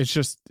 it's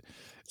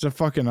it's a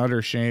fucking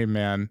utter shame,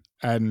 man.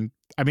 And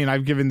I mean,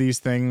 I've given these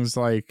things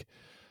like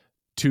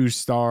 2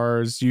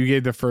 stars. You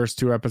gave the first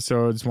 2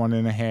 episodes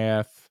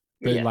 1.5.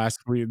 Yeah.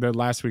 The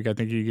last week, I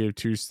think you gave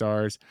 2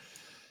 stars.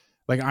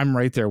 Like, I'm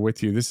right there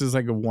with you. This is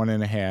like a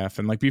 1.5.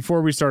 And like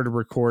before we started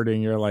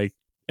recording, you're like,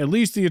 at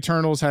least the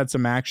Eternals had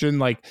some action.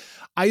 Like,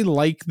 I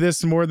like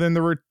this more than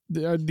the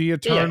Yeah.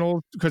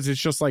 Eternals because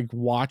it's just like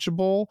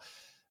watchable.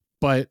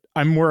 But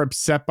I'm more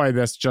upset by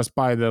this just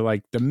by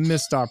the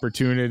missed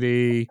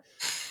opportunity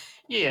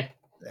Yeah.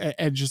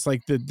 and just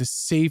like the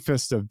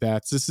safest of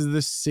bets. This is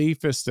the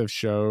safest of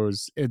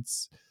shows.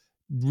 It's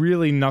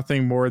really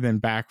nothing more than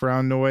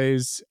background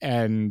noise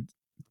and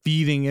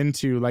feeding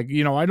into, like,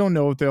 I don't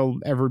know if there'll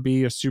ever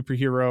be a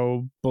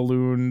superhero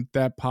balloon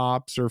that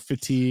pops or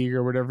fatigue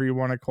or whatever you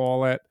want to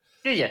call it.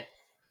 Yeah.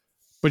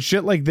 But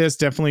shit like this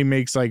definitely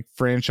makes like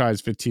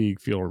franchise fatigue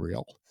feel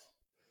real.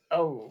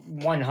 Oh,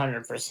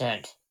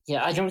 100%.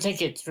 Yeah, I don't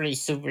think it's really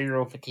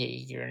superhero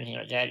fatigue or anything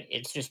like that.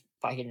 It's just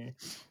fucking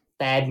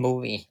bad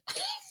movie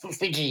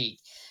fatigue.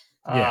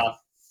 Yeah.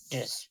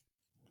 Yes.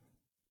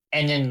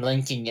 And then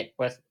linking it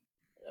with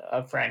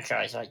a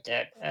franchise like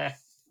that.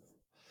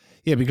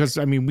 Yeah, because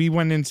I mean, we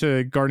went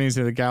into Guardians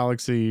of the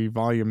Galaxy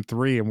Volume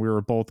 3 and we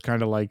were both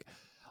kind of like,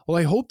 well,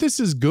 I hope this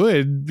is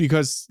good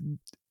because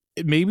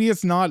maybe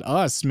it's not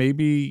us.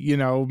 Maybe,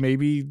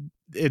 maybe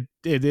it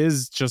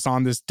is just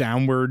on this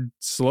downward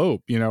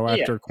slope, Yeah.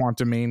 after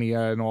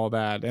Quantumania and all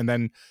that. And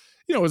then,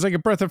 it was like a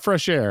breath of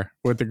fresh air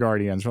with the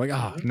Guardians. We're like,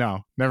 oh,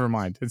 no, never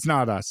mind. It's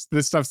not us.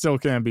 This stuff still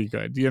can be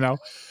good, Yeah,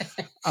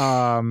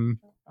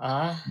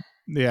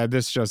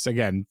 this just,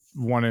 again,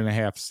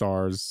 1.5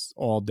 stars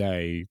all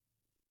day.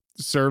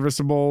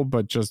 Serviceable,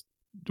 but just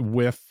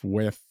whiff,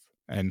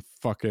 and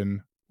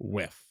fucking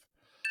whiff.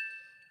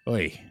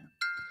 Oy.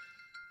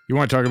 You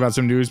want to talk about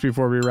some news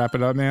before we wrap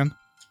it up, man?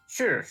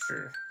 Sure.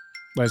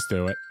 Let's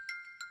do it.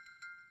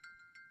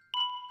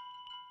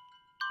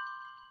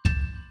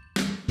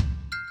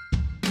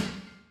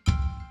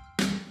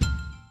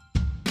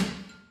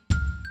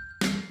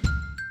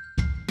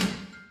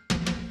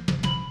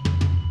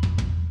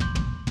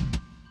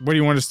 What do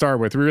you want to start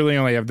with? We really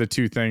only have the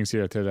 2 things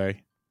here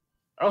today.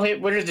 Oh,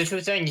 wait, what are the 2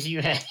 things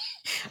you had?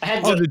 I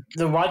had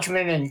the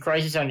Watchmen and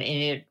Crisis on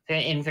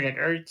Infinite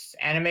Earths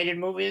animated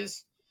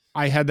movies.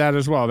 I had that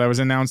as well. That was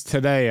announced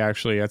today,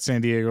 actually, at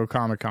San Diego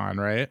Comic-Con,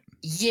 right?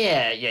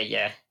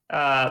 Yeah.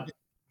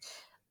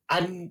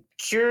 I'm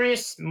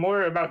curious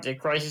more about the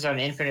Crisis on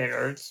Infinite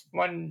Earths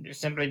one,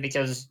 simply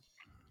because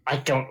I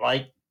don't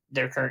like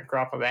their current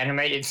crop of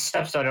animated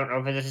stuff, so I don't know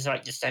if this is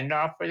like the send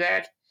off for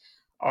that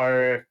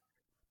or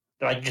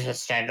like just a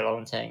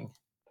standalone thing.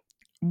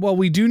 Well,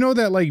 we do know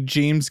that like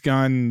James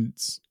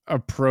Gunn's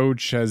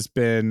approach has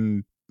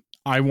been,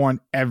 I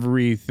want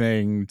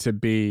everything to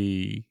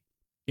be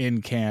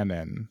in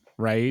canon,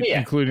 right? Yeah.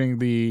 Including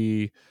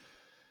the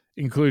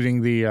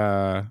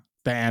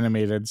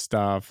animated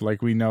stuff.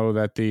 Like, we know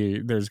that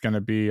there's going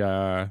to be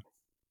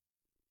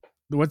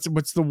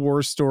what's the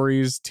War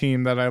Stories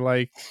team that I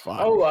like? Fuck.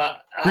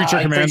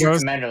 Creature Commandos. Creature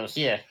Commandos.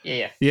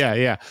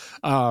 Yeah.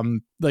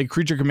 Like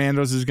Creature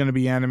Commandos is going to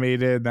be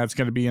animated. That's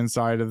going to be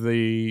inside of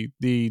the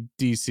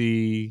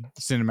DC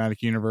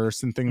cinematic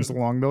universe and things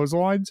along those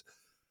lines.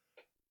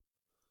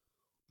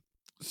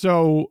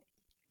 So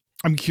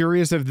I'm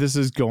curious if this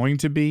is going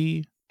to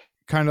be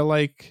kind of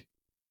like,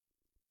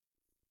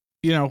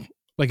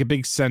 like a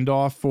big send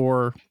off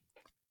for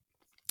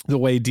the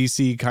way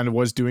DC kind of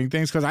was doing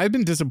things. Cause I've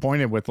been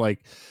disappointed with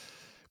like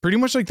pretty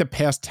much like the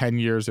past 10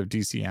 years of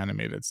DC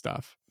animated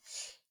stuff.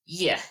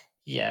 Yeah.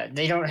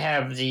 They don't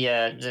have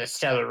the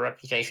stellar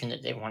reputation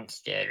that they once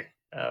did.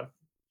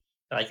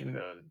 Like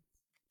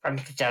from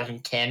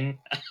 2010,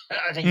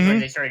 I think when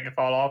they started to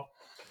fall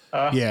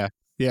off. Yeah.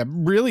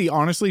 Really,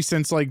 honestly,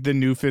 since like the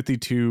New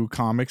 52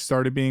 comics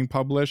started being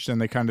published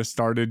and they kind of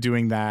started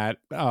doing that,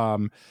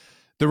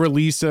 the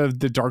release of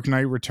the Dark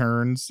Knight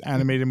Returns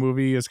animated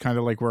movie is kind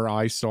of like where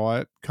I saw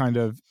it kind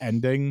of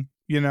ending,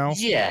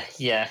 Yeah.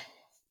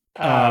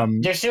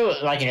 There's still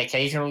like an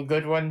occasional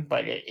good one,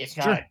 but it's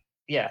not. Sure.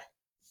 Yeah.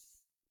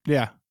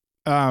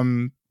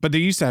 But they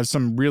used to have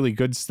some really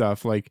good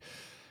stuff. Like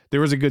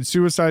there was a good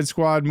Suicide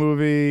Squad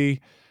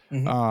movie.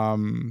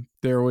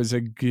 There was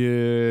a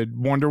good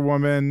Wonder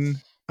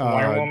Woman.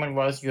 Wonder Woman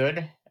was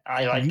good.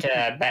 I liked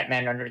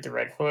Batman Under the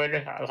Red Hood.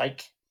 I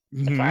liked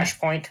the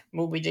Flashpoint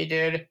movie they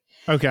did.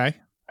 Okay.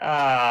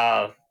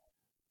 Fuck.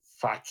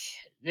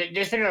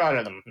 There's been a lot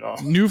of them. No.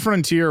 New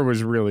Frontier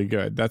was really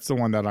good. That's the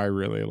one that I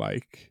really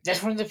like.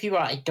 That's one of the people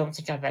I don't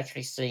think I've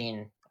actually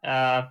seen.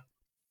 I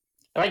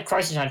like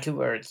Crisis on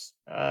Two Earths.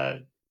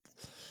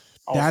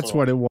 That's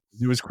what it was.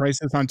 It was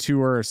Crisis on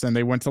Two Earths, and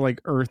they went to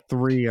like Earth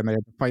 3, and they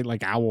had to fight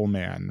like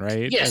Owlman,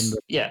 right? Yes.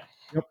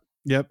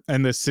 Yep.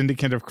 And the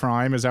Syndicate of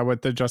Crime, is that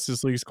what the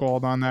Justice League's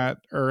called on that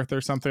Earth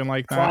or something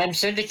like that? Crime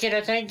Syndicate,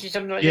 I think,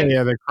 something like that.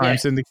 Yeah, the Crime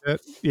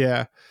Syndicate.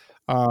 Yeah.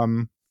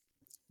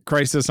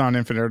 Crisis on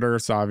Infinite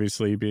Earths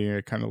obviously being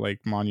a kind of like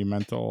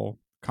monumental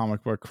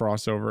comic book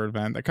crossover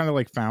event that kind of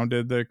like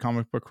founded the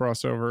comic book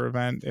crossover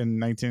event in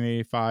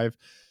 1985.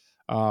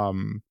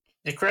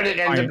 The credit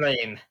and the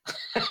blame.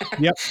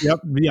 Yep.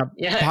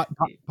 Yeah.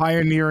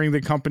 Pioneering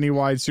the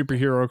company-wide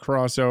superhero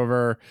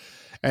crossover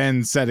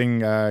and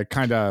setting a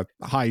kind of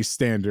high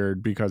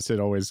standard, because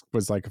it always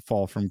was like a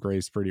fall from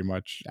grace pretty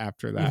much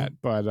after that.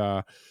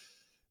 But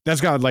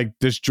that's got like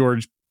this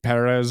George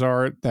Perez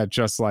art that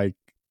just like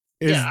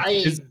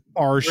is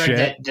our read shit.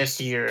 that this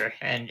year,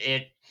 and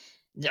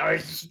the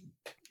art,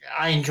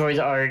 I enjoy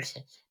the art.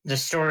 The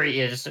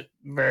story is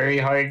very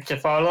hard to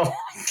follow.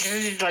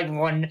 It's like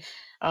one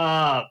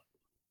not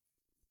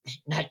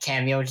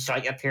cameo, just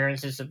like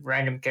appearances of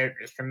random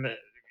characters from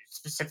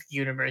specific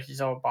universes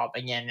all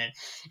popping in, and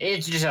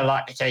it's just a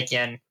lot to take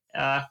in.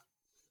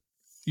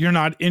 You're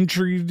not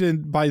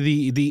intrigued by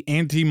the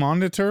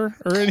anti-monitor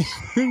or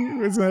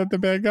anything? Isn't that the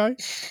bad guy?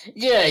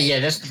 Yeah,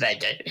 that's the bad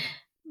guy.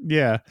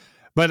 Yeah,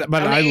 but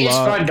I mean, it's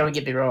love. fun. Don't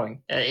get me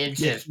wrong. It's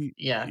just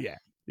yeah.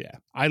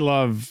 I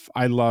love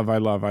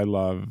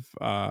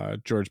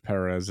George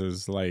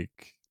Perez's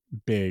like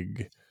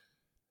big,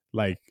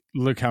 like,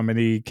 look how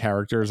many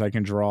characters I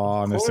can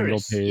draw on a single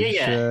page.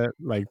 Yeah.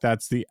 Like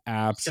that's the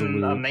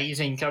absolute some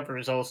amazing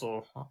covers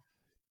also.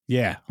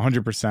 Yeah,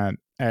 100%.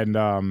 And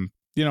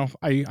you know,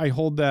 I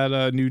hold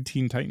that new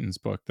Teen Titans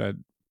book that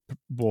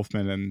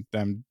Wolfman and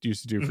them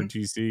used to do for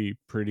DC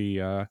pretty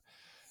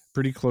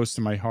close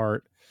to my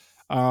heart.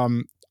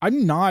 I'm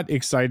not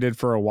excited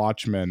for a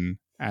Watchmen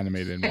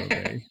animated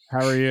movie.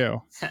 How are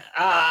you?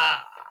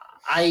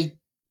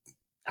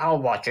 I'll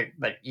watch it,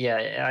 but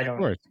yeah, I don't. Of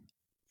course.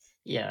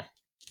 Yeah.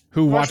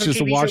 Who watches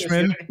The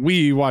Watchmen?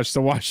 We watch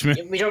The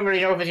Watchmen. We don't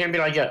really know if it's gonna be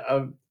like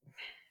a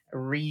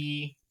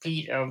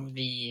repeat of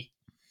the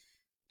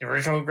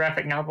original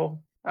graphic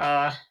novel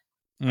or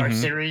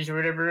series or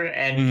whatever,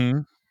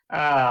 and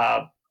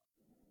yeah.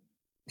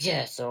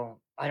 So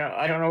I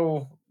don't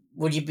know.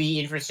 Would you be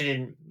interested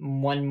in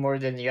one more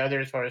than the other,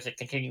 as far as a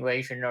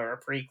continuation or a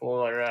prequel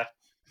or a?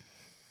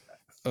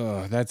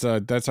 That's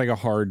like a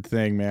hard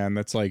thing, man.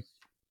 That's like,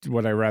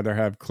 would I rather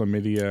have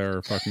chlamydia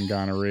or fucking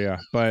gonorrhea?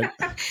 But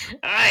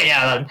I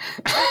know.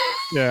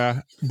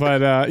 Yeah,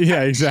 but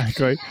yeah,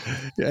 exactly.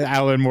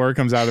 Alan Moore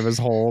comes out of his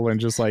hole and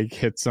just like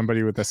hits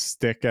somebody with a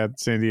stick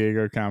at San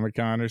Diego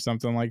Comic-Con or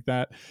something like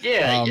that.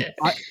 Yeah.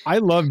 I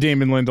love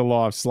Damon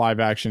Lindelof's live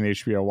action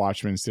HBO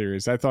Watchmen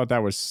series. I thought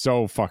that was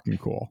so fucking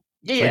cool.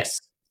 Yeah. Like,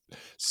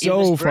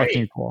 so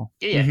fucking cool.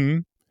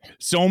 Yeah.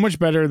 So much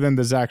better than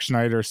the Zack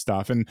Snyder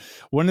stuff. And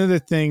one of the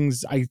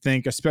things I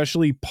think,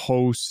 especially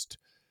post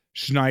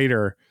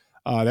Schneider,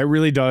 that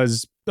really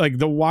does, like,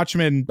 the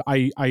Watchmen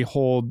I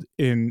hold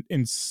in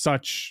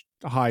such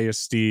high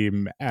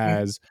esteem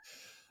as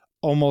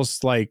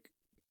almost like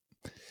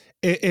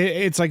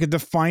it's like a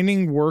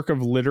defining work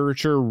of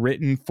literature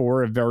written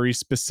for a very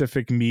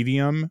specific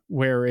medium,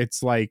 where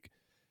it's like,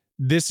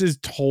 this is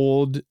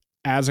told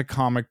as a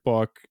comic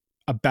book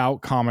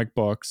about comic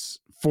books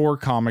for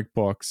comic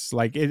books.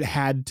 Like, it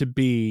had to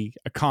be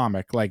a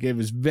comic. Like, it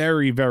was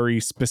very, very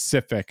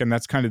specific, and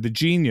that's kind of the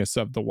genius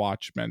of the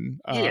Watchmen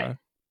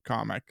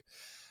comic.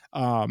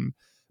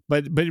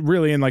 But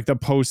really, in like the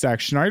post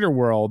Zack Snyder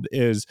world,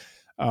 is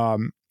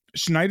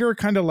Schneider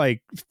kind of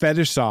like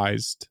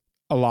fetishized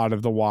a lot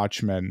of the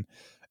Watchmen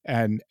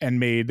and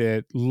made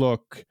it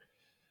look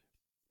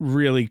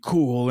really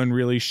cool and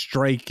really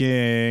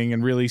striking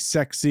and really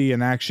sexy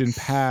and action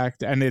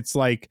packed. And it's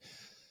like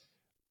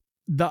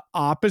the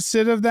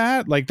opposite of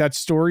that. Like, that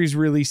story's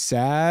really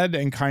sad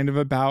and kind of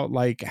about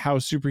like how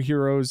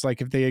superheroes,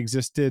 like, if they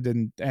existed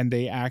and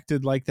they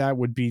acted like that,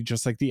 would be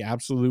just like the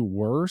absolute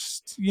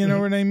worst. You know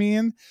what I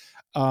mean?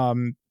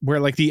 Where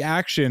like the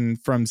action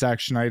from Zack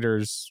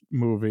Schneider's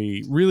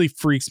movie really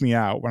freaks me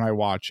out when I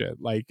watch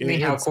it. Like, you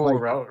mean how cool like,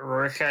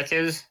 Rorschach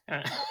is?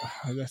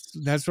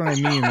 that's what I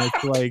mean.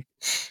 It's like,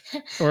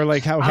 or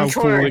like how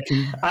cool it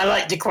can. I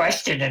like the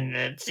question, and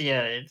it's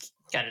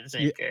kind of the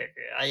same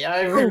character.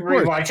 I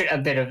rewatched a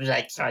bit of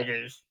Zack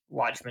Snyder's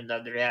Watchmen the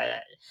other day.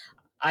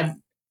 I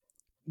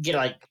get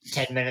like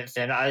 10 minutes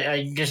in.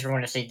 I just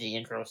want to see the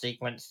intro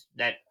sequence.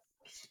 That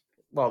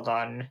well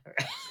done.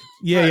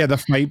 Yeah, the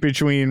fight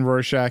between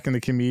Rorschach and the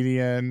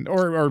comedian,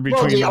 or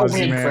between the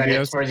opening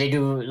credits where they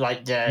do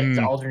like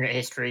the alternate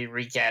history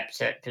recap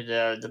set to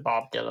the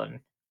Bob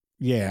Dylan.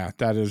 Yeah,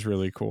 that is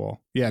really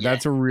cool. Yeah,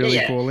 that's a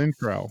really cool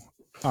intro.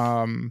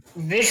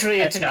 Visually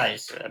it's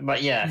nice,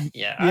 but I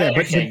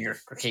understand your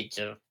critique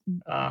too.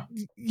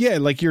 Yeah,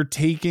 like, you're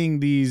taking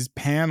these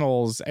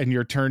panels and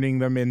you're turning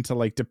them into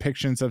like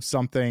depictions of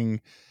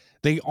something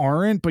they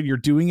aren't, but you're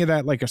doing it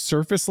at like a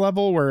surface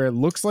level where it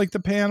looks like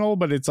the panel,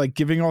 but it's like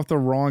giving off the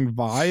wrong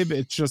vibe.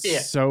 It's just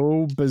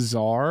so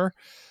bizarre.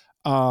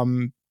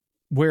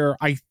 Where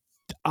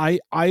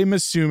I'm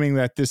assuming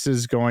that this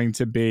is going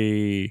to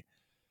be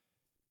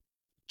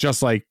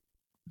just like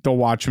the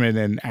Watchmen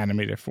in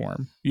animated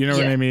form. You know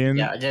what I mean?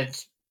 Yeah,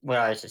 that's what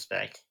I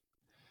suspect.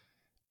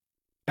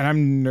 And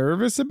I'm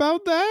nervous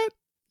about that,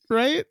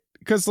 right?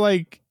 Because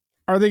like,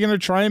 are they going to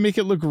try and make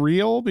it look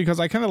real? Because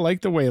I kind of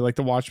like the way like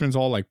the Watchmen's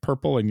all like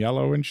purple and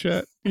yellow and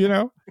shit, you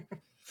know?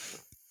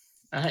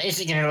 Is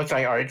it gonna look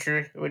like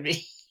Archer? Would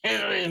be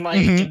is my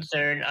Mhm.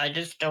 concern. I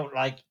just don't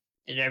like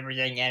that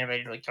everything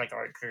animated looks like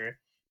Archer.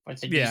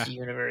 What's the Yeah. DC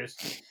universe?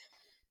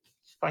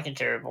 It's fucking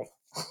terrible.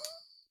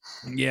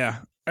 Yeah.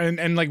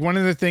 And like one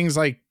of the things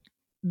like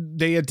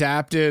they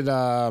adapted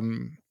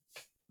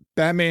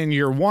Batman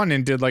Year One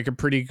and did like a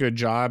pretty good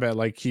job at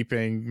like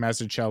keeping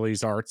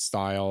Mazzucchelli's art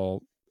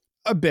style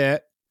a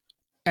bit.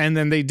 And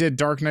then they did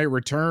Dark Knight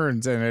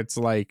Returns, and it's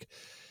like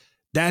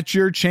that's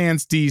your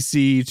chance,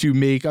 DC, to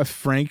make a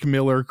Frank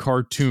Miller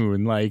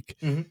cartoon. Like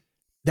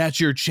that's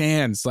your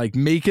chance. Like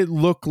make it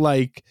look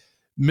like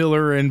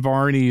Miller and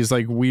Varney's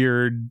like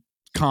weird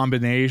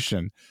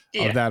combination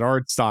of that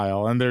art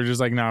style. And they're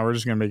just like, no, we're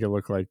just gonna make it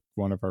look like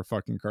one of our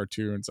fucking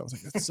cartoons. I was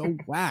like, that's so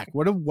whack.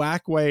 What a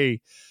whack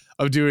way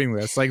of doing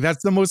this. Like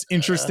that's the most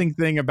interesting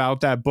thing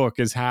about that book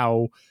is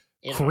how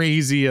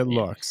crazy it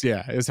looks.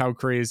 Yeah, is how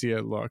crazy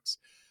it looks.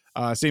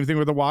 Same thing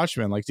with the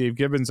Watchmen. Like Dave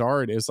Gibbons'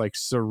 art is like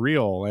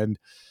surreal, and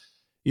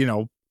you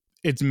know,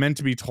 it's meant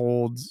to be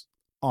told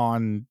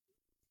on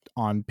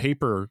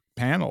paper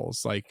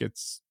panels. Like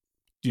it's,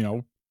 you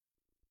know,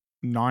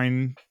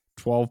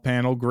 9-12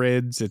 panel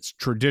grids. It's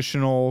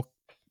traditional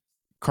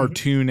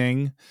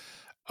cartooning.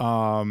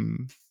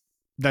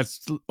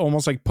 That's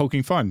almost like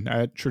poking fun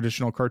at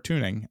traditional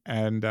cartooning,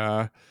 and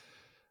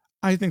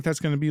I think that's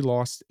going to be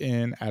lost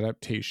in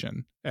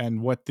adaptation.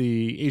 And what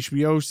the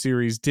HBO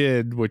series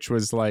did, which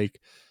was like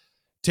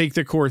take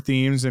the core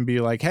themes and be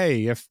like,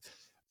 hey, if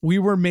we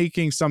were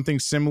making something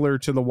similar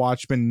to The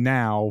Watchmen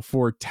now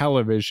for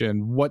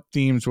television, what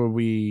themes would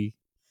we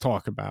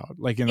talk about?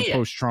 Like in a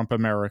post-Trump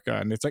America.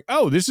 And it's like,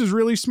 oh, this is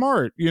really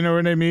smart. You know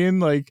what I mean?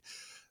 Like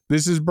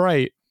this is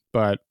bright.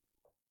 But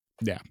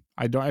yeah,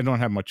 I don't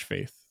have much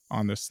faith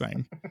on this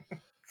thing.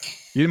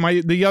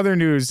 The other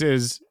news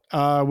is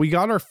we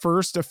got our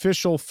first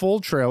official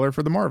full trailer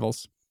for the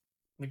Marvels.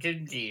 We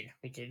did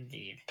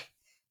indeed.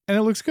 And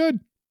it looks good.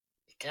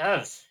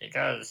 It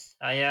does.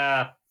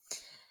 I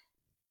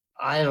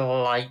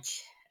like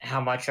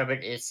how much of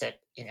it is set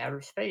in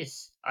outer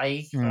space.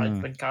 I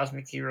like when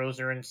cosmic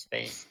heroes are in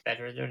space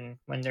better than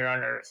when they're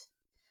on Earth.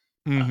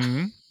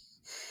 Mm-hmm.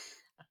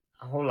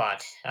 A whole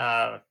lot.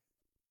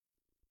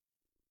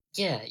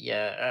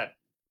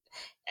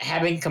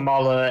 Having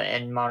Kamala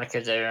and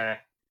Monica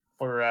there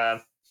for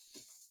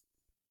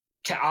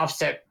to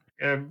offset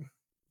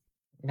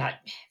not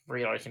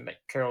realizing, but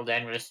Carol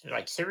Danvers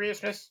like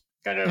seriousness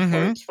kind of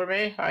works for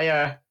me.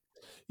 Yeah.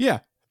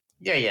 Yeah.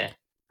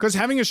 Because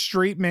having a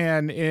straight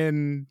man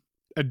in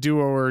a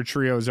duo or a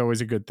trio is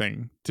always a good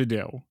thing to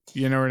do.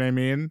 You know what I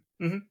mean?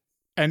 Mm-hmm.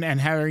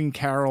 And having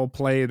Carol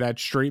play that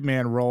straight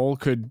man role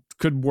could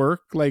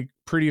work like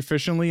pretty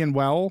efficiently and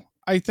well,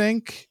 I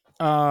think.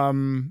 I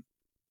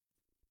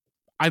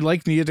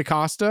like Nia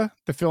DaCosta,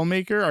 the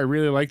filmmaker. I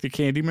really like the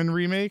Candyman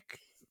remake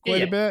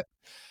quite a bit.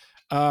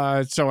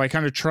 So I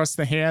kind of trust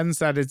the hands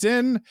that it's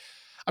in.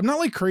 I'm not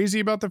like crazy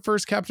about the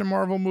first Captain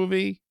Marvel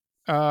movie.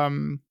 I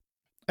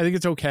think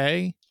it's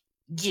okay.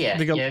 Yeah,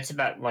 it's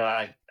about what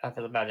I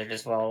feel about it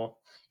as well.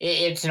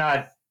 It's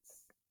not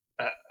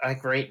a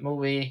great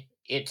movie.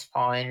 It's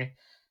fine.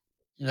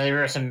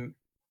 There are some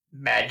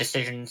bad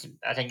decisions,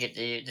 I think, at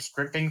the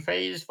scripting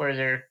phase where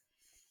they're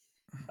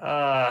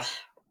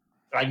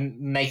like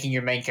making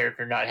your main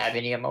character not have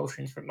any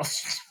emotions for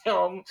most of the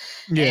film.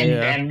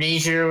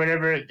 Amnesia or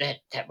whatever.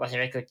 That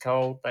wasn't a good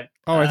call. But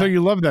I thought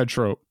you loved that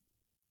trope.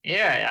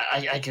 Yeah,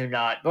 I do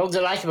not. Well, the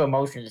lack of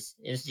emotions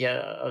is the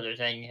other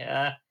thing.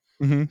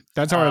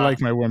 That's how I like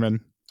my women.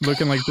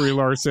 Looking like Brie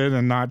Larson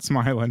and not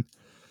smiling.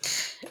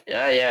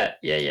 Yeah.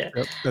 Yep,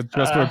 that's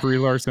just what Brie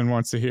Larson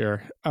wants to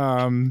hear.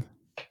 No,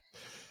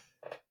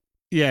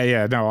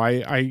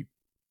 I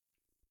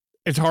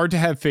it's hard to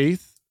have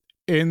faith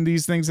in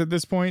these things at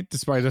this point,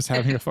 despite us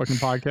having a fucking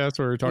podcast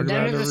where we're talking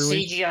about it every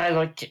week. CGI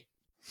looked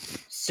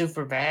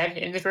super bad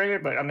in the trailer,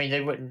 but I mean,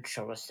 they wouldn't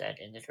show us that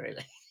in the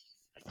trailer.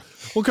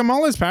 Well,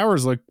 Kamala's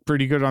powers look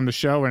pretty good on the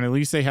show, and at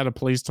least they had a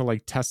place to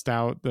like test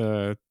out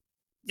the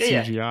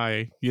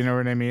CGI. You know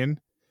what I mean?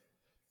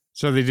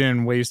 So they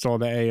didn't waste all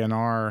the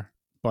A&R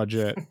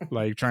budget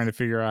like trying to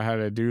figure out how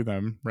to do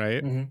them,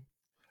 right? Mm-hmm.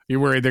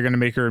 You worried they're going to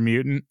make her a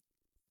mutant?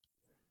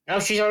 No,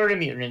 she's already a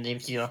mutant in the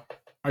MCU.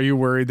 Are you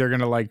worried they're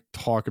going to like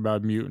talk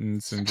about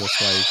mutants and just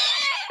like...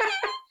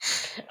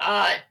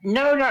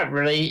 No, not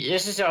really.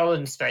 This is all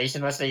in space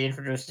unless they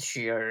introduce the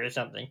Shia or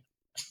something.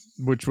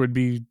 Which would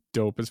be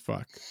dope as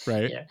fuck,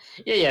 right?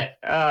 Yeah.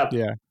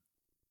 Yeah.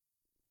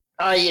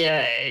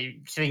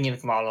 Speaking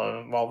of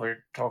Kamala, while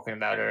we're talking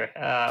about her,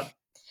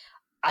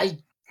 I'm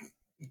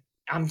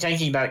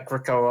thinking about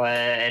Krakoa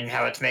and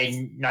how it's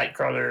made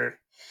Nightcrawler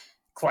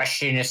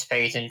question his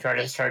faith and try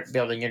to start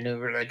building a new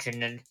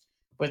religion, and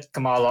with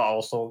Kamala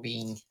also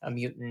being a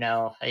mutant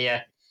now.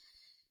 I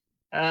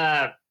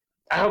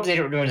hope they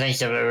don't do anything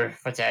similar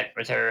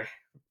with her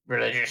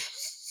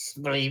religious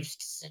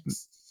beliefs.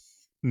 It's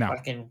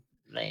fucking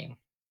lame.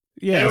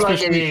 Yeah, I don't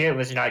like it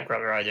was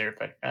Nightcrawler either,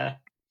 but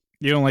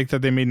You don't like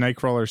that they made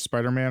Nightcrawler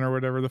Spider-Man or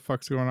whatever the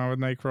fuck's going on with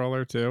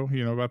Nightcrawler too?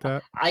 You know about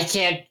that? I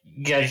can't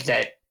judge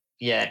that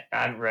yet.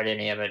 I haven't read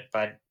any of it,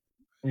 but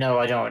no,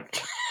 I don't.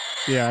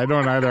 Yeah, I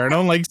don't either. I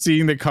don't like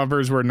seeing the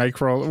covers where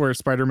where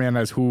Spider-Man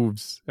has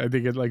hooves. I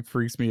think it like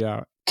freaks me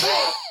out.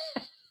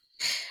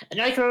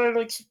 Nightcrawler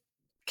looks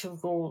too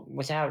cool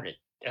without it.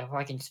 A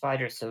fucking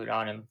spider suit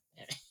on him.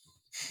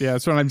 Yeah,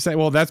 that's what I'm saying.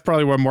 Well, that's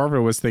probably what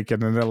Marvel was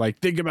thinking. And they're like,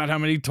 think about how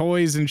many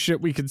toys and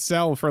shit we could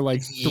sell for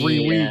like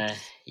 3 weeks.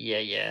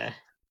 Yeah.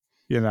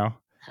 You know?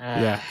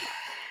 Yeah.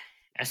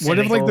 A What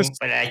if like cynical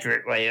but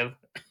accurate way of...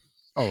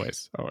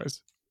 Always.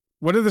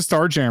 What if the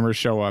Starjammers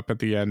show up at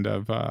the end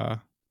of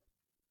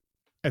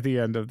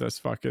this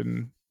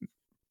fucking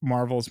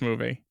Marvel's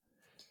movie?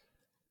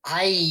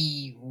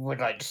 I would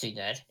like to see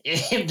that.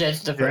 If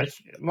that's the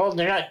first... Well,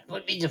 they're not...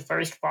 Would be the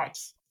first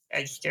Fox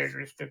X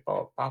characters to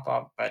pop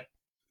up, but...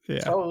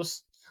 Yeah.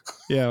 Close.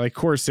 Yeah, like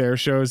Corsair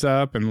shows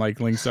up and like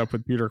links up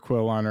with Peter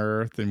Quill on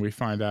Earth, and we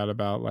find out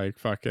about like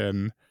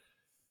fucking,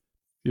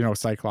 you know,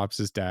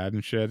 Cyclops' dad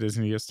and shit.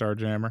 Isn't he a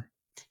Starjammer?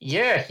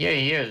 Yeah,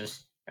 he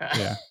is.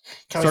 Yeah.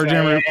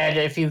 Starjammer had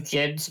a few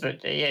kids,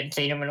 but they hadn't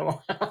seen him in a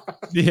while.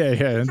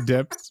 yeah,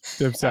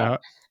 dips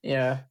out.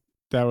 Yeah.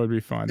 That would be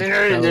fun.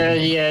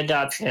 The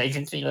adoption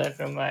agency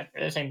left him, but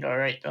it seemed all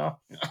right, though.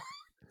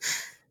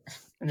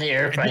 The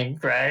airplane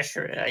crash,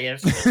 I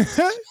guess.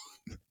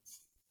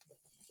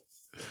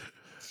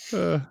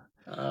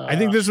 I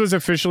think this was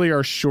officially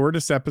our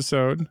shortest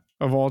episode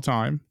of all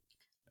time.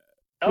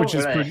 Which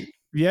is pretty...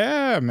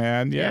 Yeah,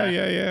 man.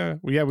 Yeah.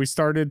 We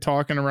started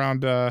talking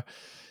around we're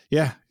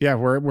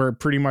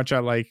pretty much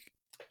at like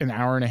an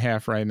hour and a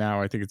half right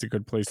now. I think it's a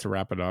good place to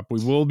wrap it up.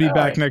 We will be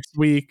back next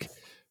week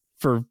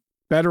for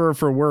better or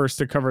for worse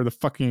to cover the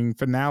fucking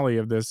finale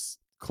of this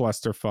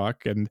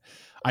clusterfuck, and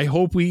I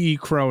hope we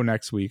eat crow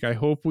next week. I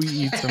hope we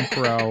eat some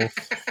crow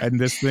and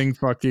this thing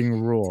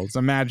fucking rules.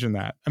 Imagine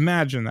that.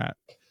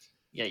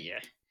 Yeah.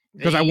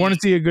 Because I want to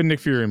see a good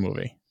Nick Fury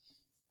movie.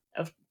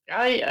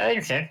 I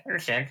understand.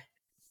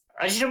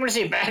 I just don't want to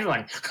see a bad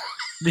one.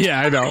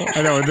 Yeah, I know.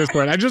 At this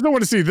point, I just don't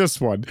want to see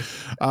this one.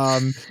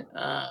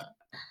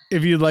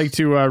 If you'd like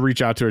to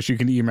reach out to us, you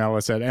can email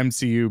us at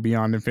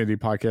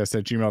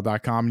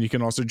mcubeyondinfinitypodcast@gmail.com. And you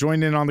can also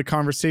join in on the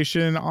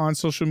conversation on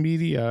social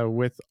media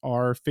with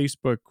our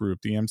Facebook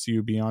group, the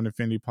MCU Beyond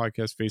Infinity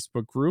Podcast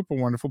Facebook group, a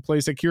wonderful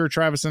place that Kira,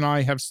 Travis, and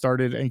I have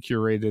started and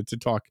curated to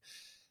talk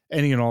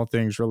any and all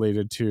things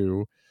related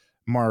to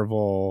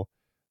Marvel,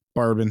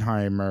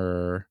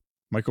 Barbenheimer,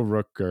 Michael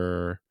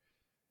Rooker,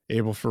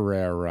 Abel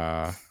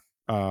Ferreira,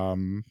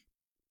 you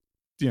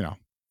know,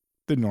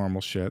 the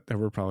normal shit that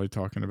we're probably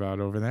talking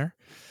about over there.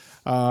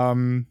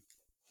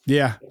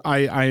 Yeah,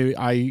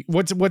 I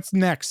what's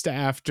next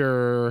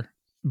after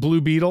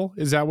Blue Beetle?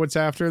 Is that what's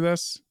after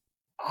this?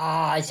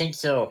 I think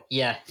so.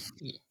 Yeah.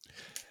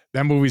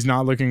 That movie's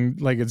not looking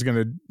like it's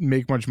gonna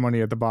make much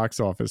money at the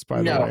box office.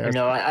 By the way,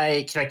 no, I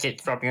expect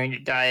it's probably going to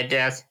die a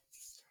death.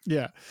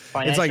 Yeah,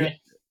 it's like,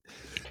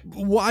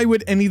 why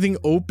would anything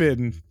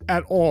open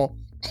at all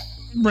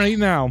right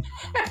now?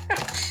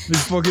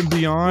 It's fucking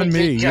beyond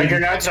me.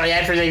 Juggernauts, like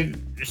after they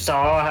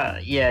saw,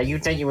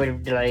 you'd think you would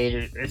have delayed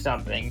it or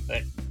something,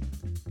 but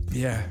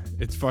yeah,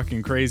 it's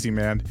fucking crazy,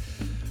 man.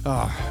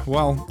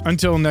 Well,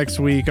 until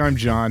next week, I'm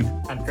John.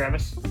 I'm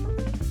Travis.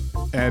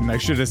 And I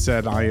should have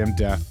said I am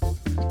Death,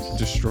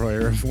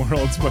 Destroyer of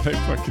Worlds, but I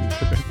fucking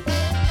didn't.